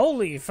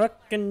 Holy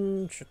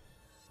fucking shit.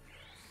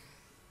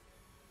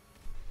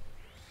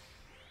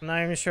 I'm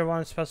not even sure what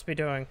I'm supposed to be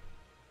doing.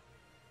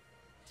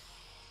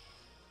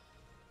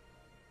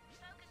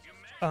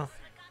 Oh.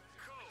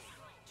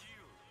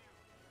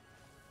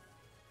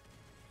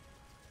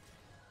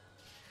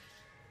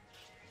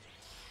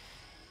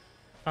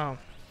 Oh,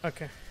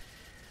 okay.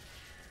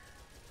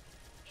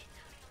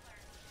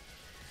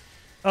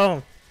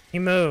 Oh, he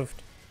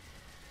moved.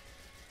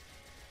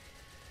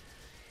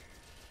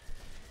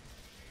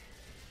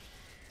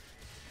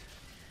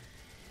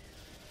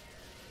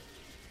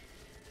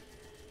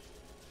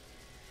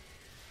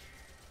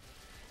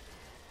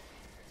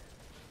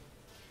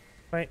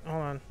 Wait,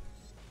 hold on.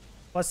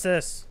 What's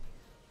this?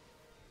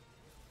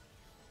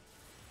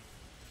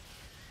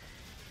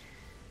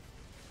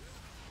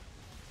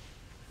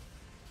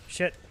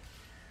 Shit.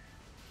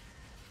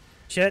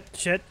 Shit.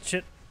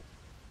 Emergency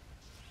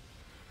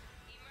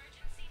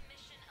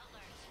mission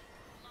alert.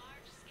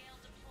 Large-scale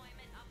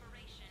deployment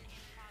operation in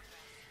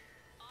progress.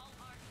 All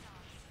ARC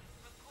dogs,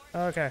 report.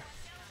 Okay.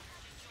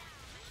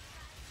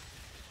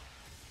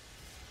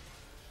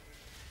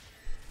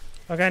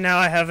 Okay, now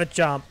I have a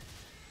jump.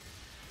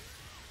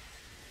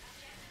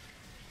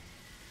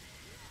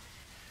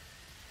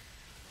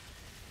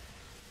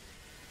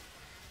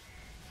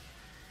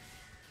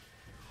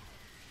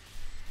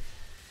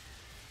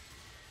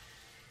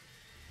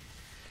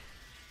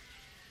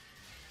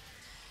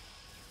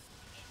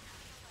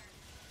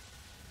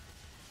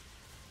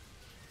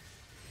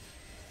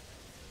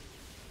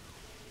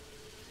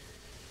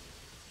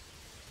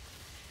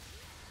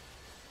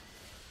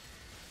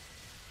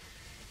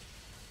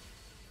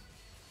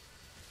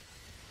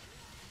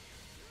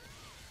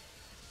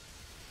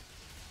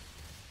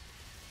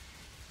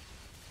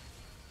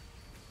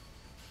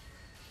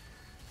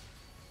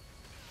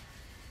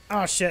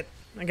 Oh shit,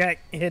 I got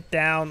hit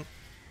down.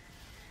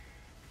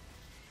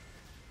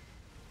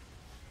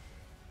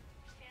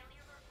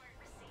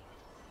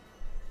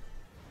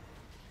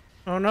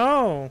 Oh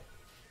no!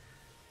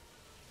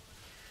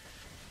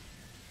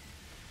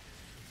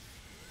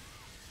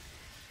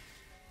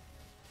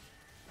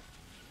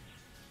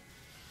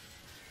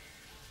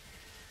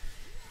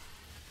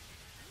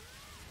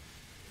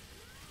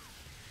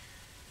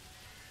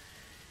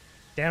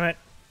 Damn it.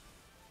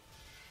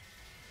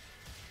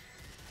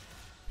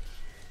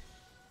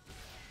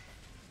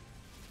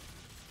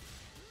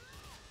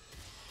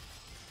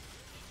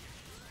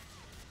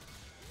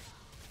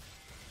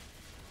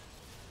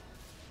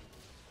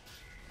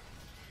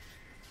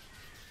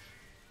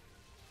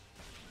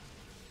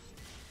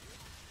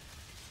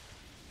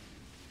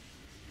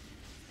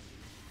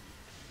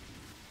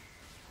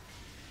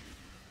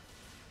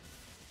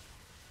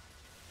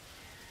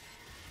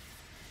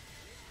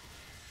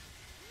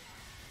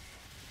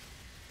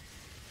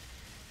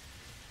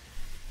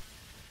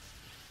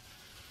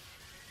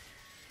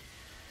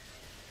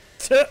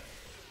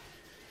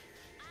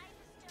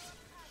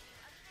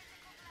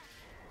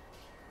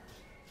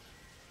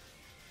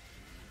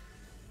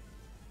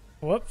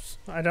 Whoops.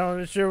 I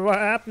don't sure what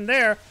happened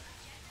there.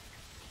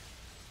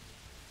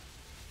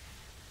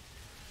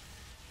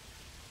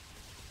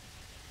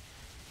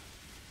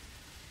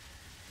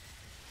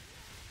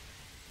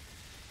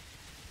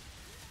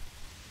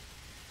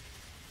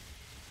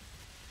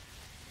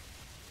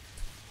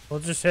 We'll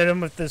just hit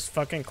him with this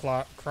fucking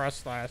cross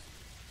slash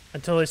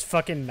until his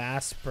fucking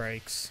mask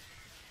breaks.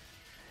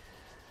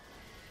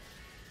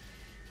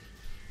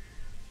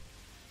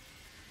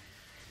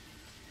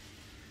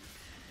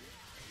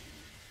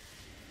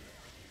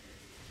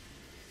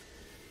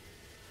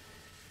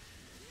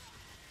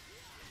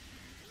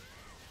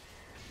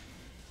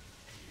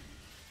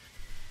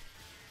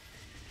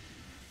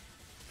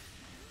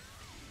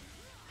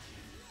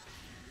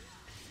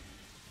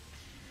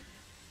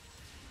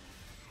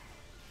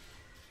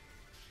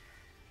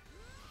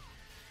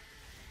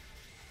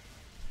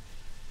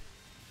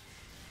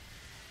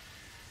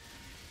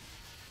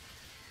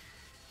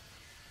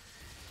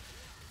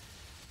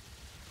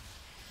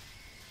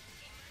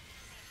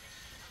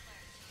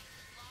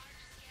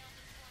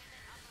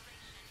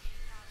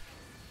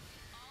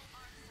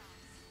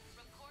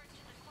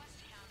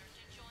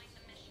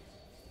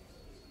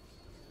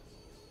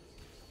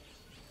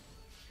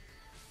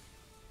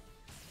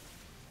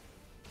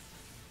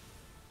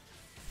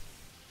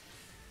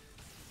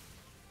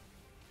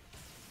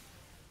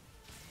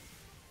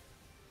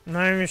 I'm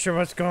not even sure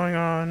what's going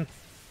on.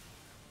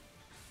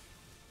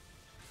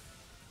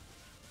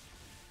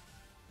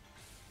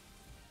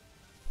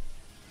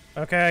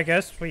 Okay, I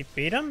guess we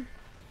beat him?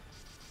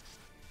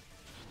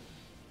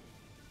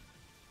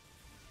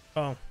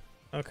 Oh.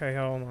 Okay,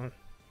 hold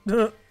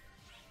on.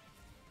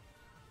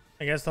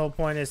 I guess the whole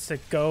point is to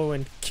go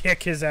and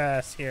kick his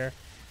ass here.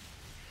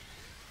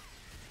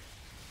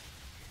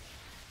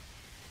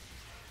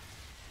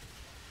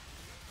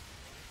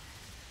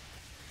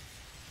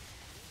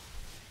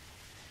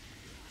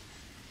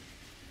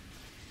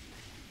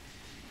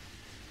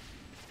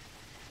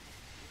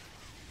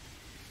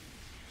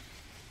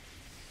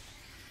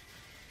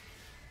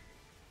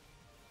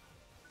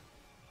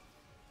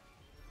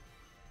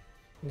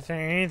 Is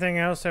there anything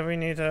else that we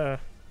need to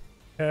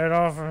get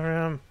off of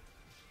him?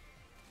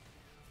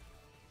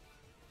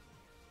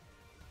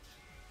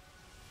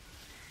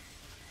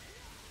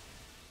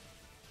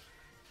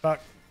 Fuck.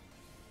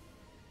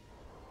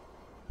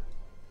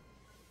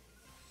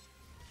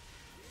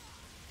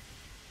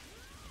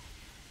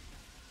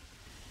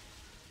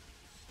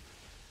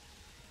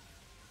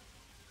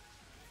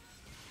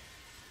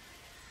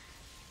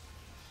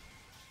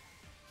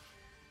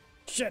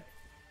 Shit.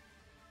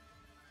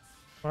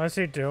 What is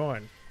he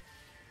doing?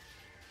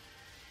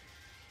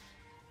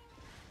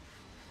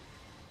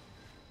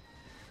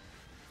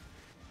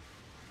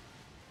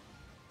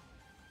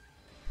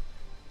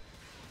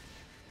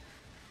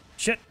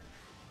 Shit.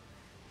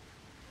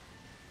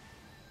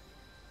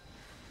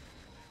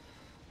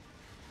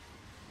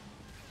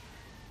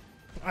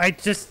 I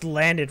just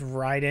landed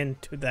right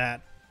into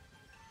that.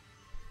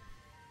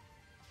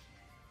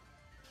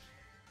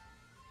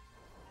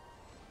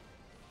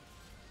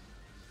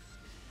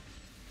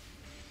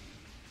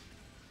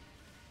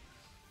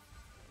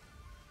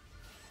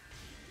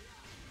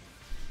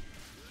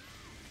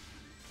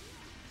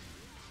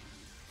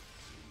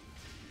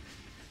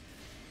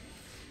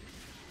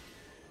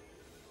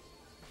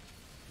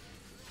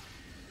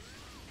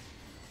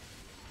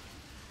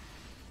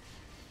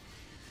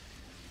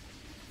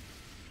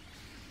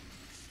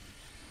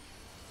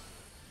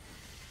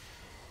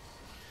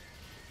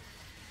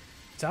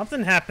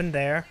 Something happened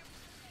there.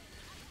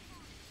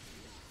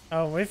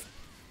 Oh, we've...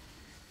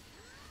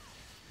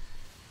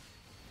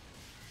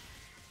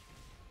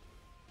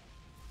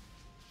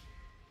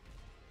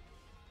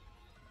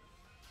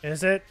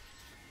 Is it?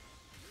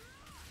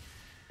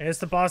 Is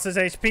the boss's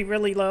HP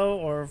really low,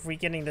 or are we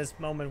getting this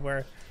moment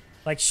where,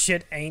 like,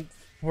 shit ain't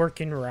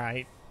working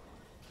right?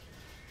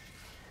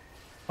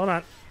 Hold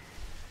on.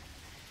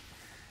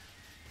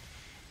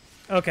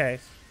 Okay.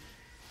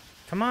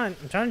 Come on,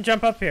 I'm trying to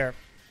jump up here.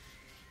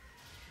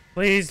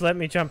 Please let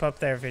me jump up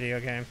there, video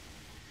game.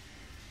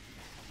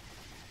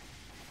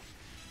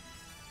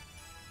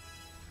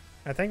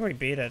 I think we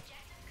beat it.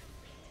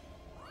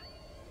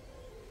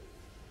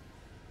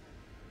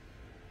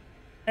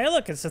 Hey,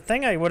 look, it's the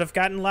thing I would have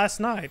gotten last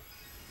night.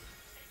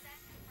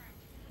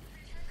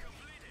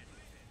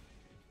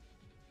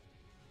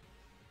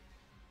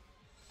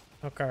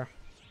 Okay.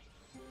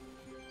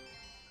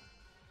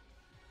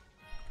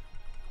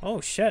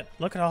 Oh, shit.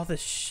 Look at all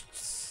this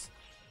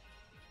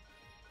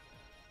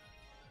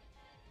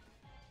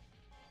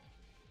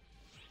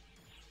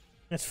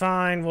It's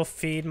fine. We'll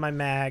feed my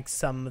mag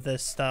some of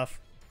this stuff.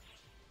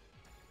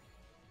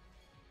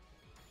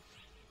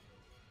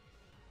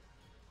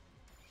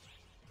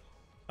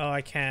 Oh,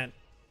 I can't.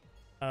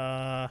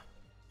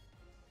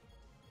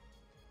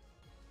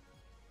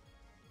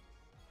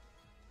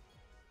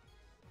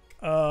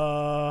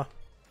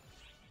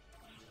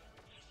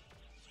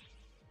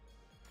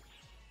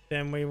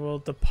 Then we will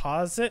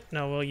deposit.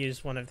 No, we'll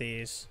use one of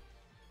these.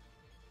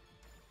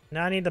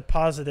 Now I need to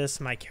deposit this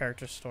in my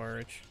character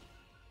storage.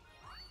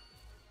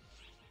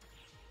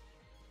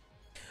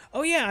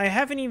 Oh yeah, I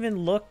haven't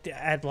even looked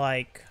at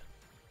like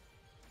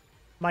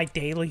my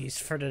dailies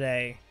for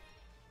today.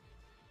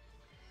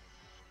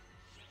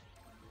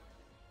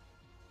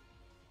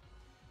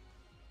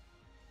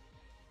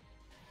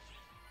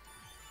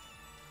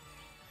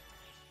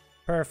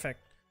 Perfect.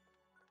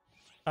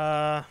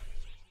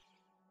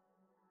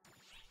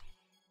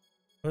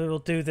 We will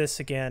do this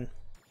again.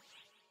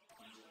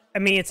 I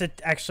mean, it's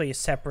actually a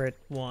separate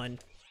one.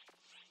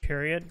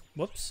 Period.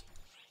 Whoops.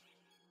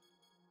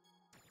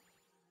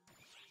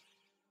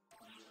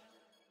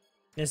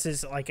 This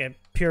is like a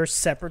pure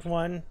separate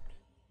one.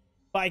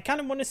 But I kind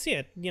of want to see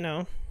it, you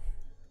know.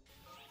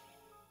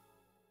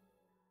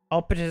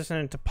 All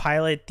participants to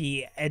pilot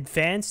the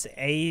advanced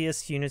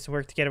AES units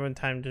work together in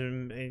time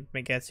to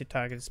make Gatsu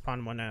targets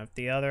spawn one out of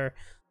the other.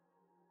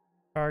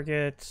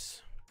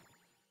 Targets.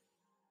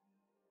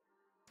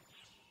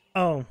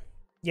 Oh,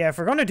 yeah, if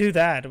we're gonna do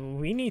that,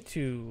 we need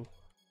to...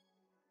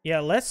 Yeah,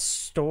 let's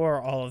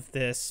store all of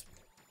this.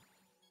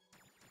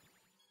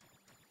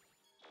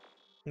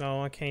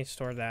 No, I can't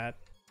store that.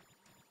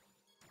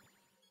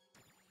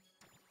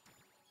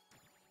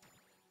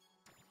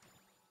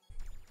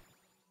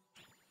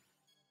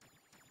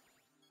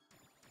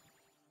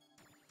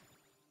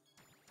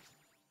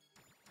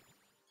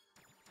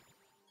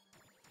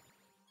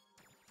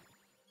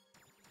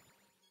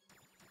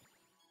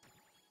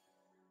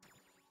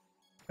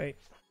 Wait.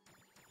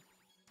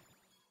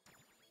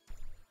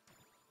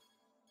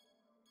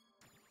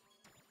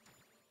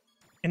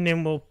 And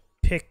then we'll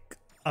pick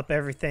up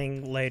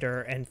everything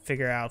later and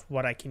figure out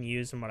what I can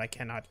use and what I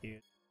cannot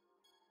use.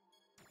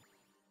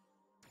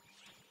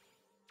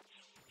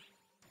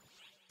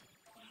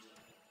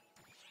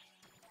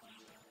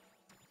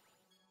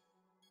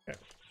 Okay.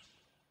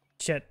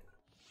 Shit.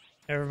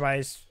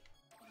 Everybody's...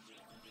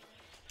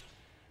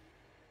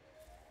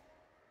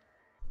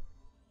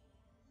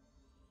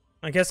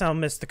 I guess I'll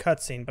miss the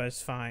cutscene, but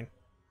it's fine.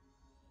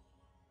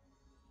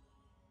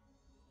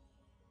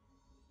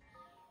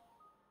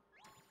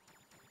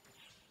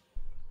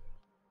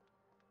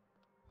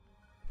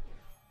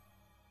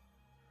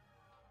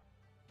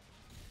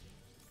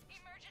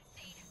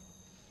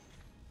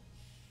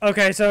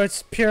 Okay, so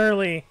it's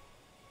purely...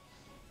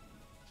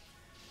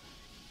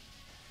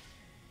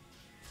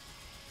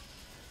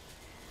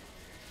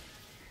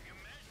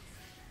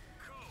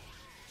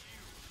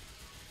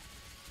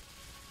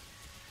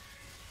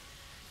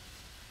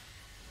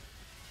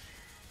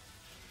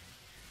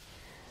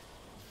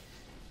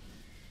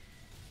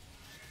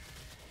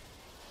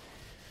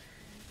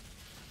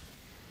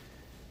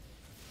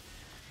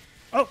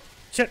 Oh,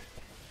 shit.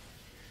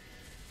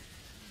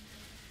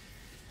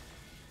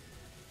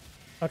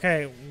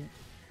 Okay.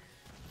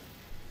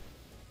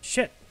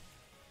 Shit.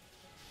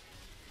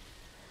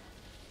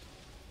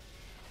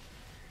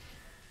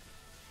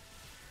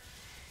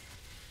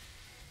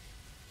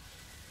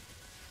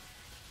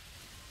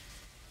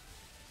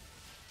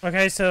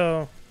 Okay,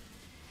 so...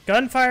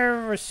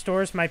 Gunfire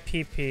restores my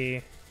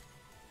PP.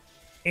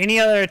 Any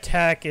other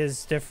attack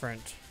is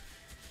different.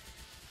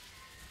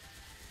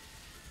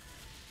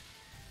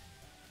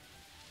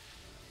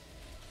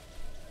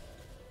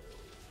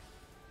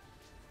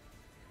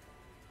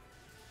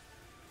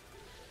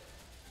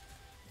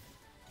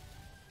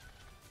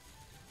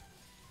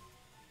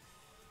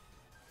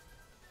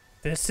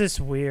 This is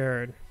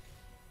weird.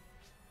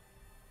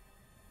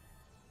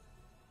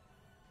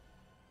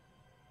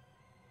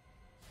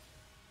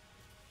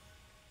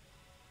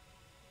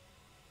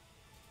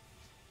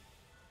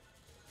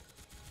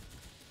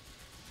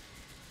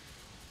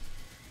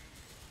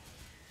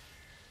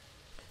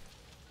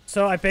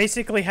 So I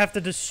basically have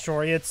to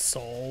destroy its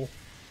soul.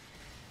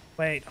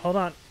 Wait, hold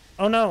on.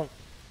 Oh no.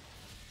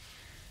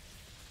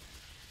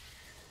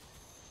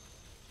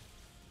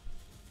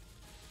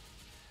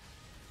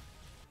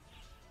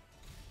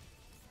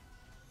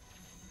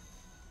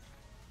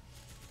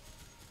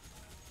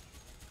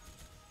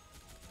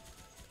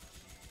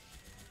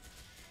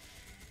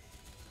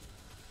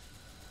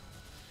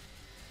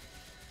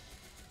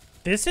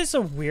 This is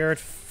a weird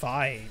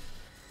fight.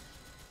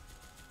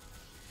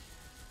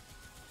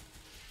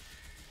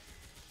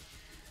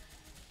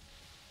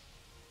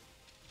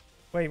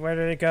 Wait, where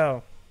did it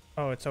go?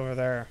 Oh, it's over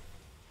there.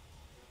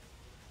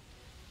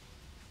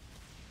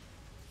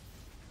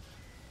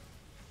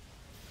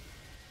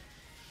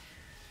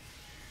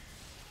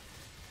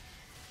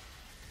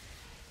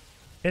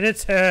 Hit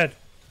its head.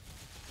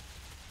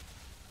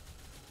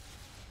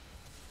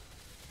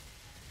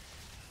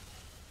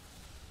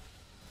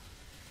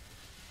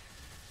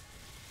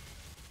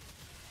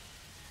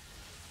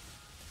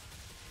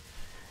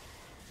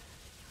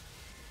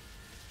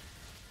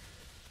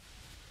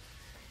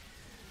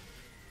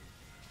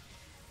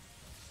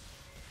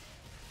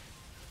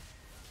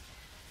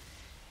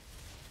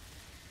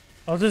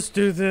 I'll just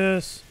do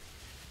this.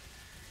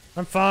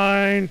 I'm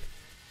fine.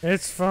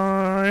 It's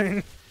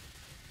fine.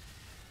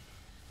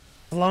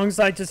 As long as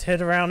I just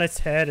hit around its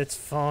head, it's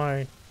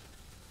fine.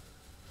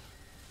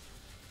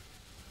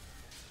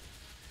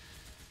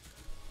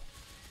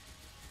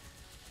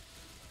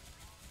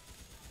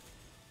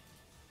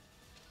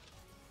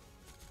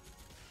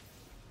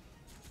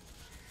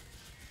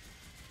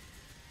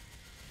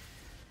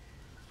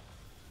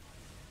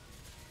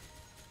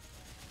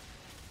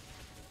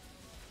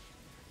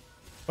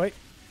 Wait.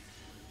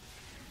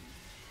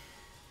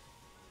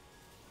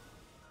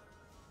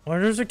 Why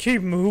does it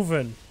keep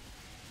moving?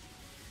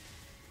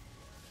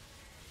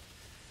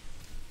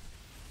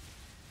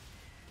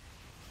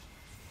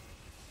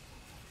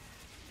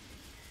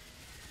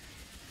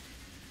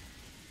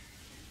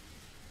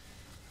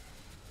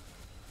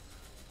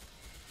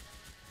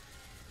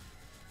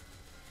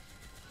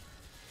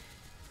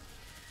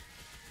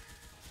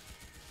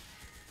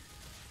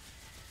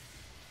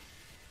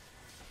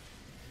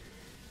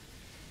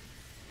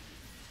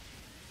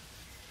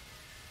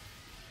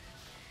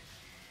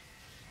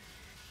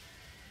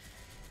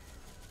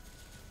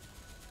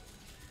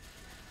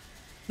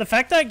 The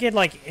fact that I get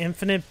like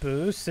infinite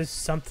boosts is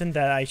something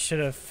that I should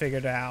have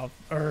figured out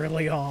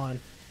early on.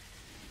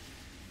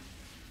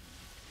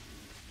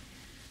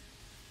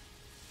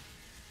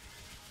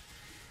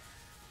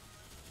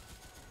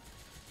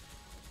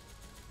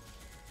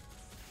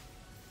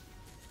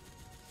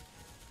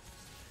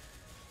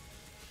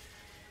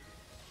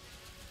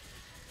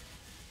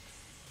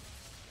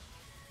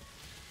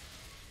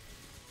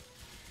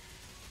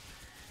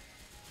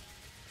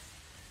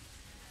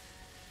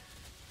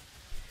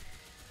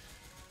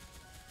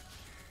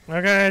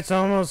 Okay, it's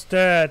almost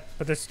dead,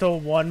 but there's still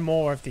one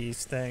more of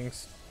these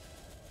things.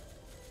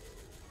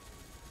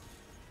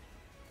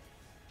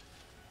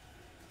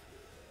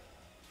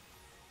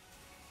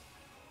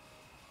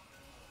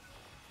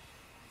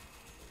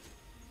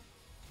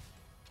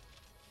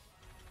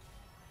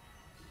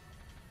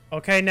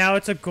 Okay, now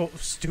it's a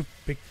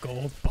stupid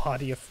gold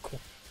body, of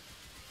course.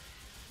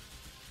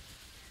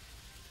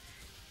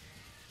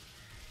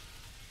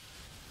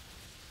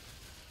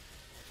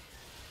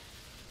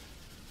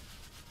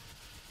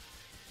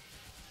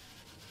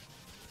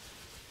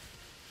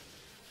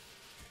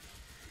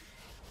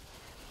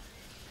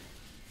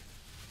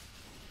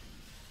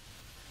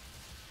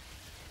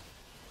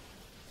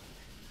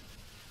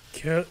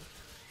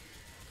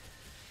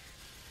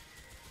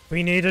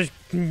 We need to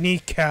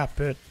kneecap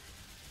it.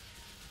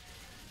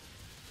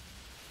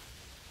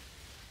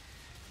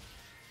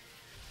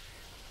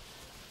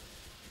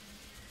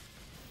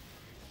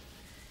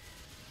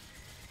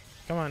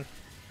 Come on.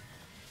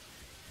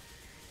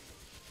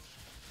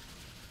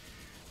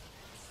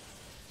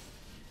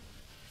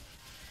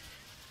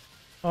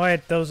 Oh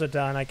wait, those are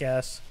done, I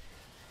guess.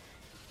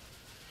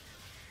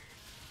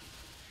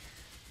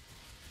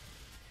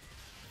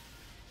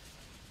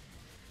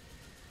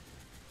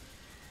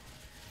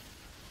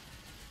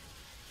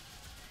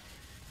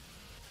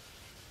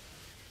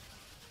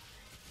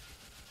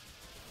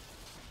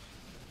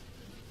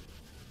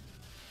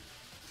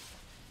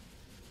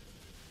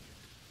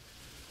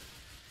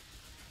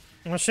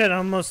 Oh shit, I'm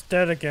almost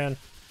dead again.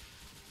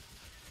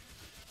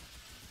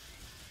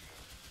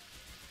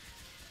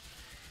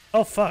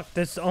 Oh fuck,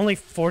 there's only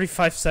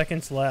 45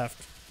 seconds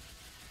left.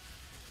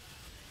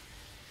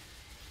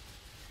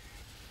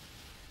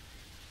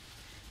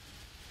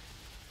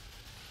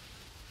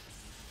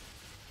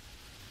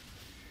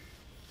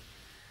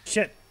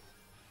 Shit.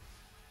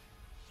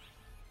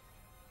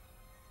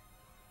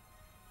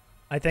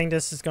 I think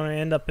this is going to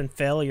end up in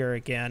failure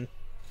again.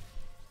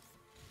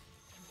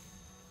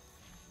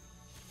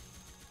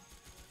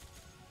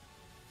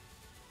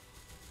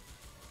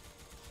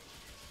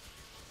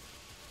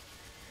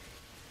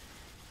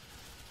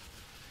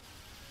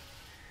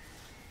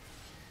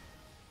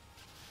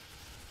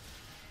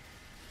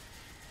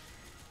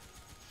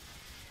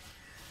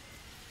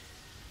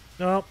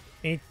 Nope,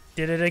 he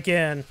did it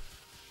again.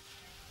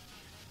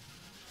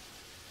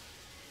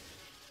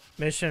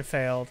 Mission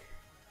failed.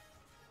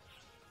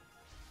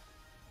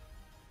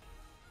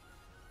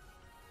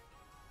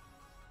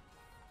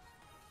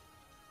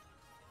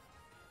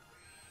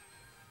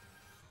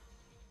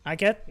 I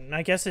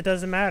guess it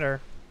doesn't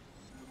matter.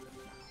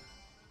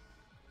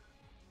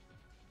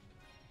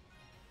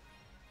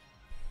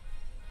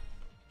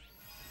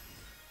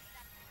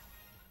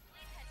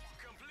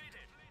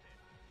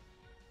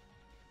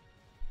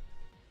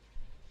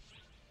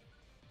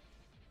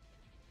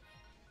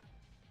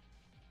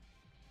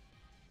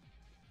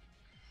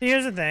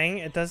 Here's the thing,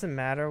 it doesn't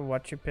matter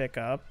what you pick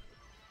up.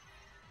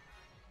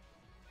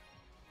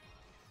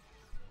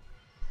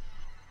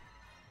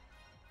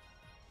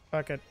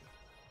 Fuck it.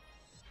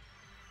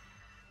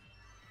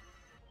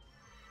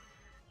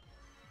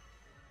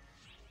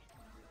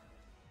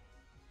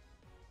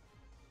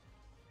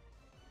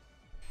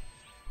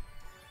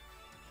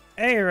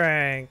 A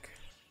rank.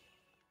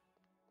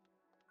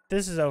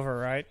 This is over,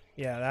 right?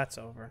 Yeah, that's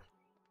over.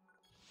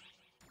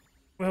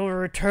 We'll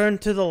return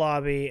to the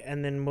lobby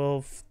and then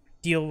we'll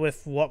deal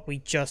with what we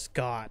just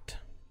got.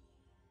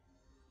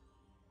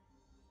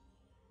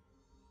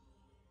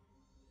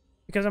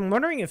 Because I'm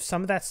wondering if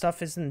some of that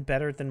stuff isn't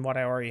better than what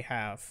I already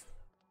have.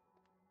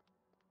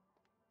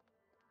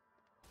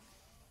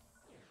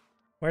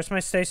 Where's my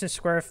Station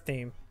Square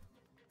theme?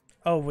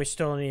 Oh, we're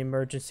still in the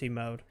emergency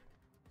mode.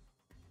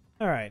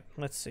 Alright,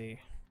 let's see.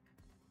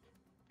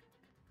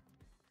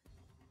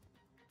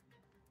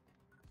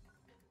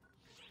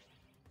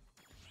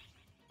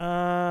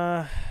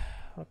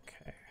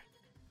 Okay.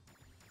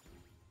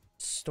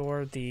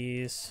 store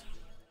these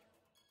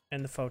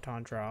and the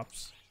photon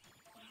drops.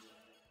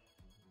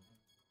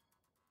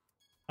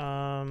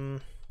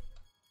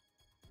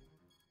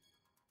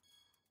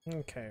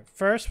 Okay,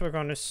 first we're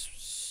going to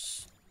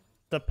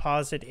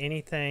deposit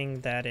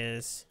anything that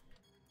is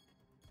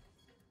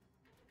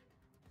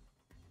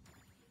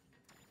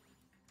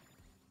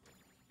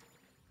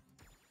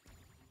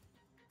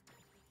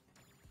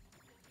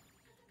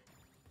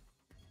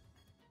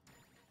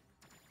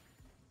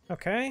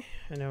okay,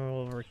 and then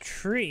we'll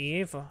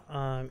retrieve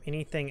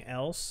anything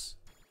else.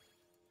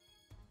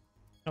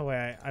 Oh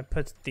wait, I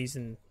put these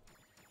in.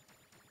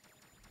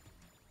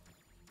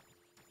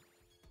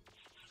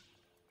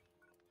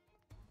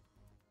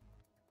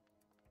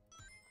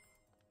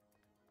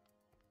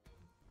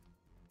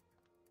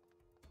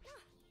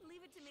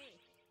 Leave it to me.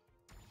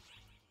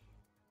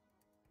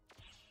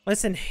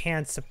 Let's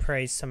enhance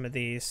appraise some of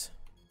these.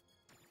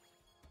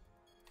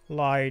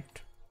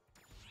 Light.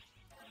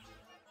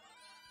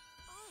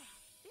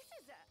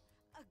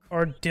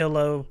 Or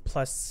Dillo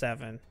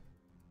 +7.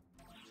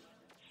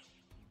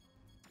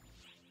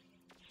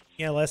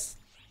 Yeah, let's.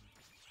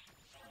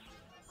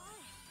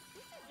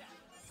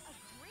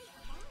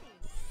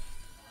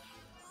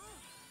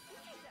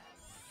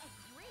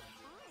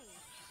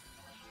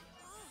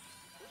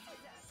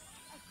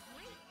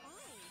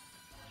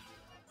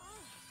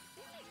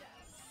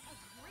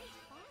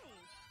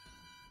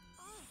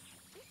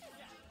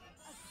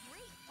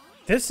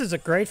 This is a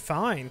great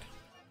find.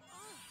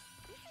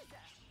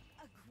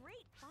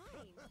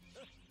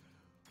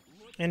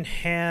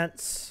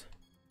 Enhance.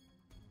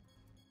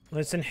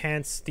 Let's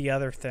enhance the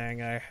other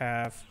thing I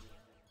have.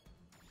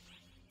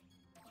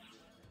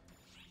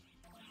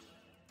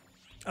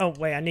 Oh,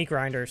 wait, I need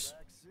grinders.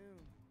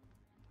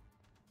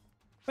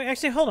 Wait,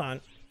 actually, hold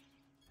on.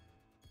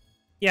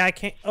 Yeah, I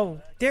can't.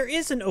 Oh, there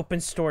is an open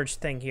storage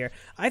thing here.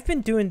 I've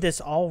been doing this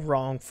all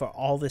wrong for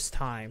all this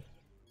time.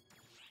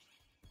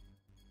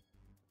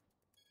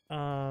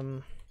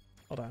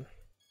 Hold on.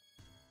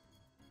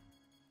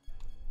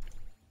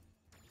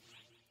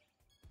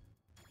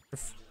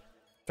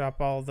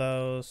 Drop all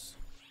those.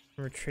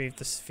 Retrieve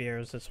the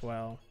spheres as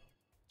well.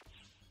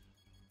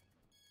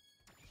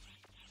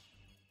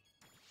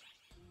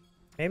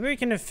 Maybe we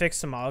can fix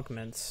some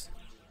augments.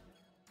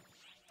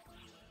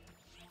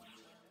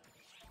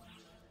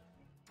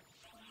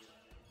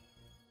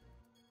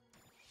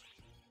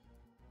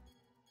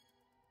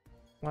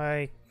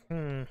 Like,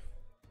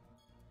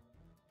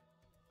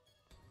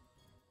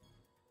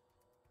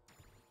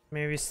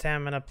 maybe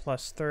stamina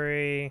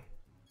 +3.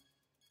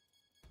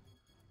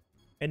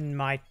 And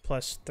might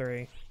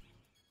 +3. It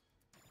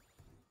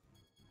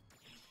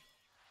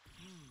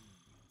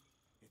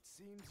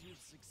seems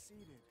you've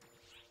succeeded.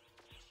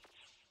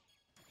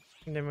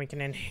 And then we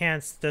can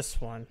enhance this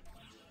one.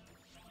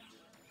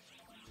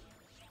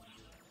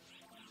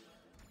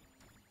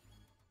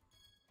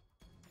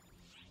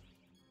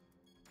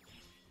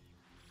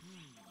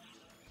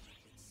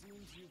 It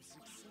seems you've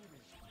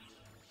succeeded.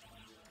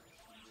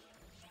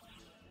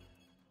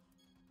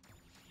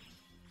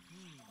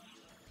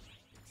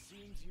 It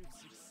seems you've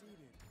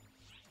succeeded.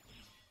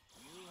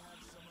 You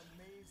have some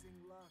amazing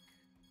luck.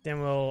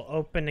 Then we'll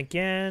open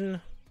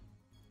again.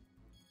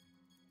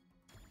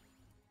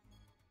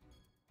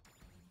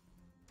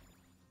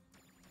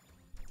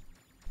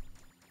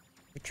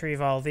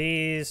 Retrieve all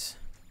these.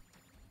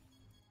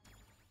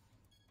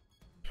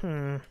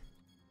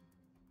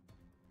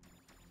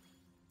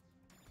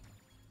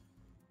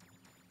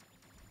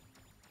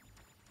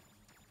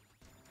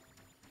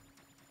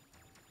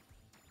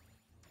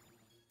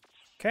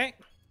 Okay.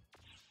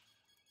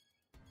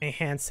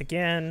 Enhance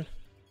again.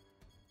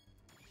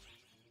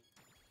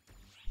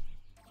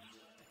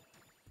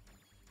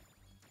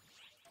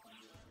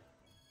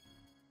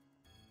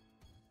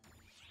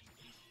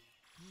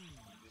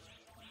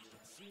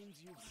 It seems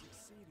you've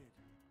succeeded.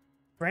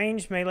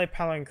 Range melee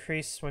power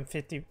increased when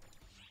 50. You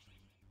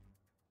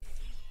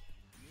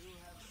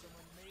have some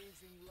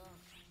amazing luck.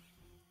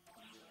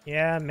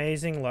 Yeah,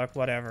 amazing luck,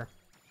 whatever.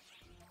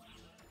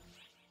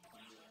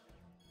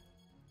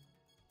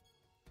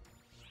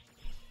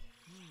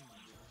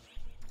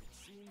 It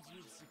seems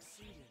you've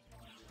succeeded.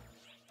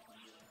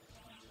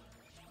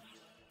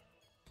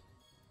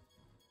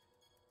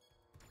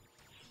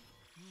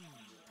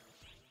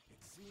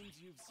 It seems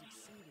you've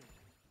succeeded.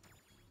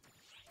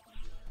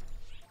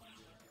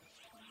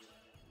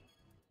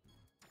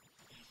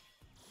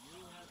 You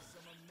have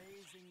some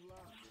amazing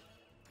luck.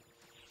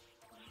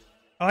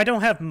 Oh, I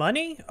don't have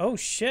money? Oh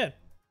shit.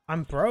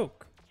 I'm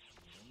broke.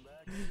 Come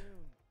back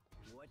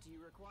soon. What do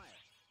you require?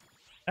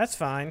 That's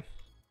fine.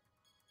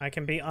 I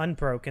can be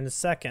unbroke in a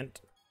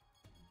second.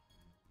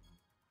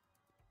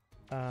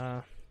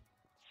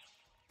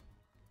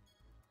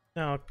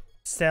 No,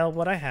 sell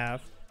what I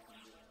have.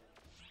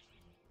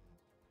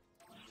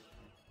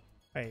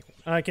 Wait,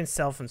 I can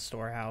sell from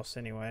storehouse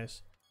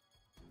anyways.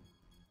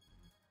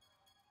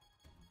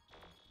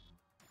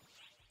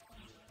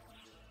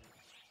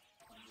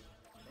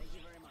 Thank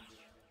you very much.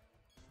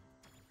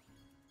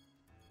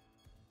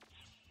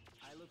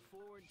 I look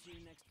forward to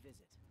your next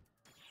visit.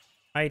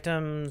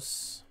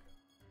 Items.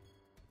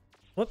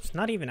 Whoops,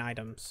 not even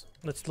items.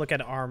 Let's look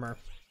at armor.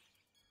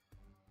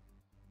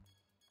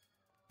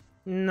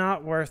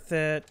 Not worth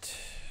it.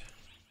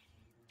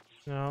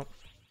 No.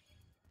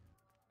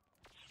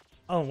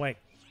 Oh, wait.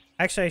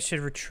 Actually, I should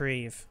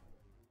retrieve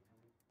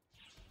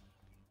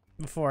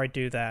before I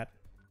do that.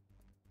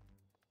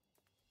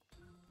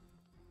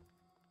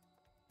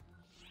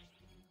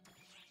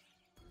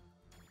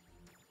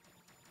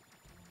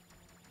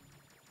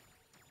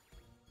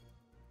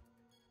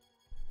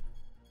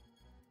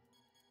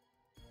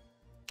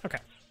 Okay.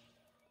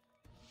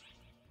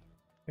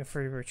 If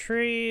we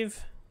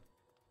retrieve,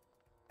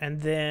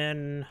 and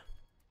then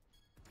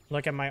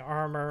look at my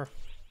armor.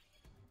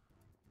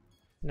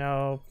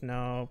 Nope,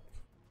 nope.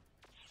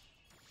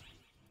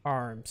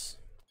 Arms.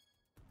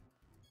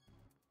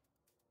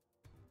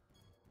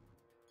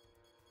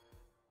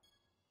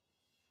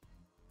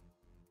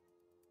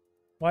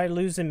 Why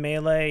lose in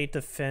melee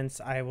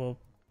defense I will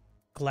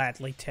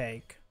gladly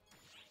take.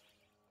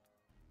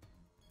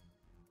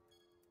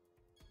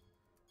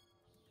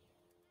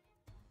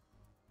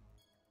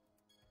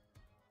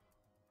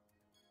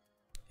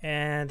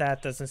 And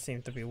that doesn't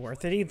seem to be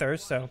worth it either,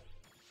 so.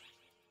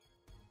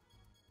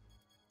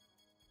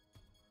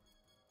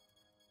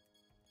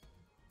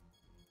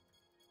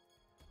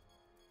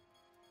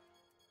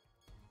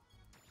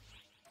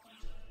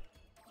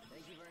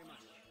 Thank you very much.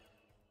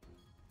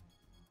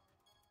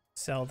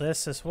 Sell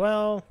this as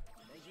well.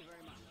 Thank you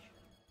very much.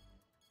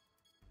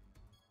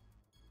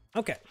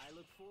 Okay. I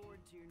look forward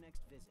to your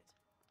next visit.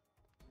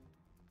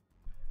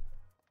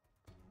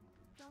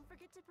 Don't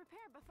forget to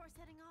prepare before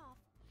setting off.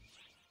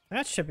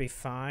 That should be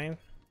fine.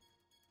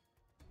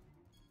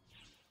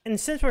 And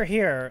since we're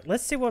here,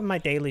 let's see what my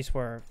dailies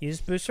were. Use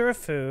booster of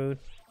food.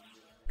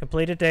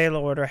 Complete a daily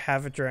order,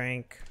 have a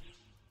drink.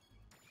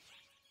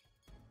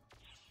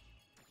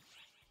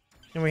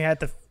 And we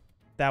had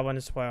that one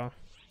as well.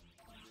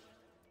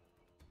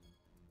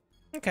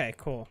 Okay,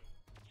 cool.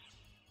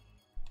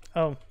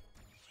 Oh.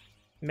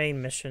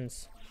 Main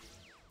missions.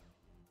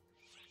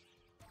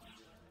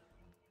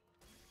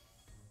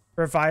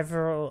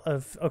 Revival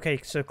of... Okay,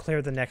 so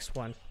clear the next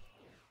one.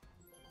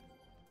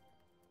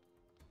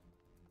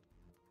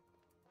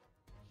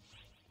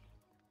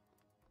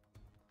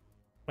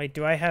 Wait,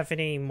 do I have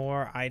any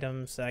more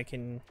items that I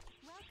can...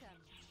 Welcome.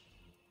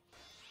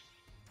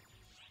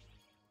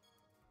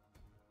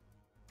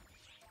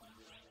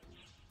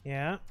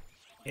 Yeah.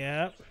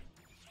 Yeah.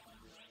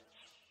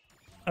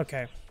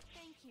 Okay.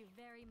 Thank you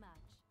very much.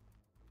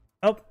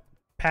 Oh,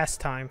 past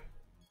time.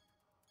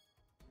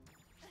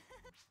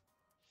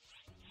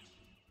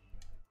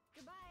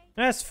 Goodbye.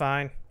 That's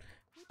fine.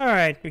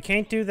 Alright, we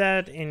can't do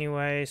that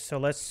anyway, so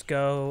let's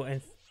go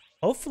and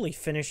hopefully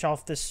finish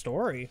off this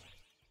story.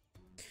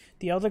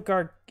 The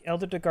Elder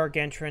the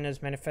Gargantuan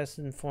has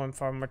manifested in form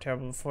far more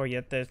terrible before,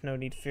 yet there's no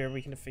need to fear,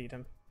 we can defeat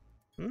him.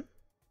 Hmm?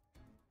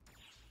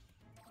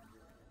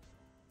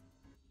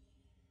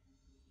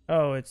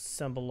 Oh, it's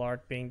symbol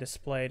art being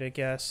displayed, I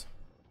guess.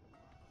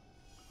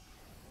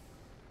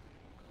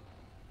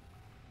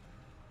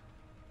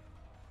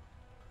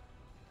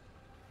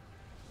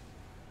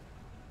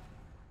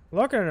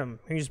 Look at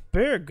him, he's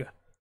big.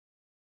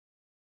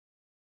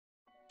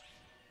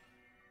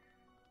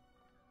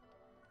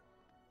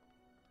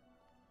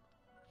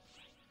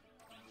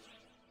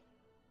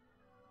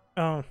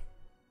 Oh.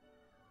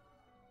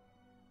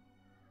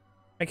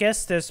 I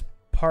guess there's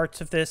parts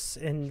of this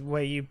in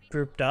way you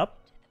grouped up.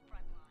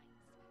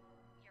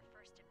 Your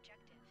first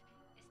objective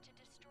is to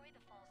destroy the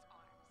false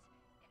arms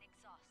and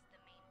exhaust the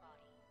main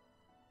body.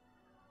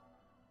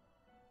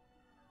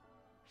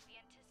 We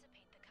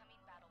anticipate the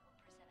coming battle will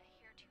present a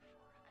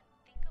heretofore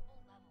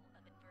unthinkable level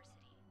of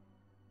adversity.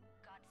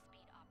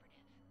 Godspeed,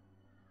 Operative.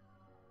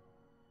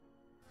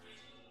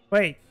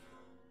 Wait.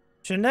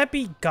 Shouldn't that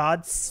be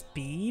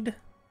Godspeed?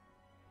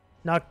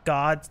 Not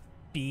God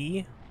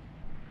be?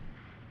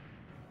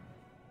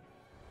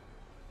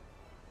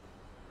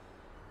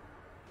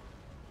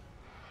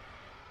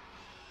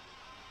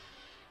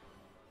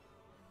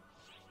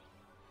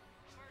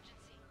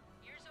 Emergency.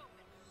 Ears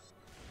open.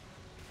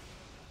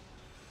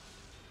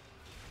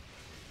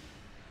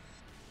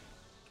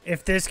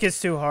 If this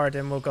gets too hard,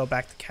 then we'll go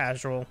back to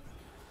casual.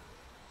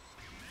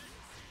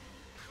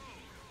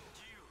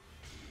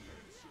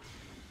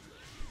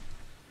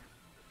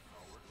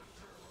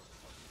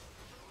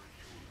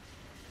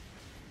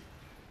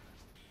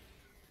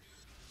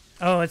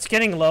 Oh, it's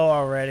getting low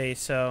already,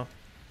 so...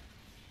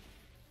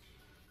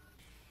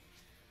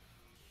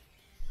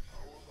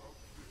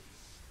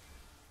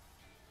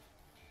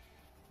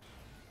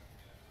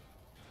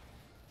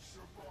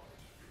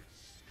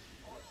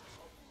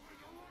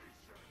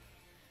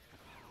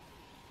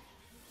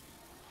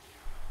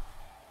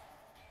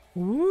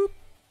 Whoop.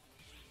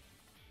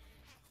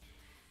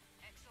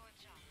 Excellent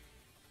job.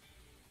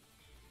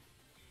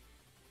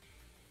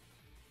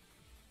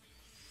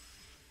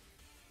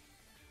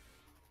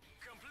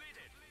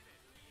 Completed.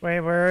 Wait,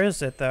 where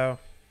is it, though?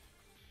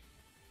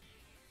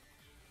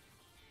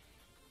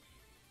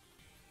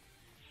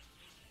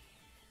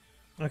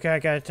 Okay, I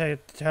gotta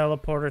take the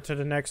teleporter to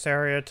the next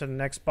area, to the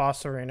next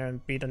boss arena,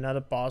 and beat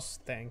another boss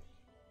thing.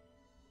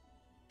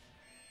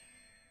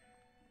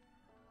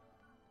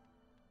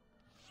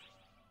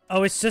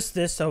 Oh, it's just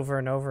this over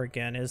and over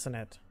again, isn't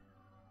it?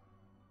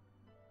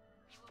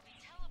 You will be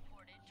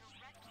teleported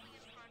directly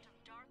in front of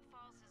Dark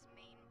Falls'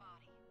 main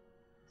body.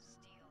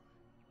 Steel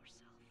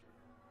yourself.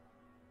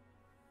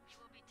 You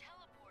will be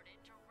teleported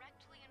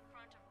directly in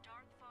front of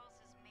Dark Falls'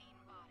 main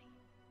body.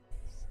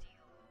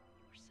 Steel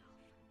yourself.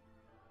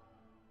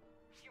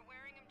 You're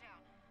wearing him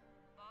down.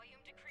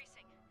 Volume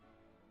decreasing.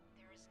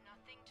 There is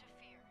nothing to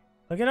fear.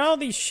 Look at all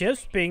these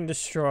ships being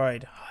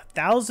destroyed.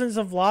 Thousands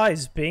of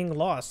lives being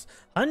lost.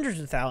 Hundreds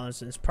of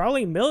thousands,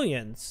 probably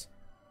millions.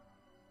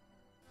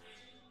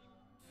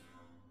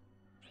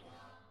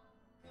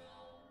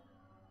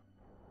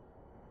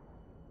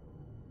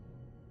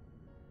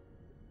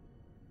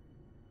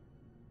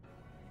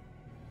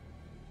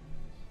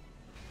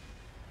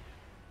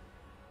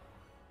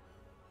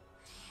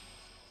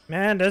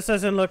 Man, this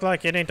doesn't look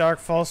like any Dark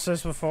Falls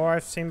before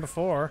I've seen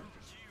before.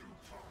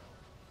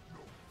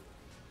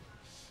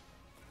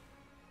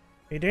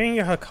 You doing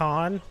your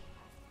Hakan?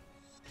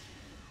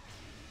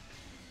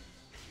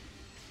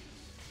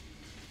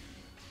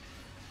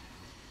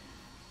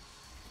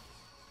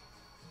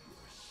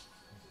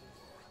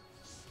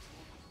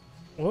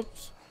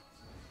 Whoops.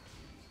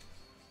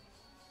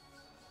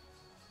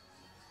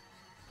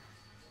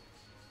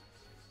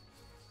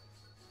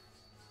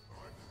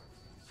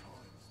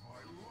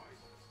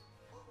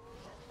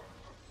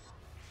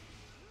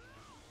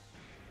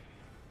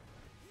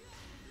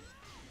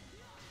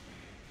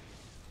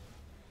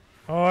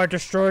 Oh, I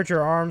destroyed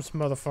your arms,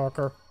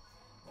 motherfucker.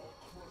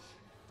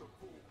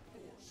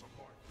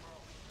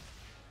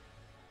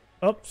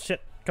 Oh, shit.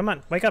 Come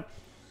on, wake up.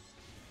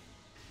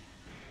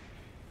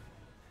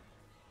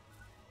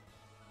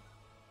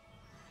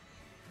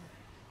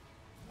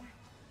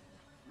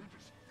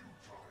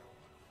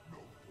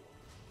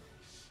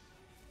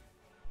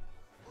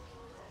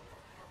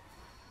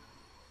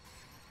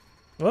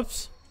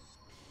 Whoops.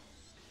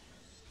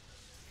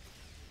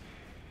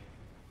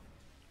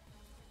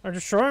 I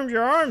destroyed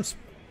your arms.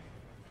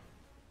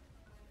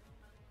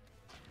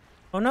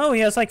 Oh no,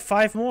 he has like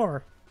 5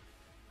 more.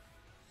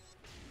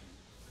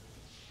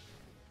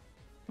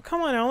 Oh,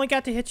 come on, I only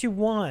got to hit you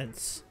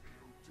once.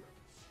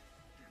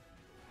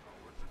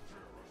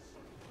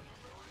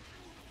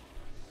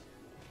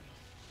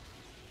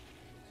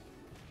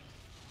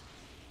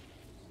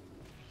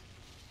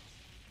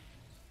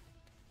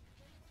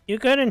 You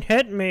couldn't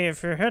hit me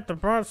if you hit the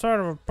broadside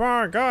of a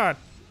bar, God.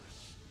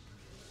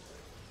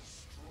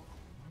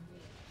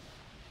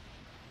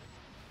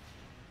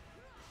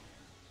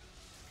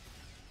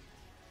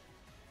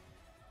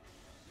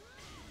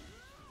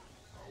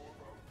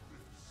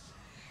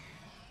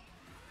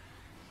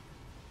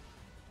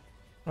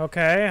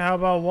 Okay, how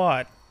about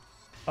what?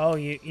 Oh,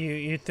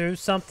 you threw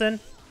something?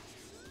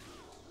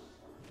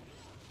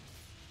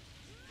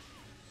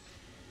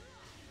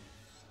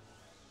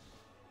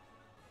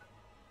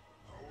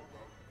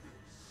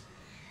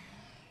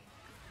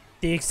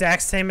 The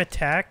exact same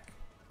attack?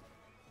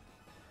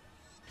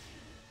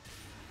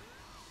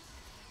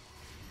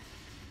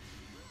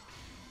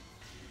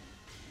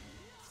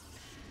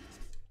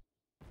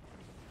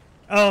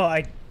 Oh,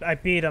 I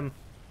beat him.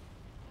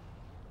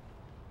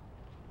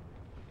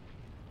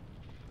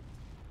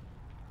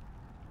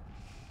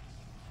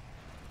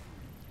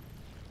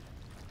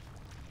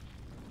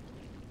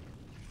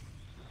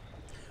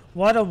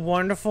 What a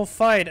wonderful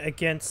fight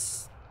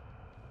against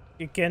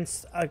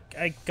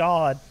a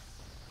god.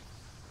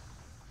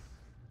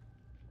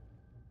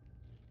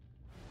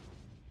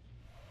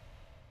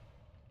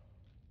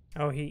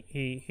 Oh,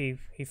 he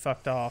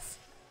fucked off.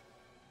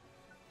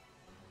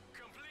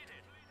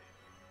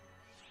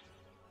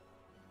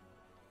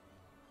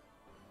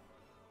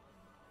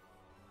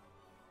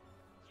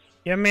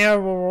 Give me a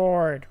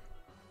reward.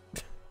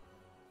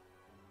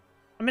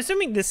 I'm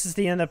assuming this is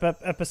the end of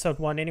episode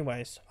 1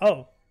 anyways.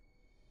 Oh.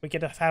 We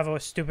get to have a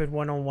stupid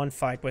one-on-one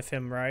fight with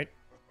him, right?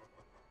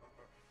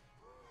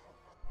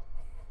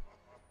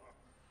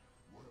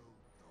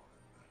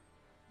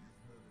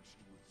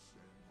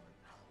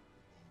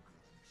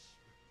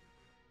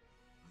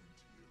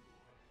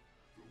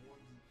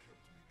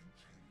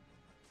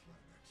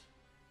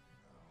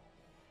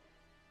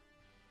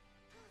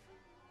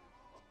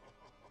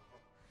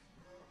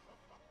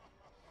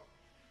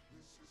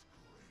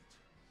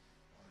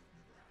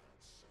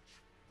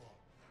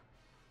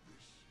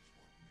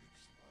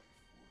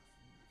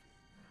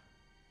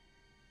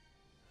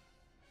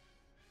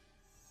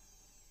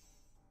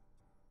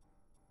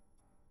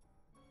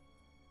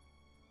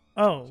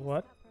 Oh,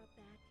 what? Got brought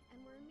back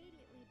and were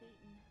immediately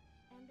beaten.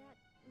 And that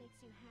makes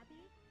you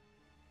happy?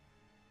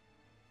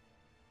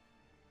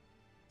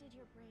 Did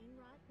your brain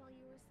rot while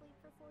you were asleep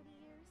for 40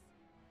 years?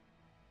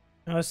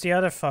 No, it's the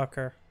other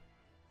fucker.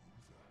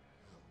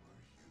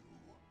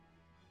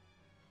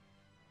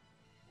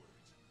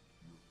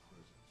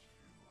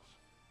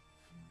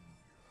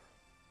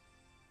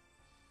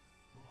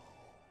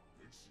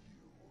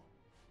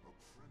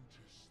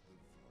 Apprentice the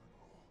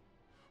Vernal.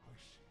 I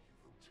see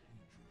you've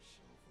obtained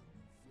yourself a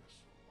new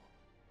vessel.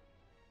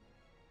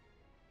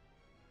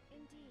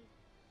 Indeed.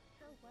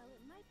 Though while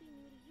it might be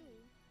new to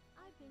you,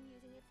 I've been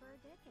using it for a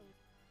decade.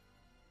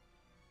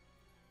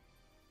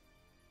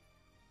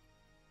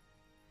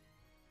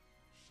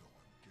 So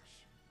I'm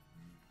guessing the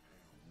mead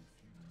pair with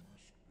you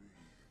must be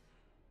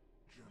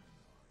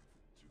Gemini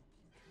the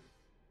duplicate.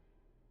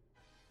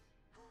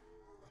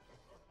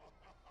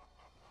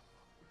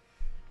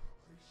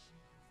 I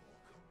see you've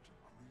all come to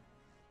greet me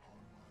upon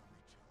my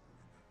return.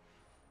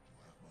 You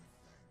have my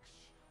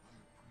thanks, my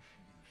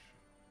appreciation.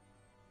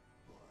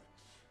 But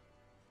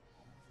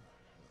who the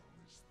hell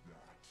is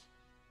that?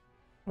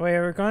 Wait,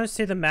 we're going to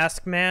see the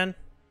Masked Man?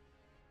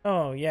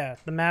 Oh, yeah,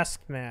 the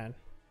Masked Man.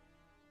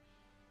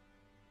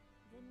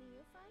 The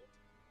neophyte?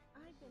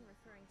 I've been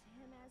referring to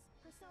him as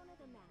Persona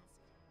the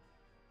Masked.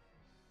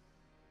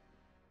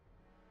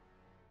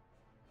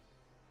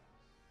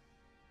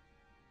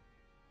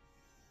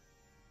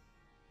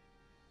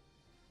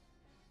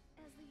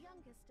 As the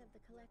youngest of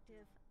the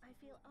collective, I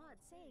feel odd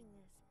saying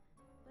this,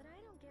 but I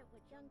don't get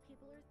what young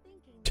people are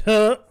thinking. I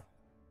don't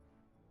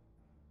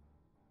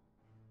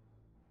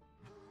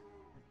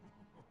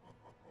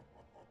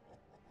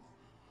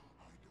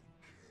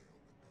care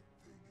what that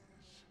thing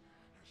is,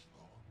 as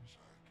long as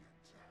I get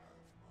to have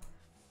my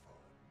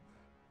fun.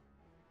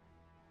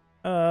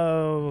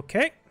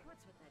 Okay.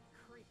 What's with that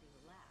creepy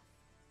laugh?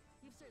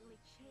 You've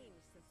certainly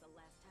changed since the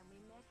last time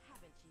we met,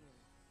 haven't you?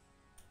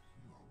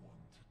 You're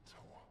one to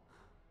talk.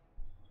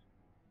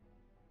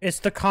 It's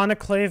the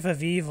Conclave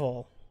of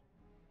Evil.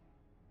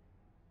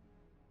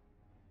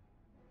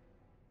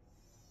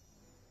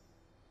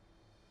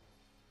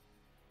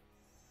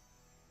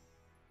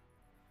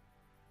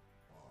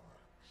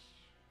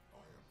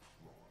 I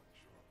applaud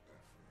your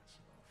efforts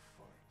in our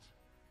fight.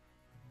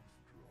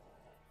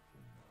 Withdraw for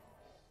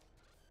now.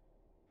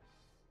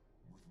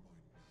 With my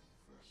new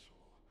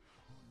vessel,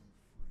 I am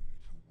free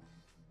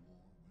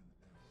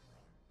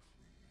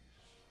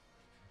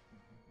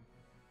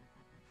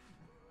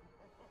to wage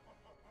war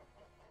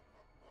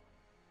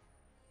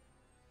whenever I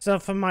please. So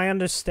from my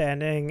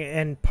understanding,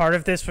 and part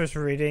of this was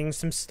reading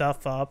some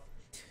stuff up,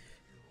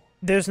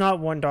 there's not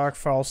one Dark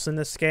False in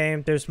this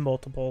game, there's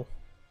multiple.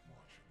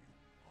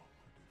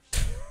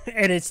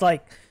 And it's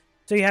like,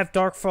 so you have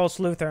Dark False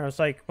Luther, and I was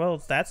like, well,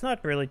 that's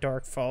not really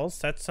Dark False,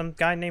 that's some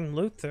guy named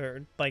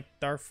Luther, like,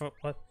 Dark False,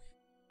 what?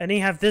 And then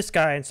you have this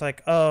guy, and it's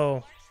like,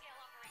 oh.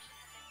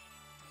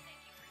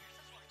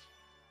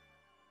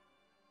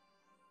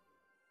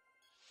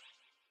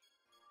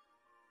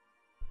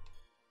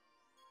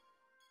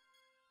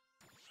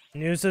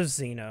 News of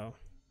Xeno.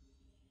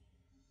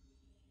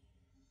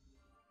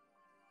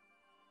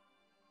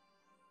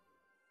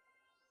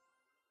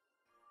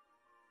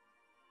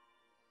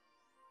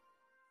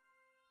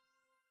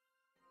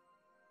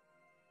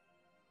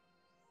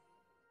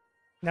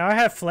 Now I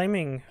have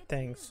flaming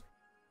things.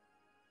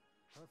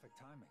 Perfect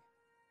timing.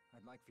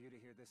 I'd like for you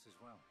to hear this as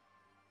well.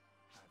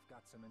 I've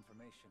got some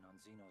information on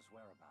Xeno's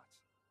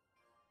whereabouts.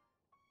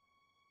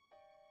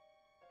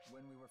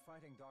 When we were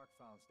fighting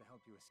Darkfowls to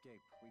help you escape,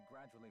 we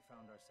gradually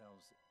found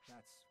ourselves...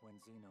 That's when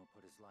Xeno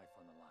put his life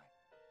on the line.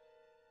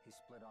 He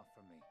split off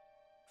from me,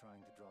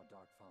 trying to draw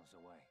Darkfowls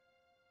away.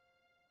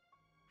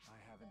 I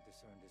haven't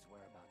discerned his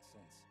whereabouts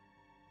since,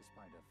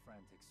 despite a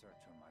frantic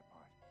search on my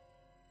part.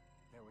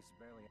 There was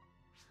barely...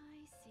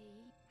 I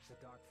see. The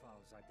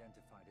Darkfowls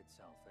identified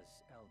itself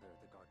as Elder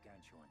the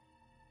Gargantuan,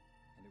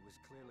 and it was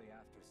clearly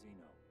after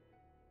Xeno,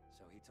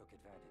 so he took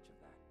advantage of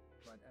that.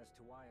 But as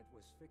to why it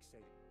was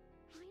fixated...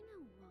 I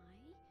know why.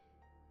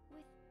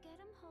 With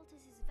Gedem Holt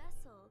as his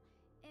vessel,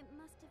 it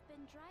must have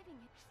been driving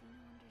him.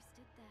 Xeno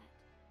understood that.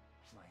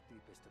 My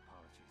deepest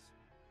apologies.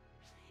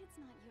 It's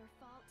not your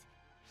fault.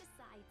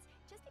 Besides,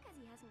 just because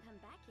he hasn't come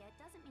back yet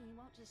doesn't mean he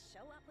won't just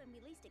show up when we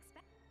least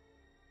expect.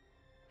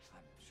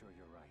 I'm sure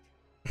you're right.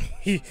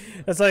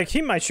 It's like,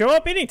 he might show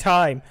up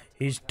anytime.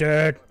 He's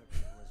dead.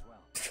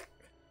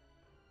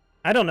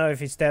 I don't know if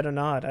he's dead or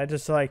not. I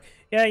just like,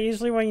 yeah,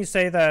 usually when you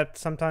say that,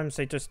 sometimes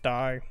they just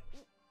die.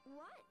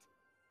 What?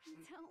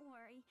 Don't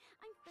worry.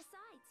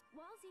 Besides,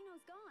 while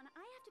Xeno's gone,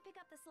 I have to pick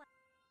up the slack.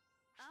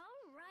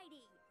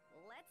 Alrighty,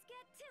 let's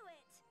get to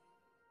it.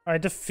 I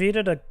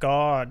defeated a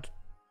god,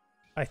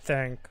 I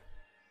think.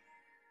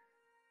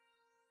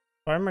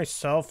 By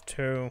myself,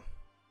 too.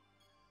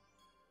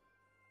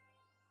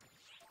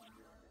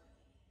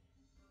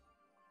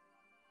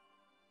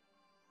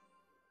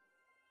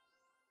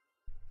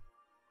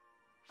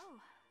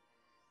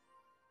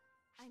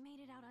 I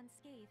made it out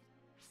unscathed,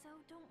 so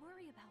don't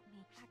worry about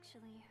me.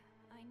 Actually,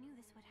 I knew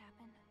this would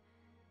happen.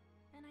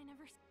 And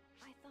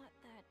I thought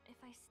that if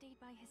I stayed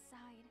by his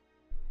side,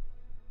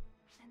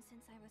 and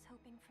since I was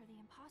hoping for the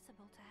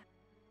impossible to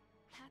happen,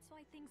 that's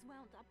why things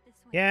wound up this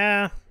way.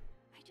 Yeah.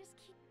 I just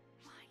keep...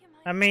 Why am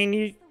I mean,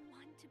 always the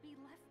one to be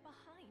left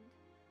behind?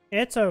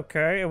 It's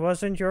okay. It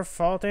wasn't your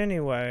fault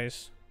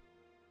anyways.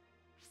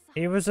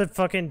 He was a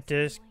fucking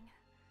disc.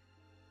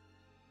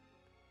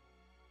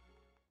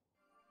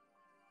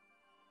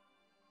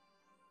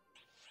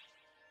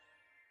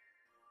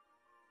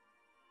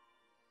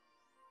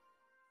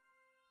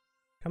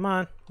 Come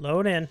on,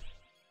 load in.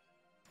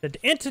 The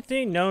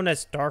entity known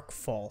as Dark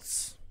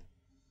Falls.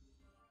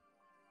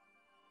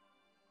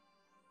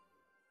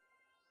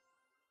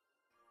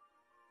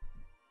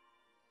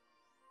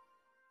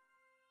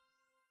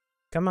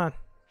 Come on.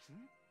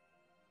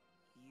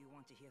 You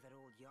want to hear that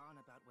old yarn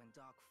about when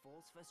Dark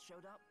Falls first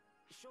showed up?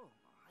 Sure,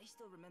 I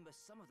still remember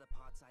some of the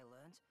parts I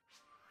learned.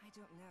 I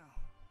don't know.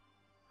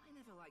 I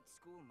never liked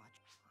school much.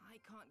 I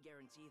can't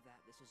guarantee that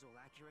this is all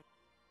accurate.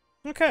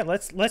 Okay,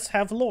 let's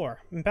have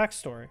lore and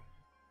backstory.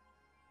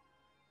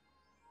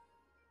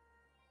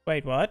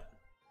 Wait, what?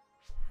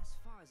 As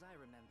far as I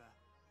remember,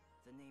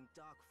 the name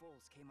Dark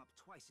Falls came up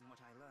twice in what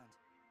I learned.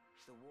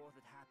 The war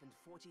that happened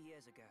 40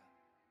 years ago,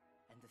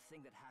 and the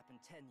thing that happened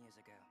 10 years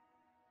ago.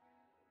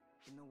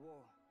 In the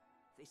war,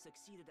 they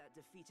succeeded at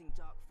defeating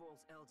Dark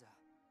Falls' Elder,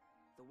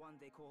 the one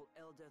they call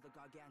Elder the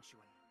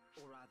Gargantuan.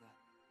 Or rather,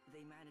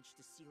 they managed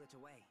to seal it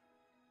away.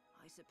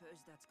 I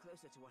suppose that's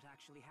closer to what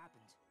actually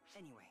happened.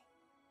 Anyway,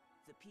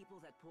 the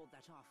people that pulled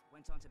that off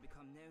went on to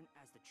become known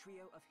as the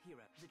Trio of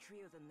Heroes. The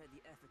trio then led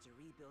the effort to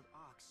rebuild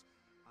Arx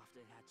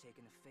after it had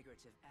taken a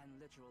figurative and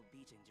literal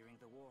beating during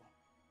the war.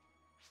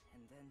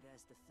 And then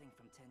there's the thing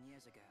from 10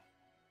 years ago.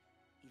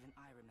 Even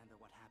I remember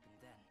what happened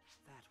then.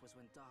 That was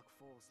when Dark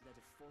Falls led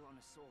a full-on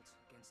assault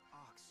against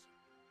Arx.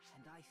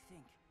 And I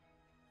think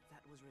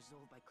that was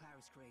resolved by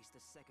Clarice Grace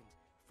II,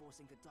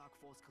 forcing the Dark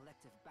Falls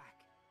Collective back.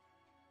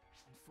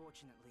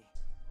 Unfortunately,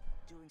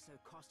 doing so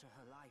cost her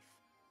her life.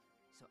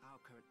 So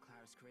our current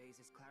Clarice Grace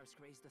is Clarice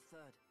Grace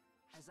III.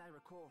 As I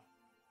recall,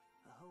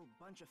 a whole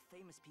bunch of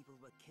famous people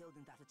were killed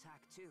in that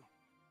attack too.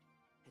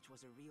 It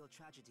was a real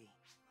tragedy.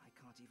 I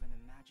can't even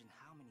imagine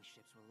how many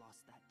ships were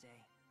lost that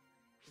day.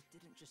 It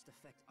didn't just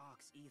affect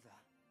Arx either.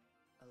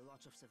 A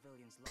lot of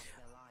civilians lost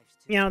their lives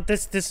too. You know,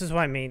 this is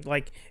what I mean.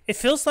 Like, it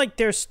feels like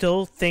there's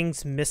still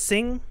things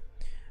missing,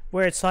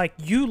 where it's like,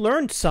 you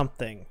learned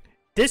something.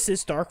 This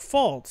is Dark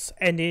Falls.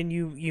 And then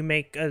you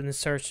make an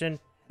assertion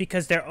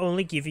because they're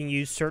only giving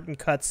you certain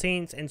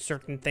cutscenes and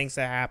certain things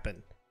that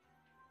happen.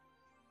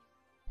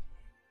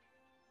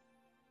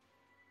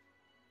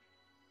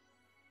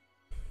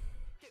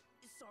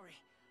 Sorry,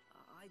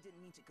 I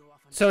didn't mean to go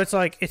off on. So it's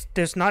like,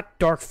 there's not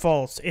Dark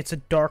Falls. It's a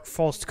Dark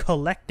Falls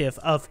collective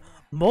of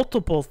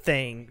multiple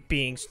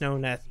beings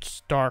known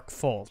as Dark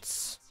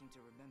Falls.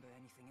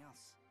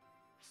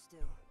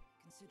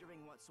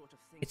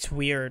 It's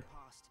weird.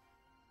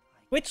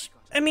 Which,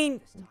 I mean,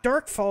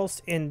 Dark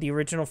Falls in the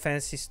original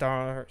Phantasy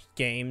Star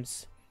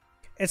games,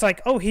 it's like,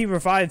 oh, he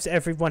revives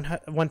every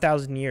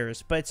 1,000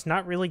 years, but it's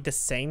not really the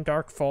same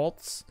Dark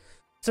Falls.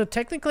 So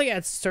technically,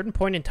 at a certain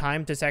point in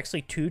time, there's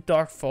actually two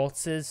Dark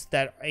Falls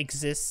that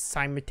exist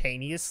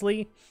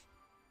simultaneously,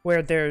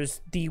 where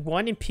there's the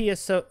one in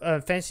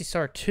Phantasy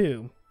Star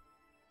 2,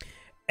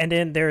 and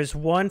then there's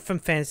one from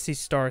Phantasy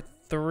Star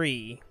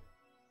 3.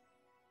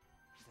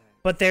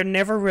 But they're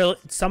never really...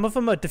 Some of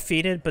them are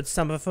defeated, but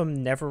some of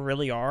them never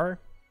really are.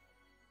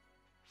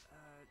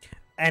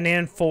 And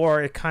then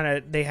 4, it kind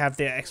of... They have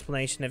the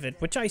explanation of it,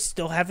 which I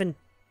still haven't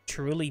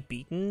truly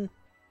beaten.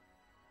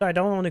 So I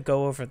don't want to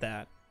go over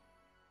that.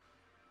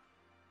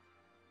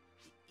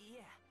 Yeah,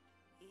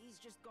 he's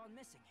just gone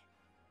missing.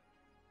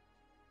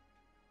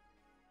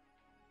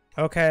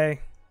 Okay.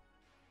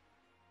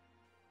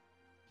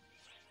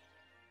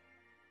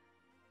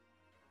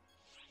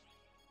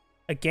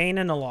 A gain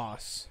and a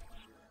loss.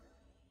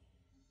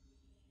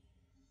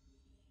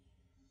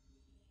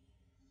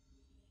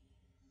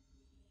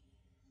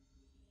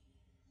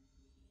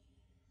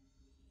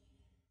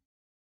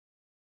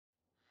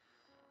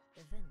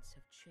 Events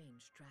have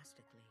changed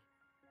drastically.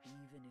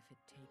 Even if it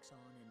takes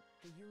on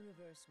the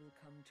universe will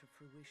come to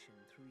fruition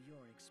through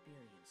your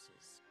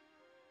experiences.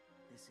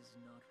 This is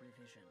not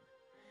revision,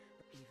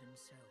 but even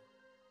so,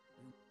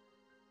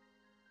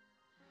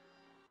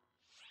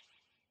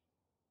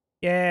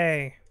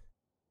 Yay.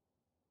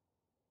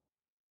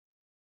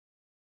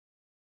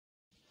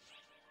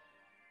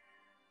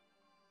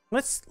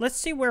 Let's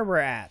see where we're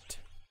at.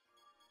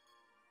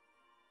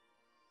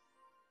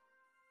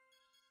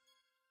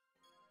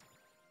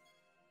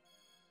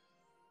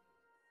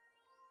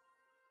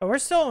 Oh, we're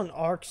still in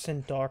Arx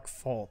and Dark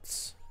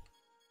Faults.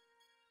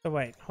 So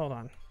wait, hold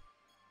on.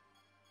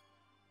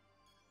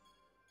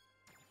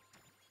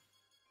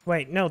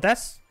 Wait, no,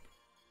 that's...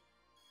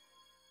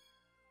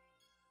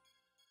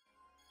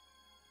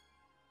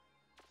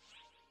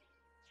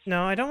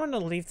 No, I don't want to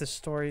leave the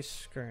story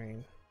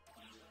screen.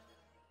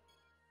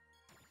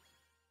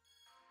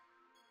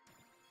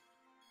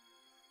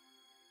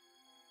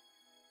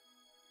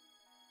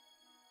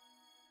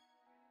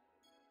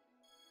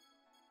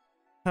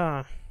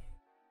 Huh.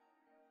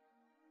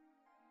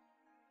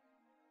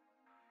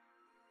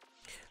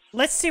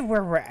 Let's see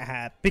where we're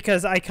at,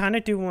 because I kind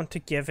of do want to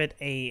give it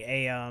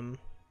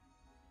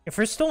if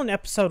we're still in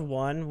episode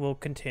 1, we'll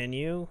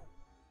continue.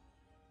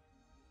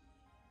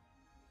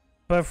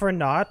 But if we're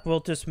not,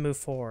 we'll just move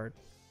forward.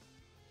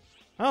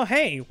 Oh,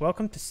 hey,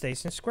 welcome to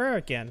Station Square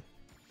again.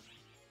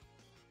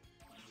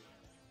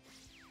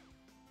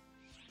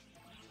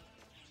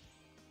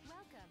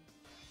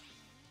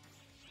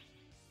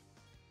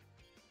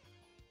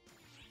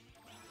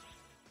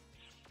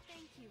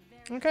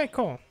 Okay,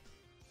 cool.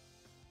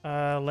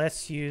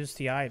 Let's use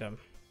the item.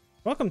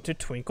 Welcome to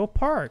Twinkle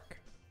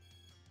Park.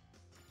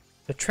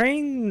 The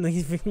train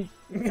leaving...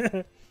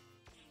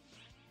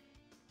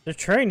 The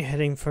train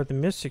heading for the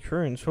Mystic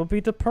Ruins will be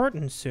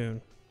departing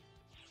soon.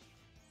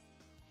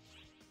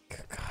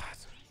 God.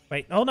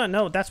 Wait, hold on,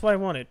 no, that's what I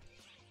wanted.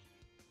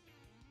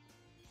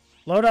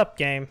 Load up,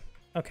 game.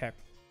 Okay.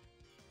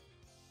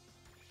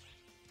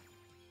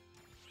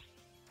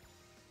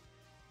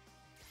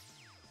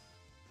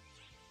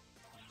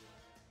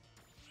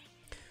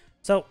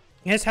 So,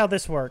 here's how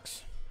this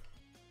works.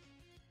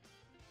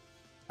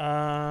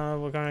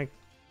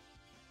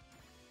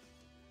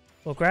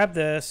 We'll grab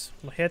this,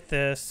 we'll hit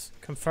this,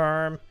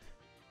 confirm,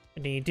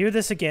 and then you do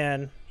this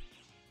again,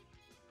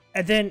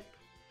 and then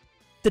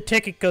the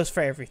ticket goes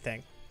for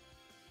everything.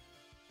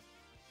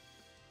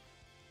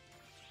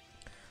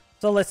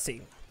 So let's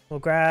see. We'll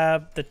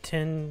grab the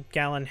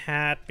 10-gallon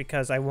hat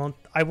because I want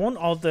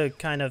all the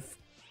kind of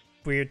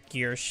weird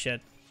gear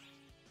shit.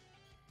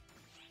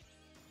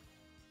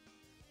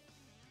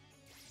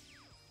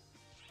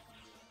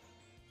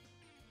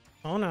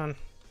 Hold on.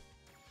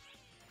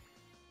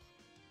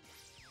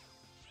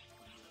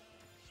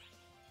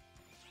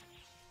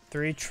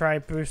 Three tri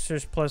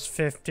boosters plus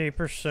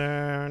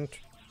 50%.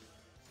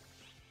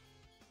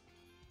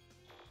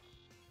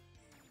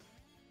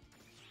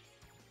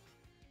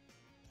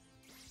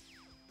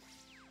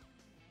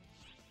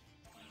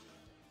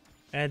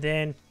 And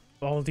then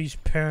all these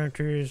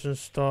panties and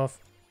stuff.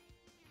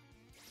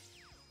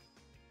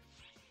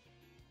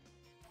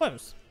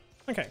 Close.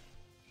 Okay.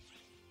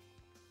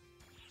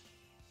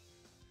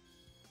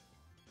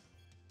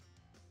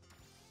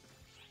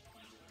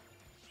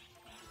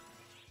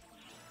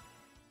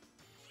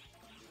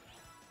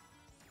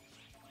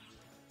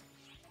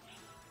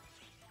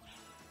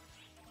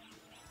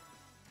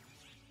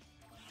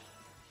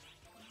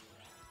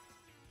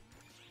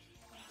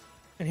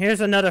 And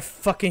here's another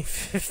fucking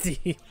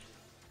 50.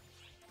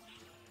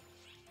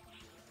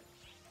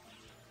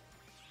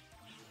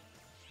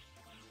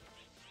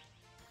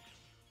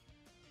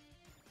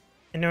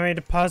 And I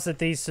deposit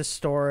these to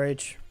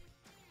storage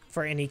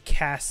for any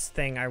cast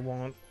thing I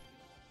want.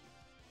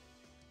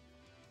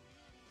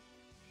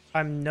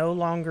 I'm no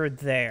longer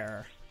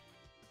there.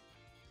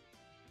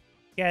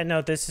 Yeah,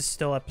 no, this is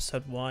still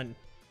episode 1.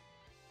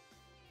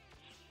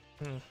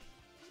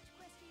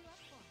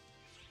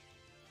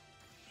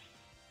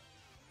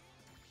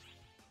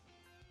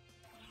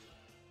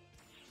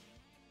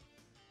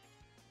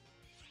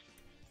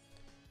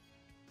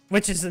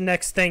 Which is the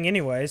next thing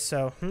anyway,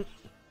 so...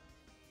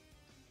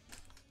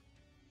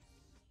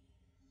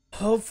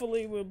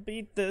 Hopefully we'll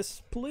beat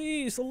this.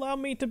 Please allow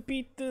me to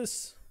beat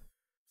this.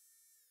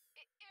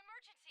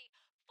 Emergency!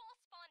 False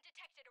spawn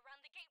detected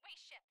around the gateway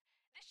ship.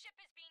 The ship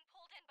is being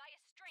pulled in by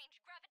a strange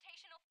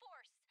gravitational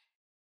force.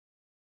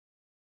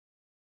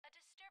 A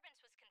disturbance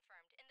was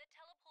confirmed in the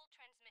telepole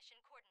transmission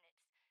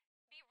coordinates.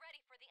 Be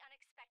ready for the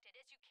unexpected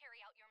as you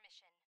carry out your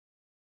mission.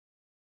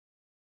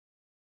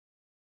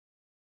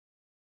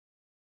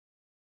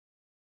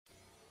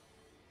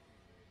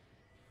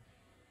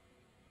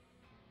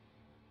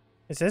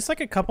 Is this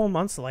like a couple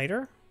months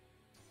later?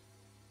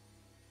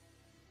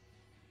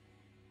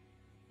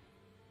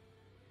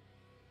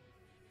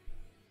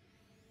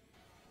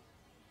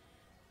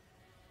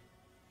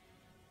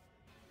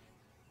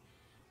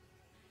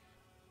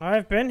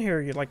 I've been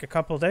here like a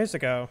couple days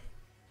ago.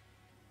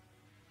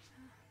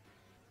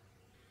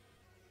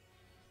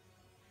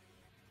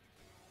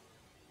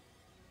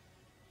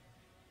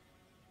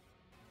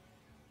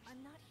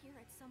 I'm not here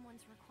at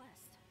someone's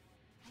request.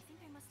 I think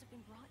I must have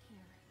been brought here.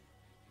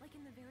 Like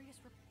in the various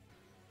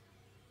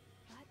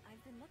But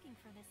I've been looking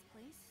for this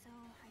place, so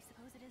I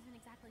suppose it isn't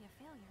exactly a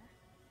failure.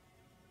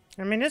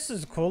 I mean, this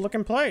is a cool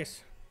looking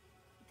place.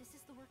 This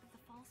is the work of the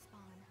false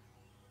spawn.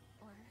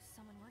 Or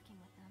someone working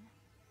with them.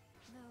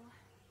 Though,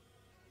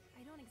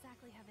 I don't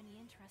exactly have any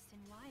interest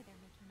in why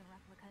they're making the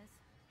replicas.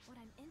 What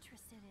I'm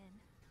interested in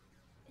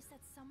is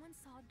that someone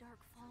saw Dark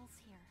Falls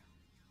here.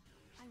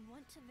 I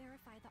want to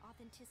verify the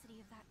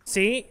authenticity of that.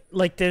 See?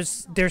 Like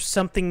there's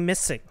something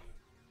missing.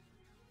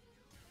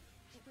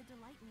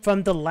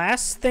 From the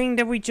last thing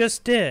that we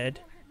just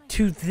did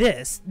to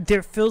this,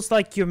 there feels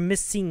like you're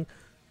missing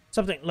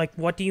something. Like,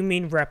 what do you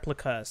mean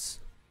replicas?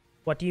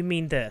 What do you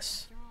mean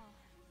this?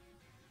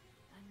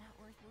 I'm not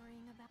worth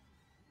worrying about.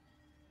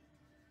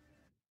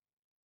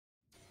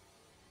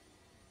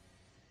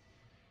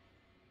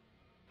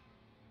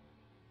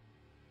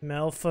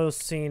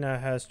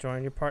 Melfosina has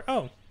joined your party.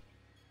 Oh.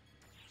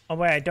 Oh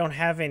wait, I don't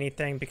have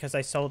anything because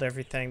I sold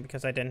everything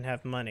because I didn't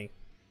have money.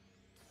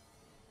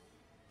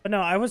 But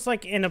no, I was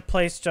like in a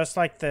place just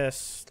like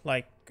this,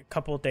 like a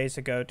couple of days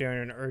ago during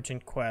an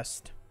urgent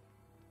quest.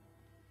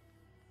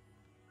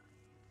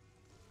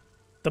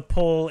 The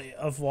pool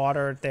of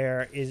water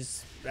there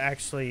is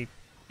actually,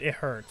 it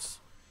hurts.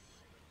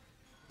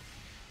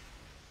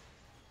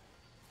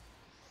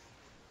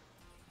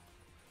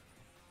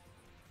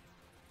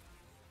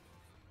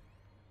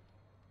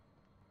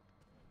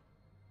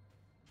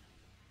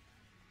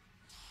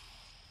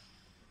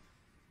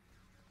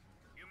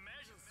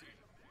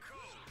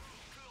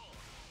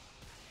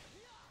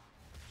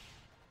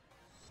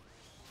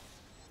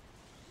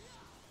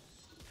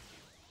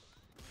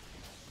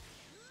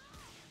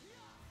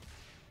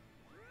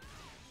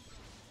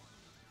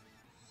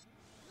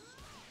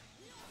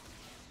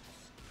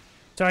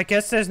 So I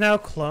guess there's now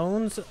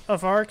clones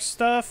of Ark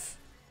stuff?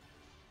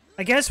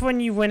 I guess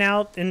when you went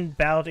out and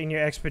about in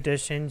your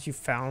expeditions, you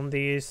found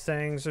these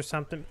things or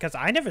something? Because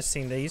I never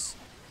seen these.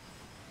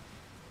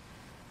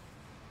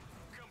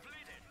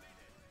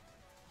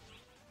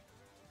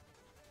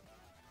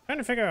 Trying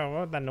to figure out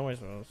what that noise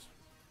was.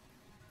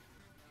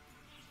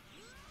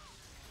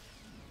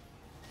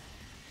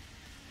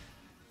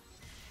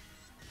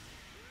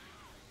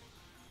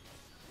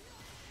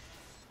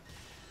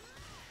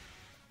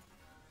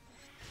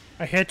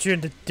 I hit you in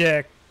the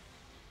dick.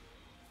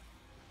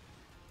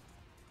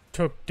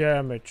 Took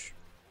damage.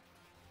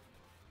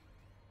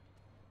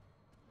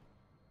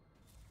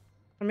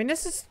 I mean,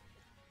 this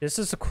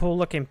is a cool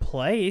looking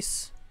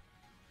place.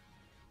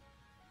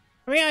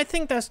 I mean, I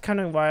think that's kind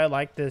of why I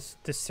like this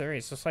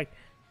series. It's like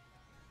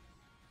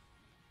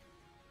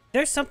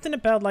there's something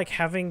about like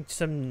having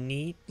some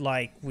neat,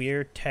 like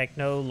weird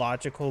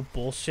technological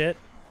bullshit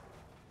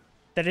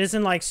that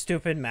isn't like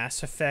stupid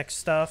Mass Effect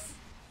stuff.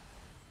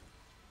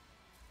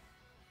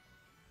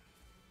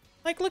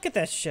 Like, look at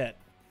that shit.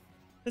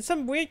 There's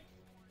some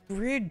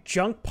weird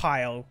junk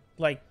pile,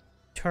 like,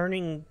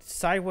 turning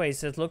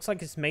sideways. It looks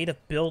like it's made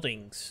of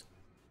buildings.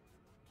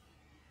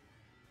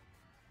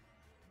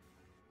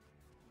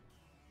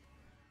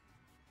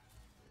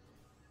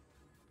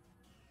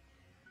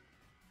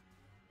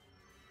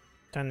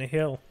 Down the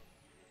hill.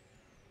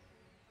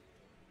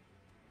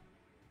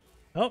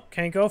 Oh,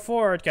 can't go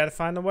forward. Gotta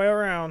find the way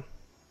around.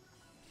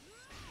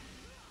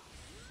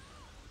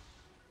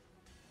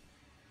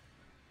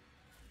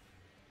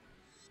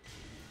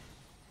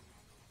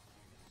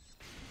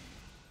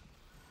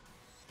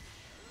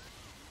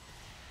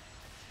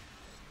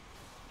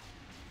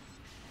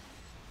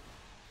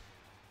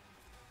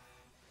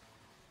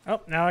 Oh,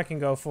 now I can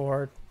go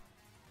forward.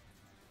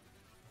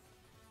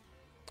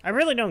 I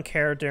really don't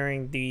care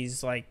during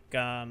these, like,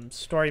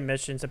 story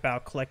missions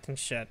about collecting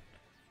shit.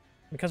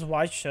 Because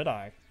why should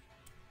I?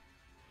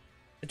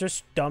 They're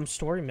just dumb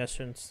story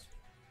missions.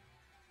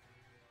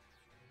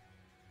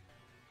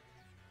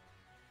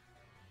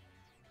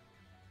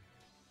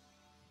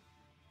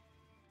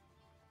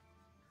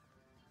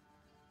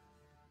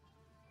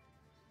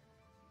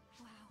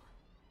 Wow.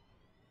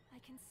 I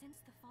can sense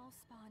the fall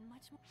spawn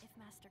much more. If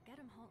Master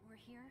Gedemholt were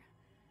here.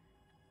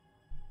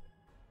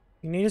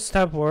 You need to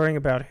stop worrying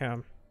about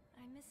him.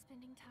 I miss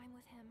spending time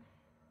with him.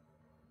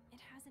 It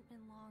hasn't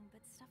been long,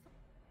 but stuff.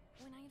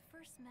 When I had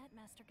first met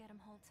Master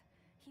Gedemholt,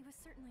 he was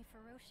certainly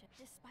ferocious.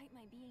 Despite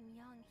my being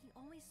young, he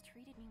always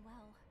treated me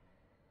well.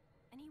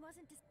 And he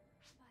wasn't but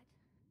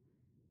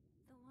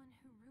the one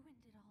who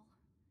ruined it all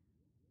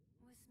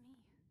was me.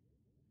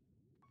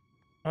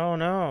 Oh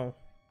no.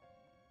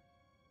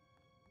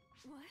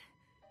 What?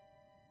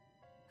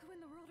 Who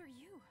in the world are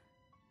you?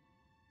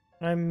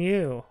 I'm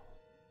you.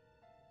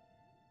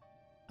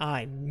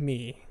 I'm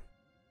me.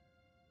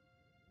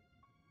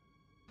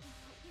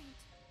 Wait.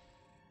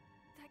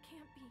 That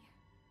can't be.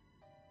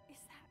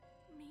 Is that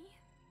me?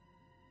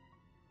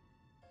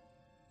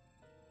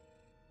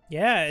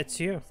 Yeah, it's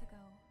you. Years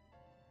ago,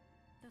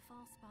 the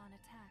Fallspawn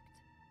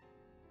attacked,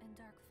 and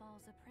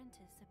Darkfall's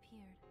apprentice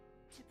appeared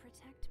to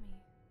protect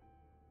me,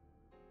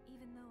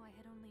 even though I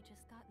had only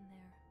just gotten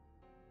there.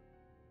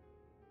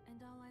 And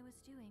all I was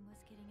doing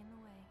was getting in the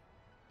way.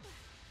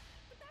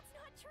 But that's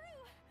not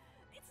true!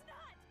 It's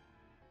not!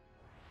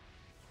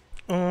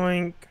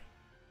 Oink.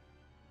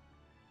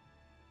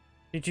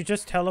 Did you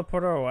just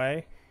teleport her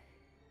away?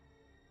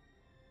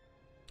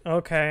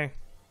 Okay.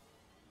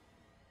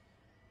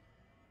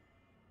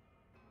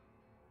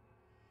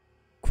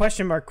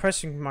 Question mark,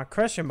 question mark,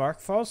 question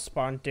mark, false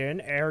spawned in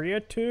area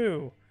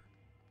 2.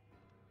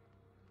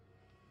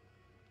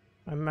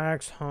 I'm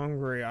max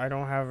hungry. I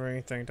don't have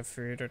anything to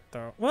feed it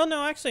though. Well,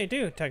 no, actually I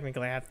do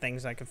technically have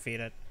things I can feed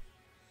it.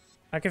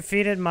 I can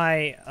feed it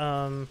my,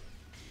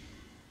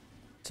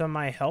 some of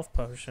my health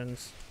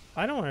potions.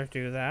 I don't want to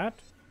do that.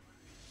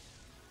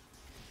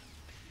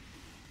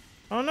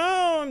 Oh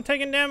no, I'm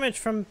taking damage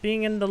from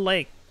being in the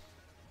lake.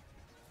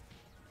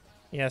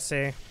 Yeah,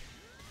 see?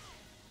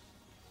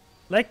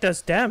 Lake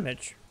does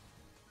damage.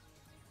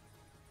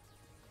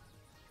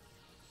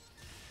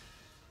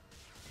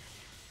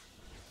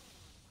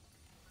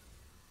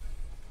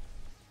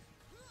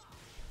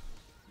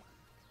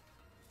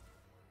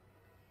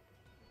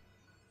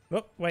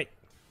 Oh, wait.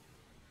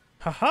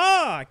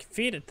 Haha! I can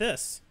feed it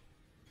this.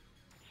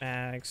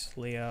 Mags,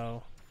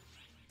 Leo.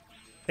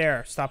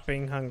 There, stop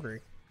being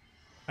hungry.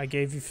 I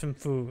gave you some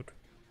food.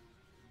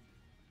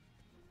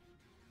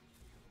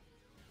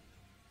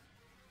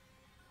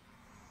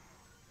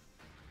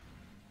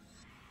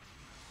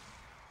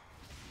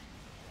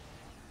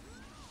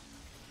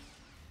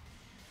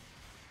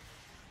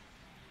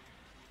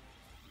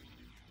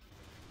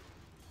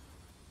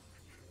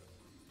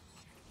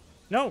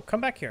 No,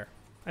 come back here.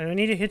 I don't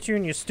need to hit you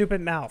in your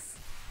stupid mouth.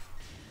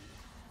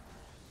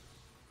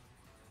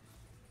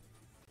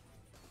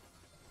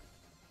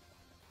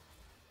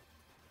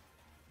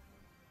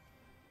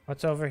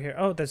 What's over here?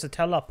 Oh, there's a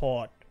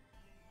teleport.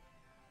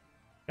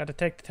 Gotta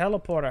take the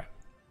teleporter.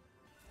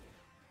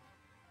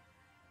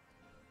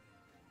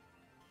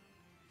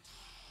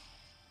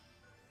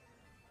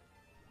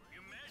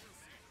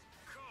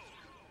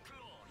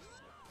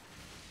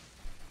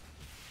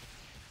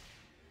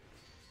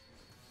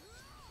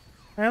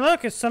 Hey,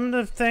 look, it's some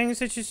of the things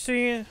that you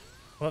see.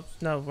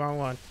 Whoops, no, wrong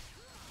one.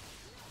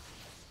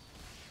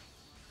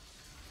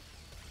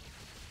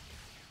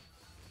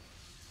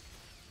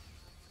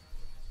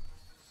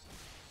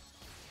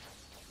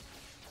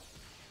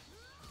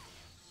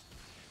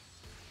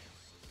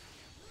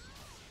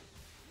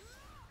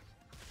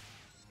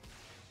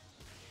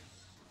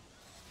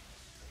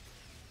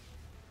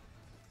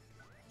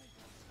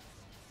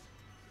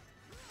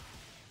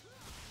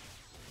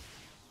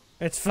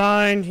 It's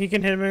fine. He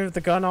can hit me with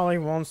the gun all he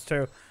wants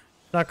to.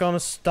 It's not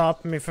gonna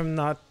stop me from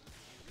not.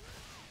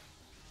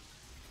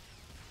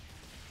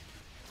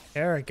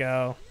 There we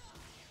go.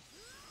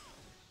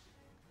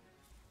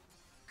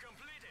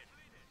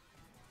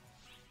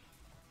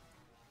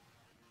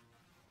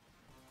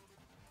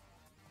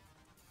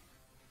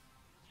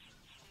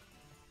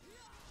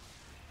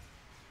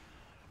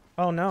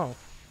 Oh no.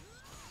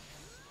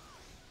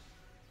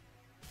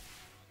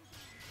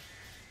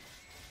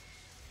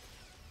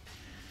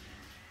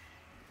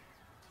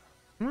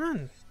 Come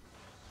on.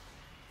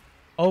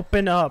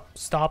 Open up.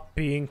 Stop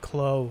being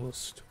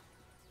closed.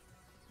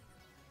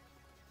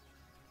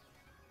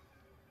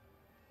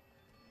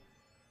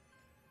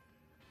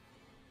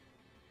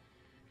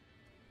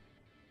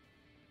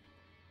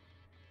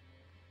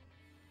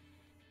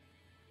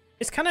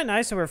 It's kind of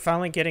nice that we're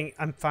finally getting.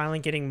 I'm finally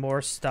getting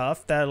more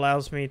stuff that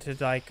allows me to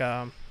like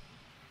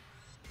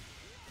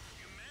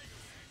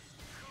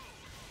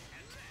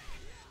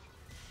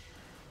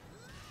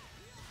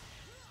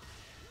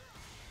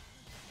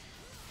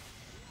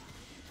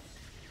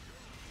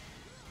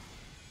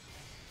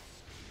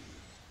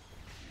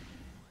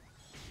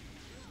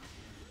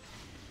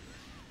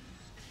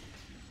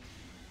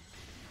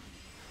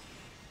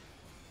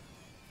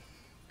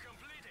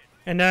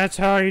And that's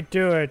how you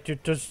do it. You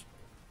just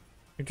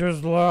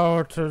allow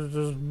it to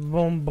just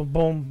boom, boom,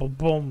 boom, boom,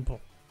 boom, boom.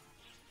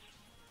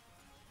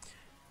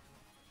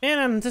 Man,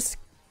 I'm just,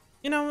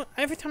 you know,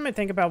 every time I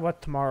think about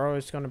what tomorrow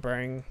is going to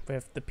bring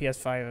with the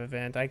PS5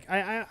 event,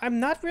 I'm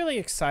not really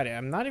excited.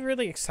 I'm not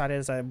really excited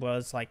as I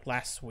was like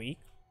last week.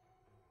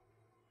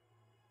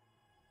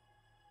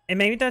 And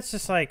maybe that's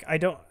just like I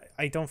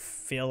don't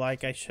feel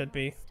like I should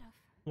be.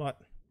 What?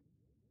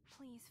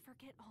 Please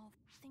forget all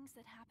things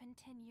that happened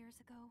 10 years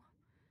ago.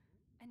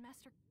 And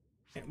Master,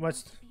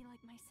 What's to be like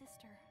my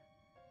sister.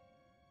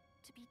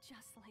 To be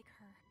just like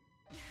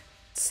her.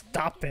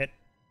 Stop it.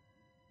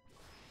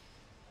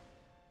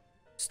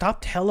 Stop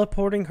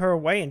teleporting her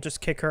away and just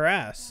kick her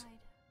ass.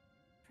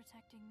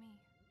 Protecting me.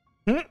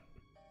 Hmm?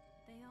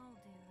 They all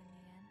do in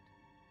the end.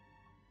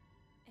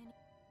 And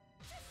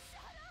just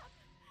shut up!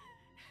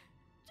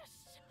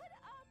 Just shut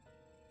up!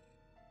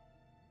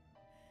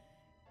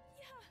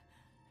 Yeah,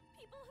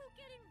 people who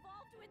get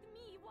involved with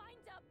me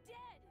wind up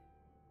dead.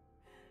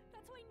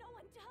 That's why no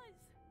one does.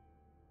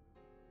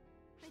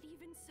 But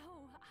even so,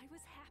 I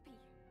was happy.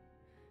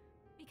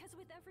 Because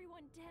with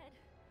everyone dead,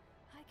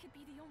 I could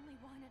be the only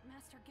one at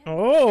Master Get.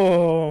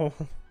 Oh.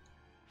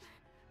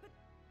 But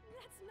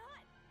that's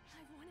not.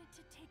 I wanted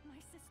to take my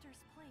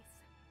sister's place.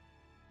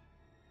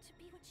 To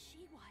be what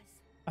she was.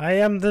 I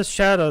am the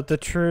shadow, the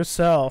true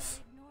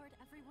self. Ignored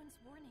everyone's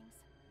warnings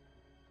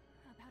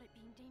about it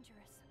being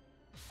dangerous.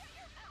 Shut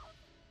your mouth!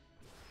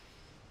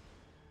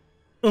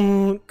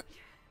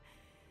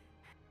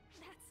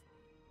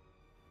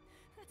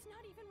 That's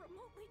not even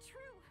remotely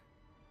true.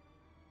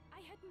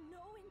 I had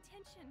no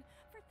intention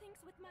for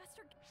things with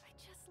Master. I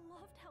just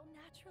loved how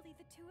naturally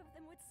the two of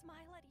them would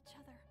smile at each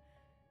other.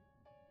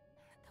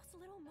 Those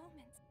little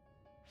moments.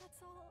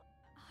 That's all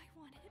I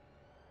wanted.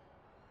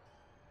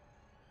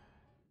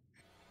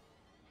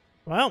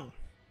 Well.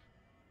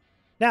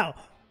 Now,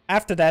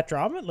 after that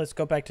drama, let's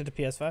go back to the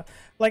PS5.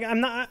 Like,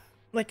 I'm not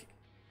like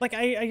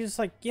I just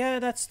like, yeah,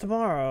 that's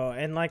tomorrow,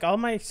 and like all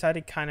my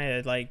excited kind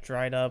of like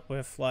dried up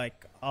with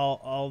like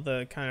all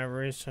the kind of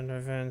recent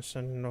events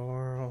in the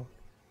world.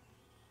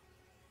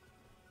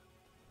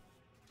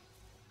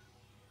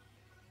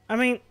 I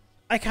mean,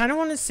 I kind of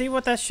want to see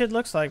what that shit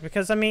looks like,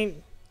 because I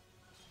mean,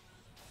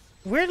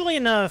 weirdly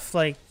enough,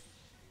 like,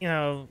 you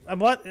know,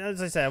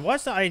 as I said, I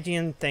watched the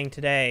IGN thing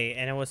today,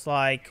 and it was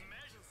like,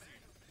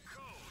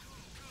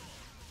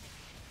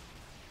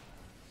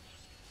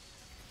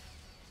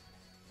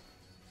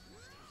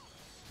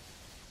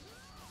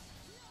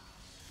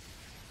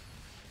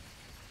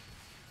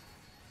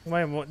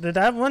 wait, what, did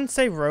that one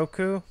say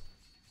Roku?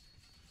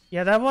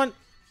 Yeah, that one.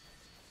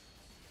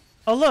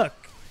 Oh look,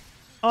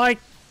 oh, I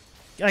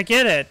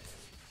get it.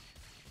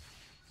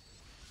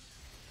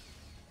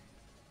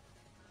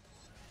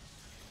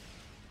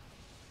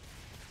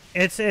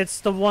 It's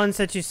the ones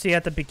that you see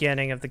at the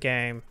beginning of the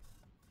game.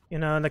 You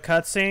know, in the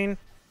cutscene.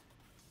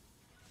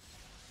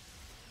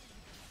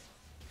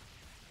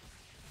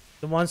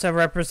 The ones that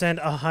represent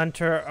a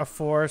hunter, a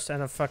force,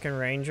 and a fucking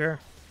ranger.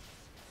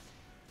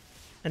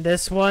 And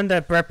this one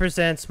that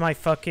represents my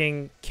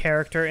fucking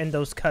character in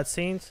those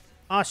cutscenes.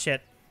 Aw,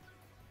 shit.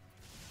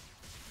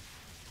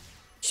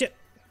 Shit.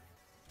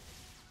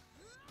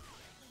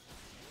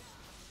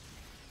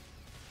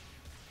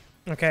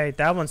 Okay,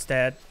 that one's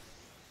dead.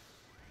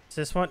 Is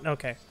this one?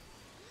 Okay.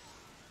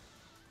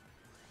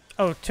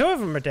 Oh, two of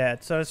them are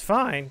dead, so it's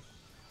fine.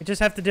 We just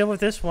have to deal with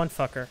this one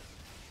fucker.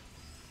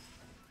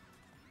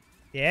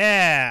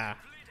 Yeah.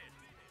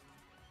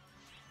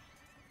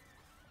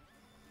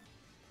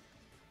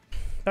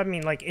 I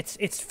mean, like,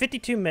 it's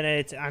 52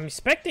 minutes. I'm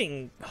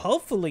expecting,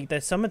 hopefully,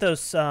 that some of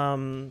those,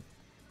 some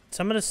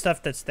of the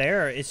stuff that's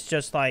there is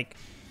just, like,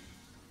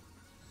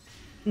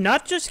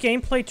 not just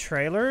gameplay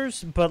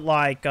trailers, but,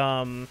 like,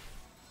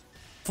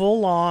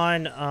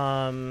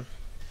 full-on,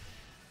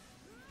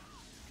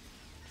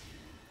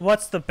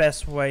 what's the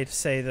best way to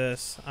say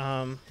this?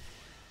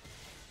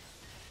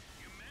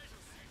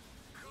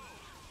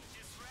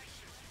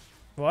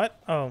 What?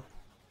 Oh.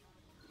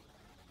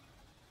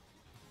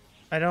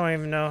 I don't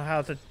even know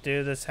how to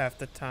do this half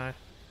the time.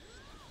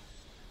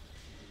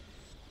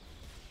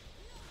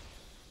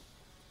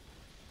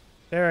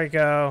 There we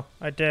go.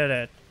 I did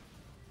it.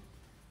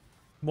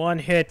 One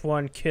hit,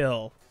 one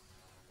kill.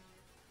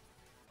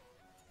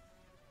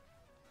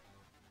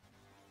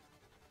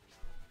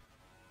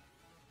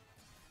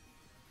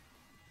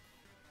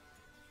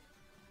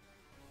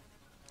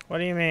 What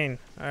do you mean?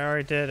 I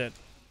already did it.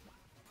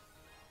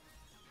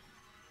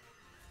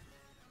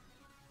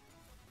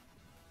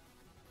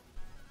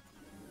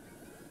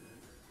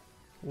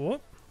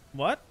 Whoop.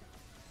 What?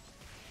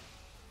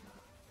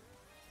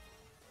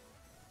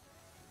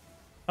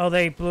 Oh,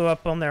 they blew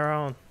up on their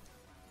own.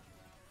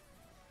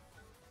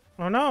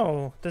 Oh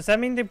no. Does that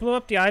mean they blew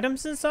up the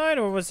items inside,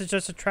 or was it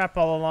just a trap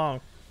all along?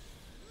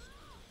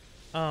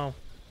 Oh.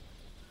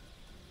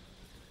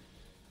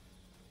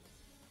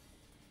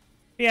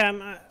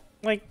 Yeah,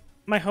 like,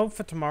 my hope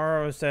for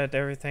tomorrow is that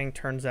everything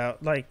turns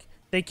out, like,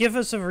 they give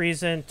us a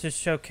reason to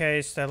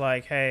showcase that,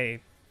 like, hey,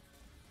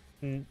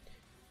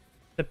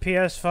 the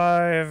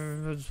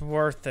PS5 was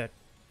worth it.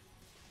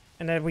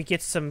 And then we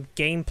get some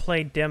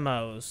gameplay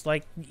demos,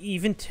 like,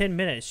 even 10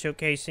 minutes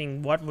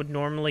showcasing what would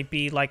normally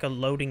be, like, a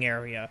loading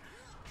area.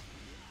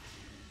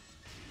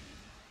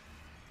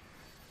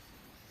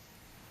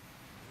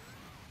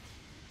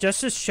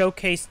 Just to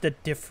showcase the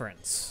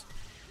difference.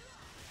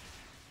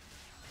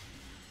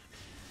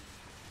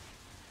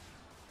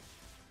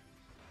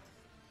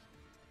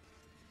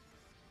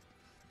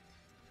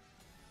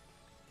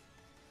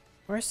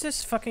 Where's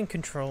this fucking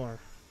controller?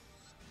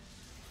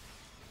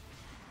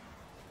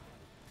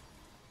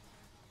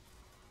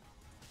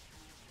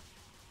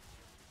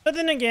 But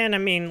then again, I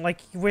mean,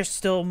 like, we're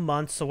still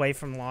months away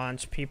from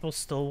launch. People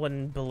still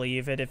wouldn't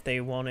believe it if they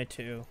wanted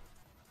to.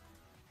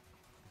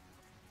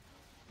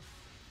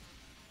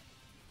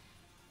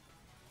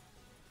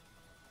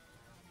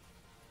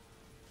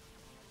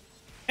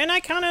 And I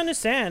kind of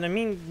understand. I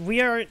mean,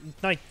 we are,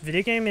 like,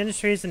 video game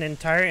industry is an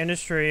entire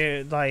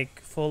industry,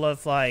 like, full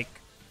of, like,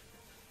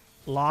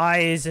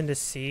 lies and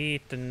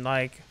deceit, and,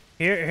 like,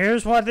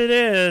 here's what it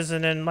is,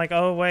 and then, like,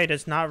 oh, wait,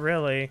 it's not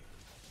really.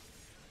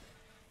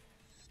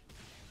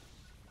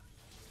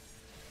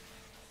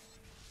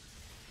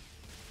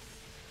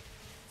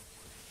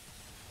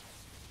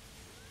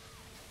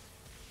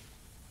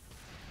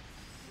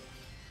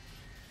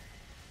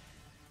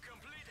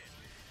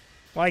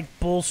 Like,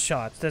 bull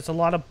shots. There's a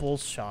lot of bull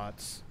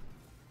shots.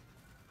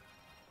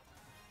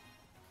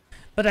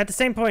 But at the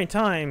same point in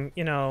time,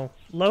 you know,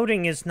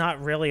 loading is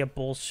not really a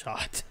bull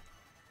shot.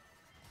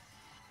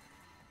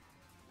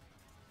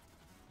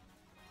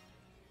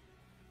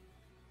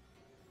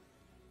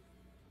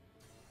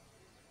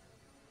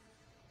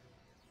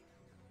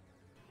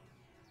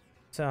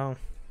 So,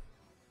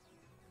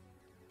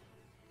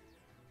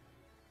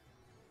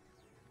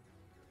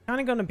 kind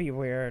of gonna be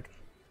weird.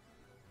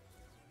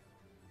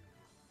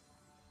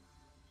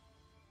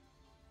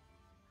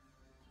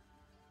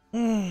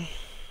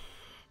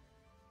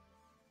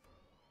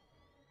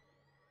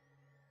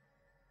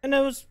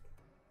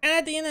 And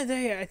at the end of the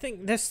day, I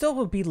think there still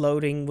would be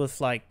loading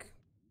with, like,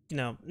 you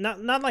know,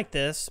 not like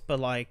this, but,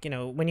 like, you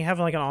know, when you have,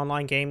 like, an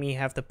online game, you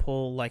have to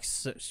pull, like,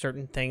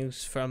 certain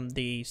things from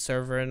the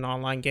server in an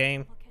online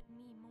game. Look at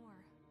me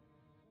more.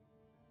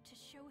 To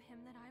show him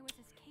that I was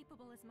as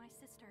capable as my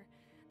sister,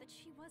 that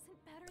she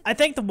wasn't better than I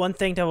think the one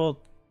thing that will,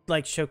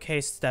 like,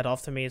 showcase that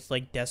off to me is,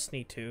 like,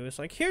 Destiny 2. It's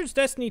like, here's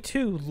Destiny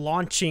 2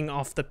 launching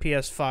off the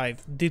PS5.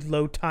 The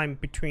load time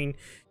between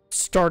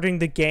starting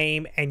the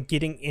game and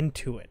getting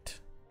into it.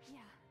 Yeah.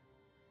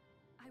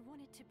 I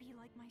wanted to be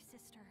like my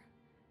sister.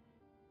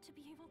 To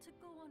be able to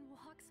go on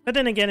walks with But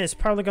then again, it's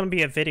probably going to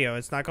be a video.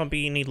 It's not going to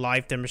be any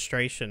live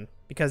demonstration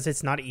because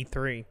it's not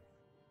E3.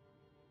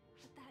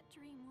 But that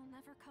dream will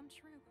never come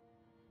true.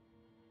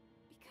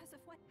 Because of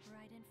what?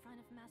 Right in front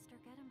of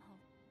Master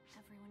Gedemholt,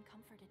 everyone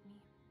comforted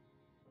me.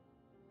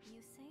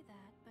 You say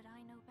that, but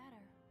I know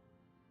better.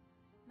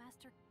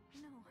 Master...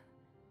 No.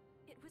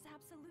 It was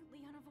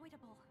absolutely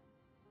unavoidable.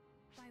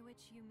 By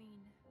which you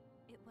mean,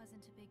 it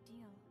wasn't a big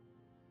deal.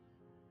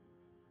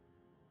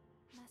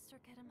 Master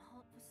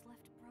Gedemholt was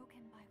left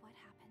broken by what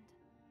happened.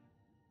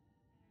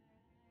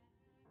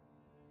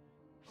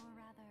 Or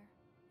rather,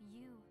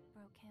 you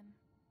broke him.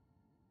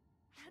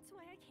 That's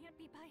why I can't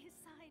be by his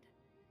side.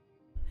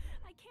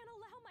 I can't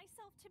allow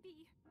myself to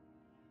be.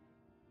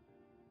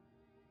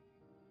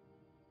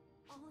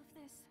 All of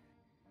this,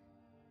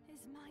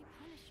 is my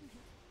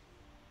punishment.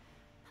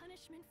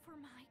 Punishment for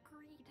my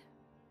greed.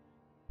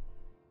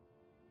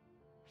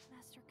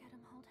 Master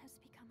Gedemhold has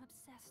become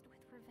obsessed with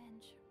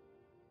revenge.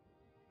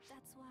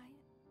 That's why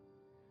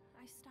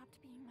I stopped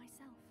being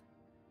myself.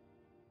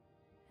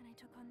 And I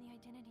took on the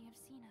identity of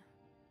Sina.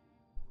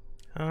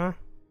 Huh?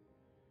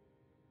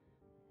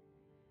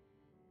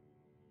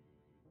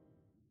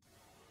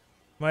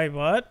 Wait,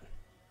 what?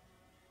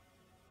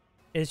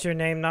 Is your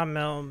name not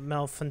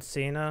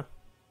Melfancina?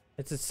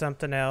 Is it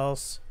something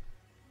else?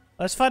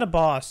 Let's fight a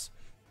boss.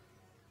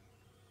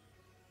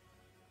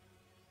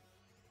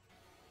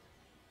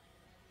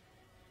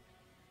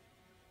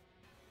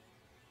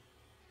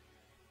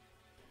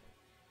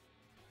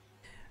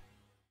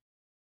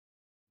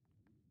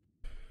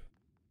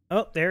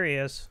 Oh, there he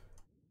is.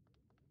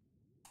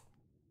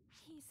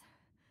 He's... I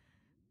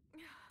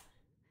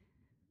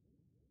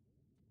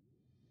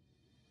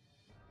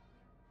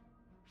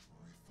thought this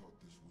would have at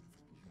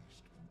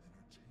least been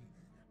entertaining,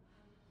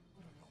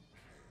 but I don't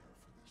care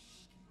for this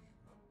scheme.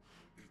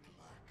 It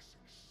lacks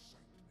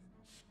excitement.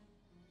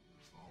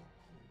 I'll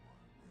pull my weight, but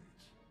I've no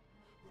obligation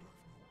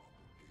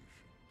to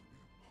be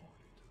a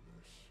party to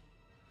this.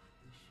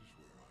 This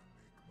is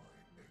where I make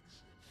my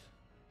exit.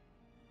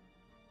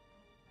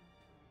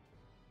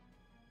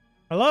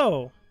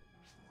 Hello.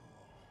 It's you.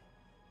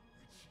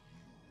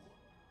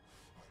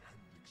 I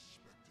hadn't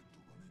expected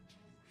to run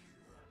into you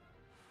here.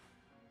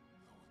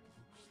 Though it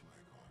looks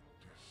like our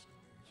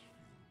destinies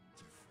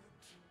feel different.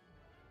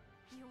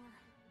 You're...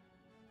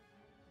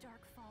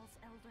 Dark Falls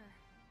Elder.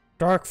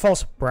 Dark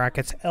Falls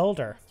brackets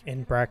elder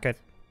in bracket.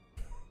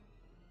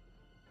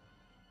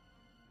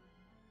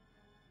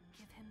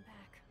 Give him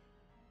back.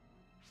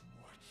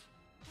 What?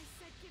 I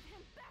said give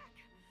him back!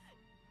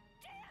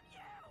 Damn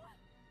you!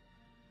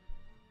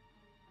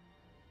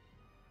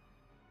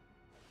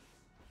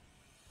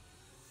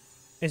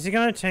 Is he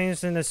gonna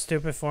change into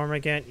stupid form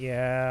again?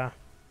 Yeah.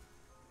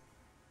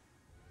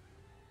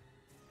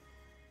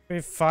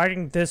 We're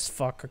fighting this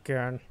fuck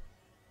again.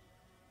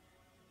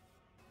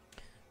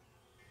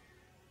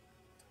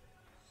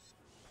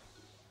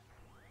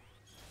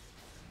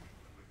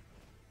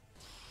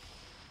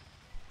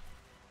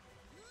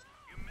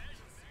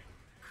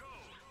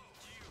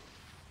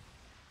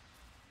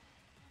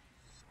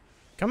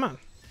 Come on.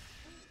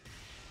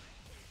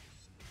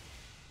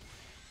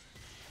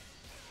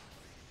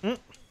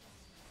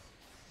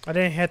 I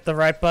didn't hit the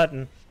right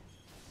button.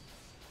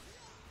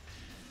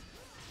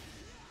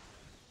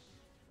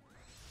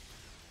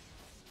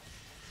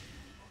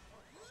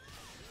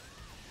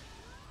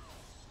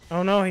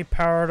 Oh no, he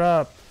powered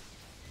up.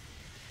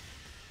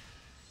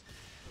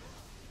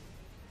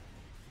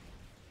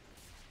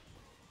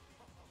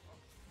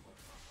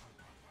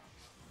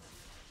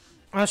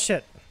 Oh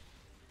shit.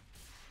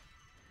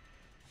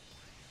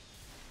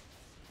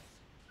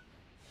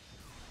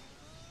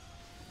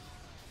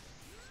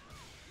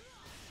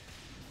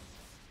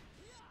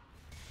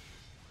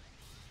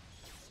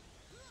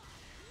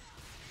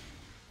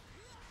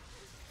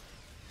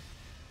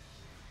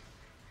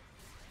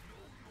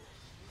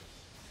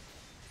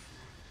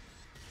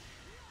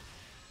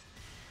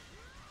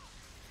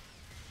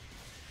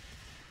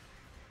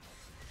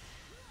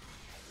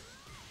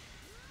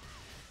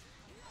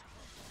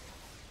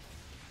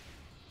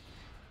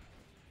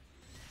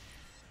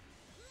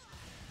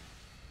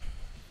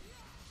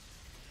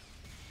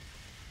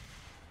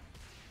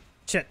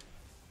 Shit.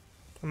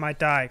 I might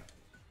die.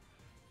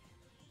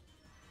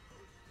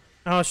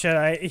 Oh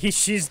shit,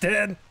 she's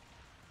dead.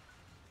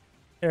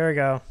 There we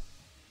go.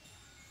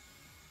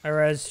 I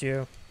rezzed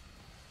you.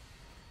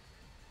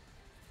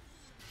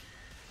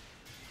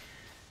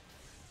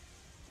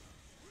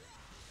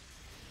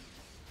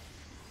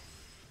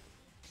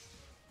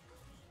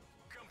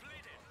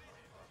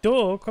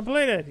 Duel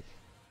completed.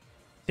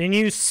 Then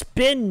you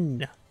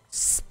spin.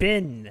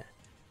 Spin.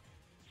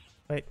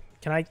 Wait,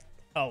 can I?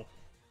 Oh.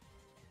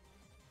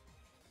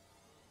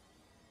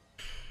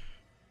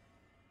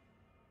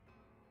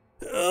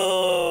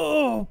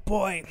 Oh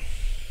boy.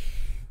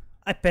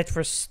 I bet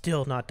we're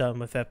still not done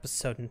with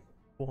episode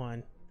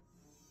 1.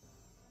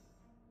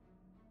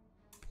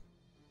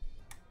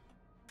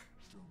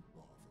 Don't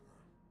bother.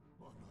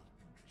 I'm not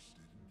interested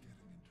in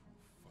getting into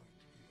a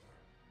fight here.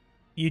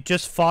 You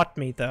just fought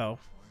me though.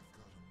 I've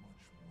got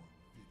a much more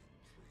fitting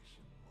place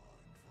in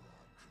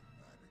mind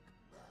for our dramatic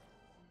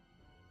battle.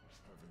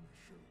 Having a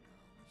showdown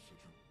in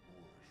such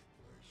a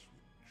boorish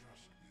place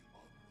would just be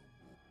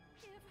unrewarding.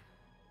 Give...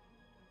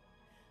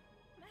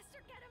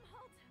 Master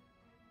Gedemhold...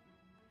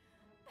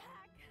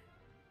 back! Give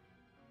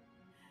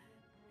him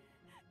back!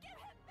 You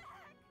and this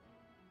vessel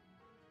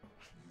are the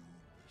ones who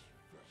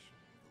summoned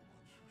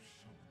me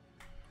here.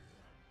 And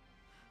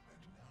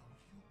now you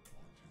want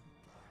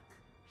him back.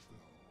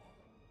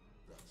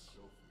 Though, that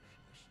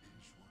selfishness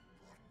is what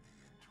brought me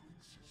into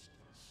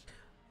existence.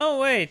 Oh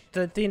wait,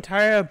 the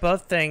entire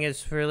above thing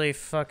is really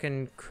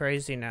fucking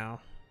crazy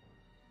now.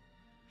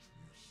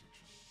 You're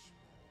such a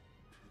small,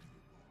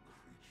 pitiable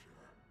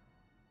creature.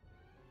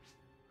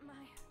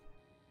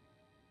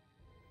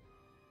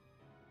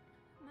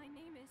 My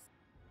name is...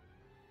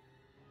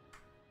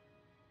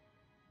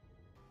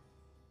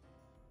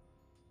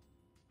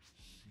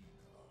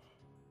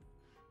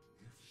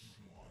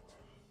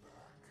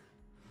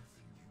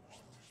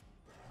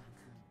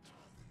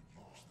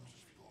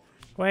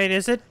 Wait,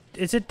 is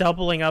it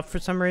doubling up for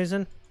some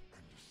reason?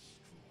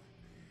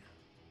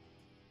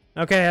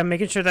 Okay, I'm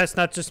making sure that's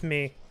not just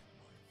me.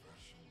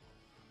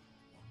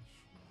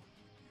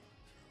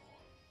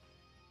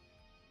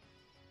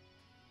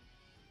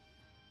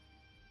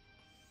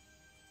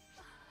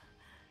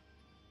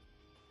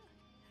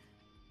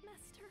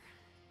 Master,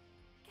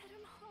 get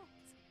him out.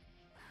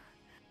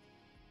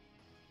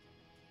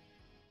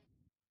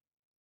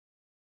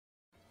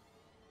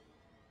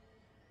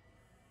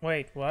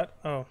 Wait, what?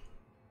 Oh.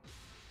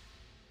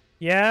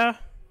 Yeah?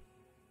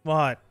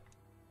 What?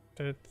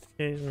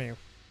 Excuse me.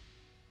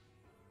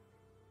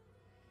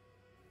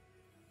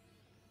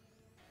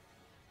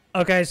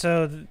 Okay,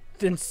 so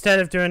instead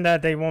of doing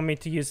that, they want me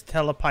to use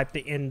telepipe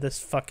to end this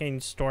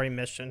fucking story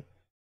mission.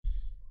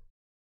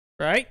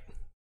 Right?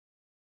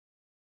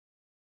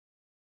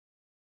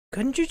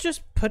 Couldn't you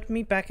just put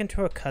me back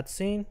into a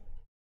cutscene?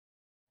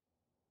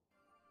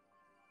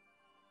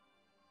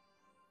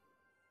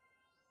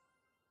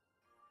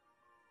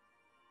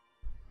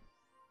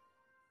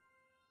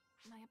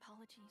 My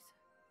apologies.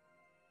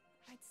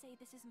 I'd say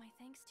this is my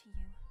thanks to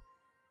you,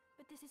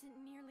 but this isn't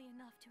nearly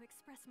enough to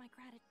express my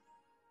gratitude.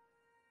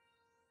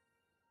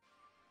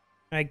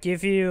 I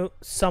give you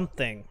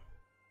something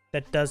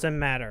that doesn't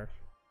matter.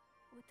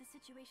 With the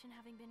situation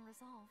having been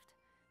resolved.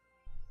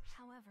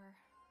 However,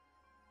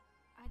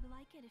 I'd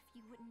like it if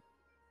you wouldn't.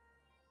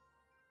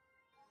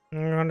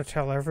 I'm gonna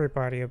tell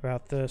everybody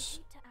about this.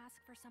 I hate to ask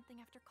for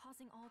something after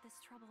causing all this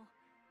trouble,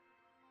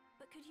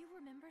 but could you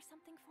remember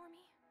something for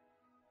me?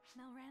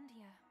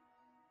 Melrandia.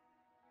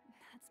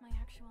 That's my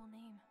actual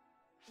name.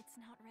 It's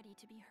not ready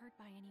to be heard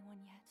by anyone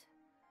yet.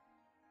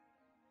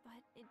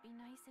 But it'd be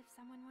nice if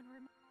someone would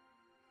remember.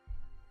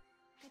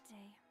 Good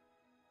day.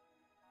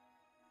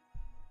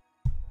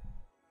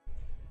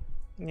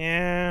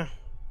 Yeah.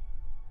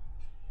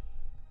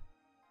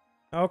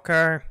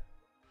 Okay.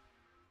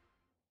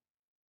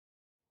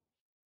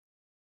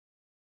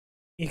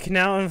 You can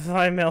now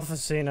invite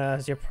Melficina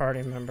as your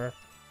party member.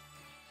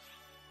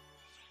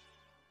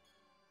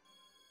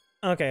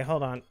 Okay,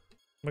 hold on.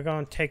 We're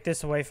going to take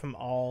this away from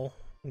all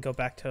and go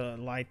back to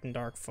light and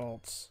dark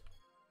faults.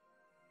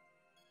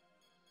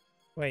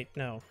 Wait,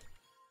 no.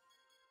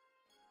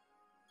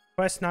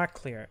 Quest not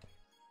clear.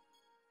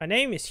 My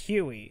name is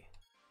Huey.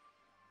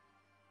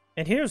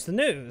 And here's the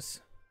news.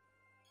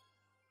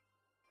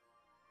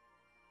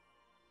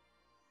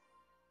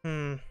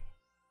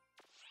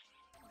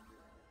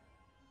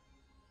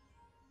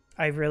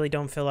 I really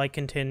don't feel like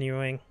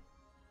continuing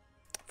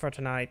for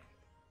tonight.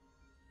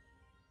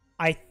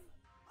 I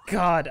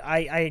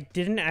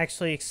didn't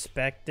actually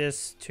expect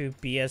this to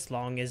be as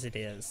long as it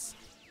is.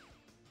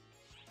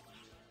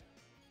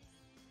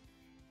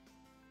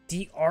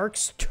 The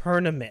Arcs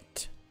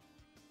Tournament.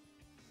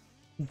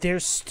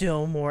 There's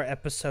still more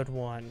episode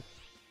 1.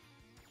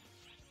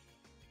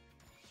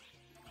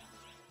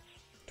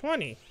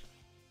 20.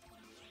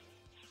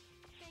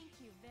 Thank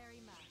you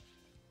very much.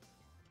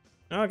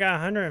 Oh, I got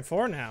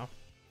 104 now.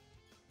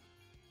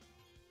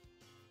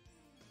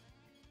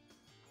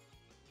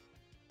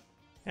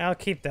 I'll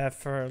keep that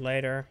for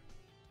later.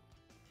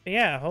 But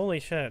yeah, holy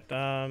shit.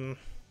 Probably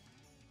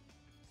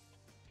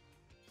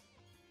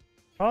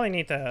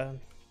need to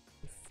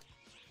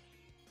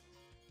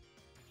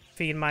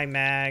feed my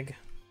mag.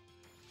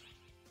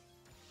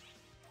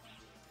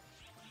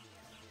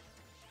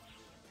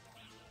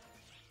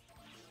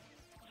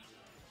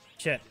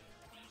 Shit.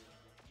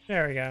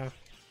 There we go.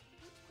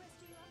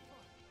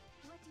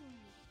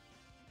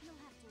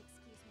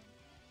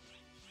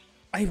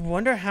 I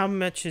wonder how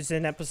much is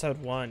in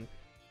episode 1.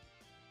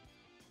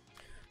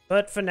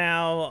 But for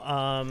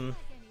now,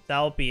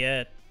 that'll be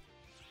it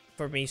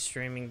for me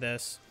streaming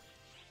this.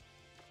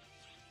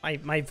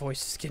 My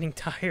voice is getting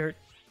tired.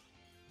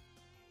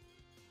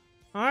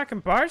 I can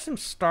buy some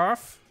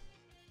stuff.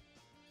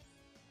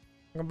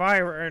 I can buy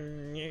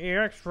an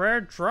EX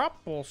rare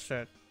drop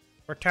bullshit.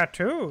 Or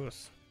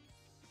tattoos.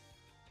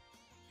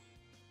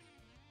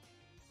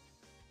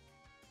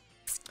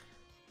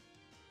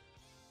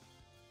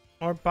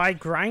 Or buy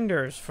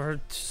grinders for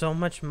so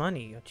much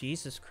money. Oh,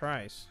 Jesus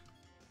Christ.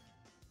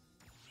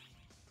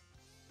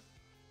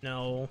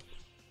 No.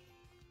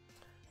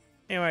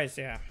 Anyways,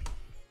 yeah.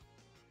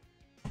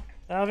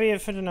 That'll be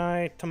it for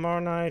tonight.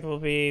 Tomorrow night will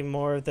be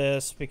more of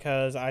this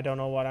because I don't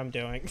know what I'm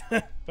doing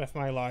with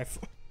my life.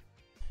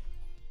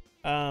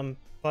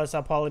 Plus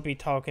I'll probably be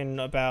talking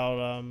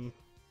about,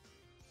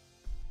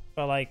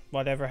 like,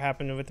 whatever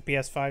happened with the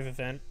PS5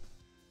 event.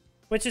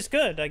 Which is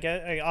good. I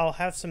guess I'll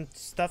have some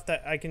stuff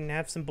that I can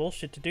have some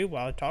bullshit to do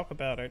while I talk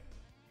about it.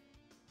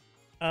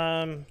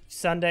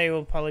 Sunday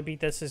will probably be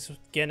this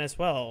again as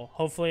well.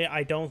 Hopefully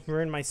I don't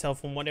ruin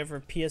myself on whatever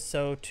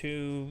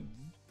PSO2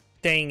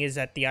 thing is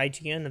at the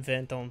IGN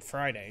event on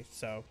Friday.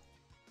 So,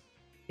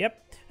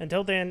 yep.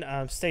 Until then,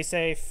 stay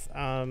safe.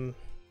 You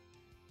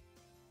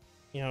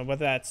know,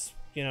 whether that's,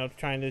 you know,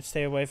 trying to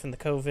stay away from the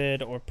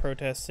COVID or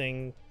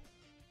protesting.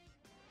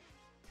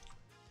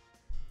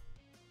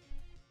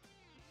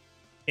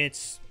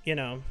 It's, you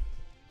know,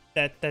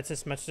 that's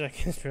as much as I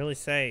can really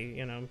say,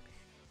 you know.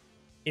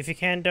 if you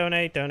can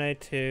donate,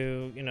 donate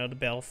to, you know, the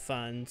bail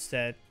funds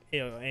that, you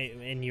know,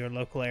 in your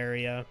local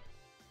area,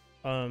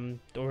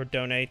 or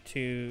donate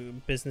to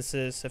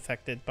businesses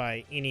affected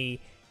by any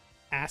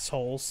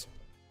assholes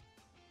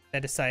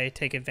that decide to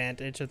take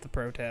advantage of the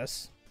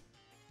protests.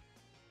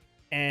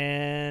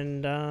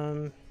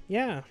 And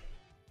yeah,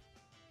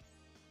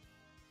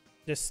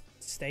 just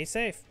stay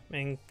safe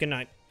and good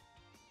night.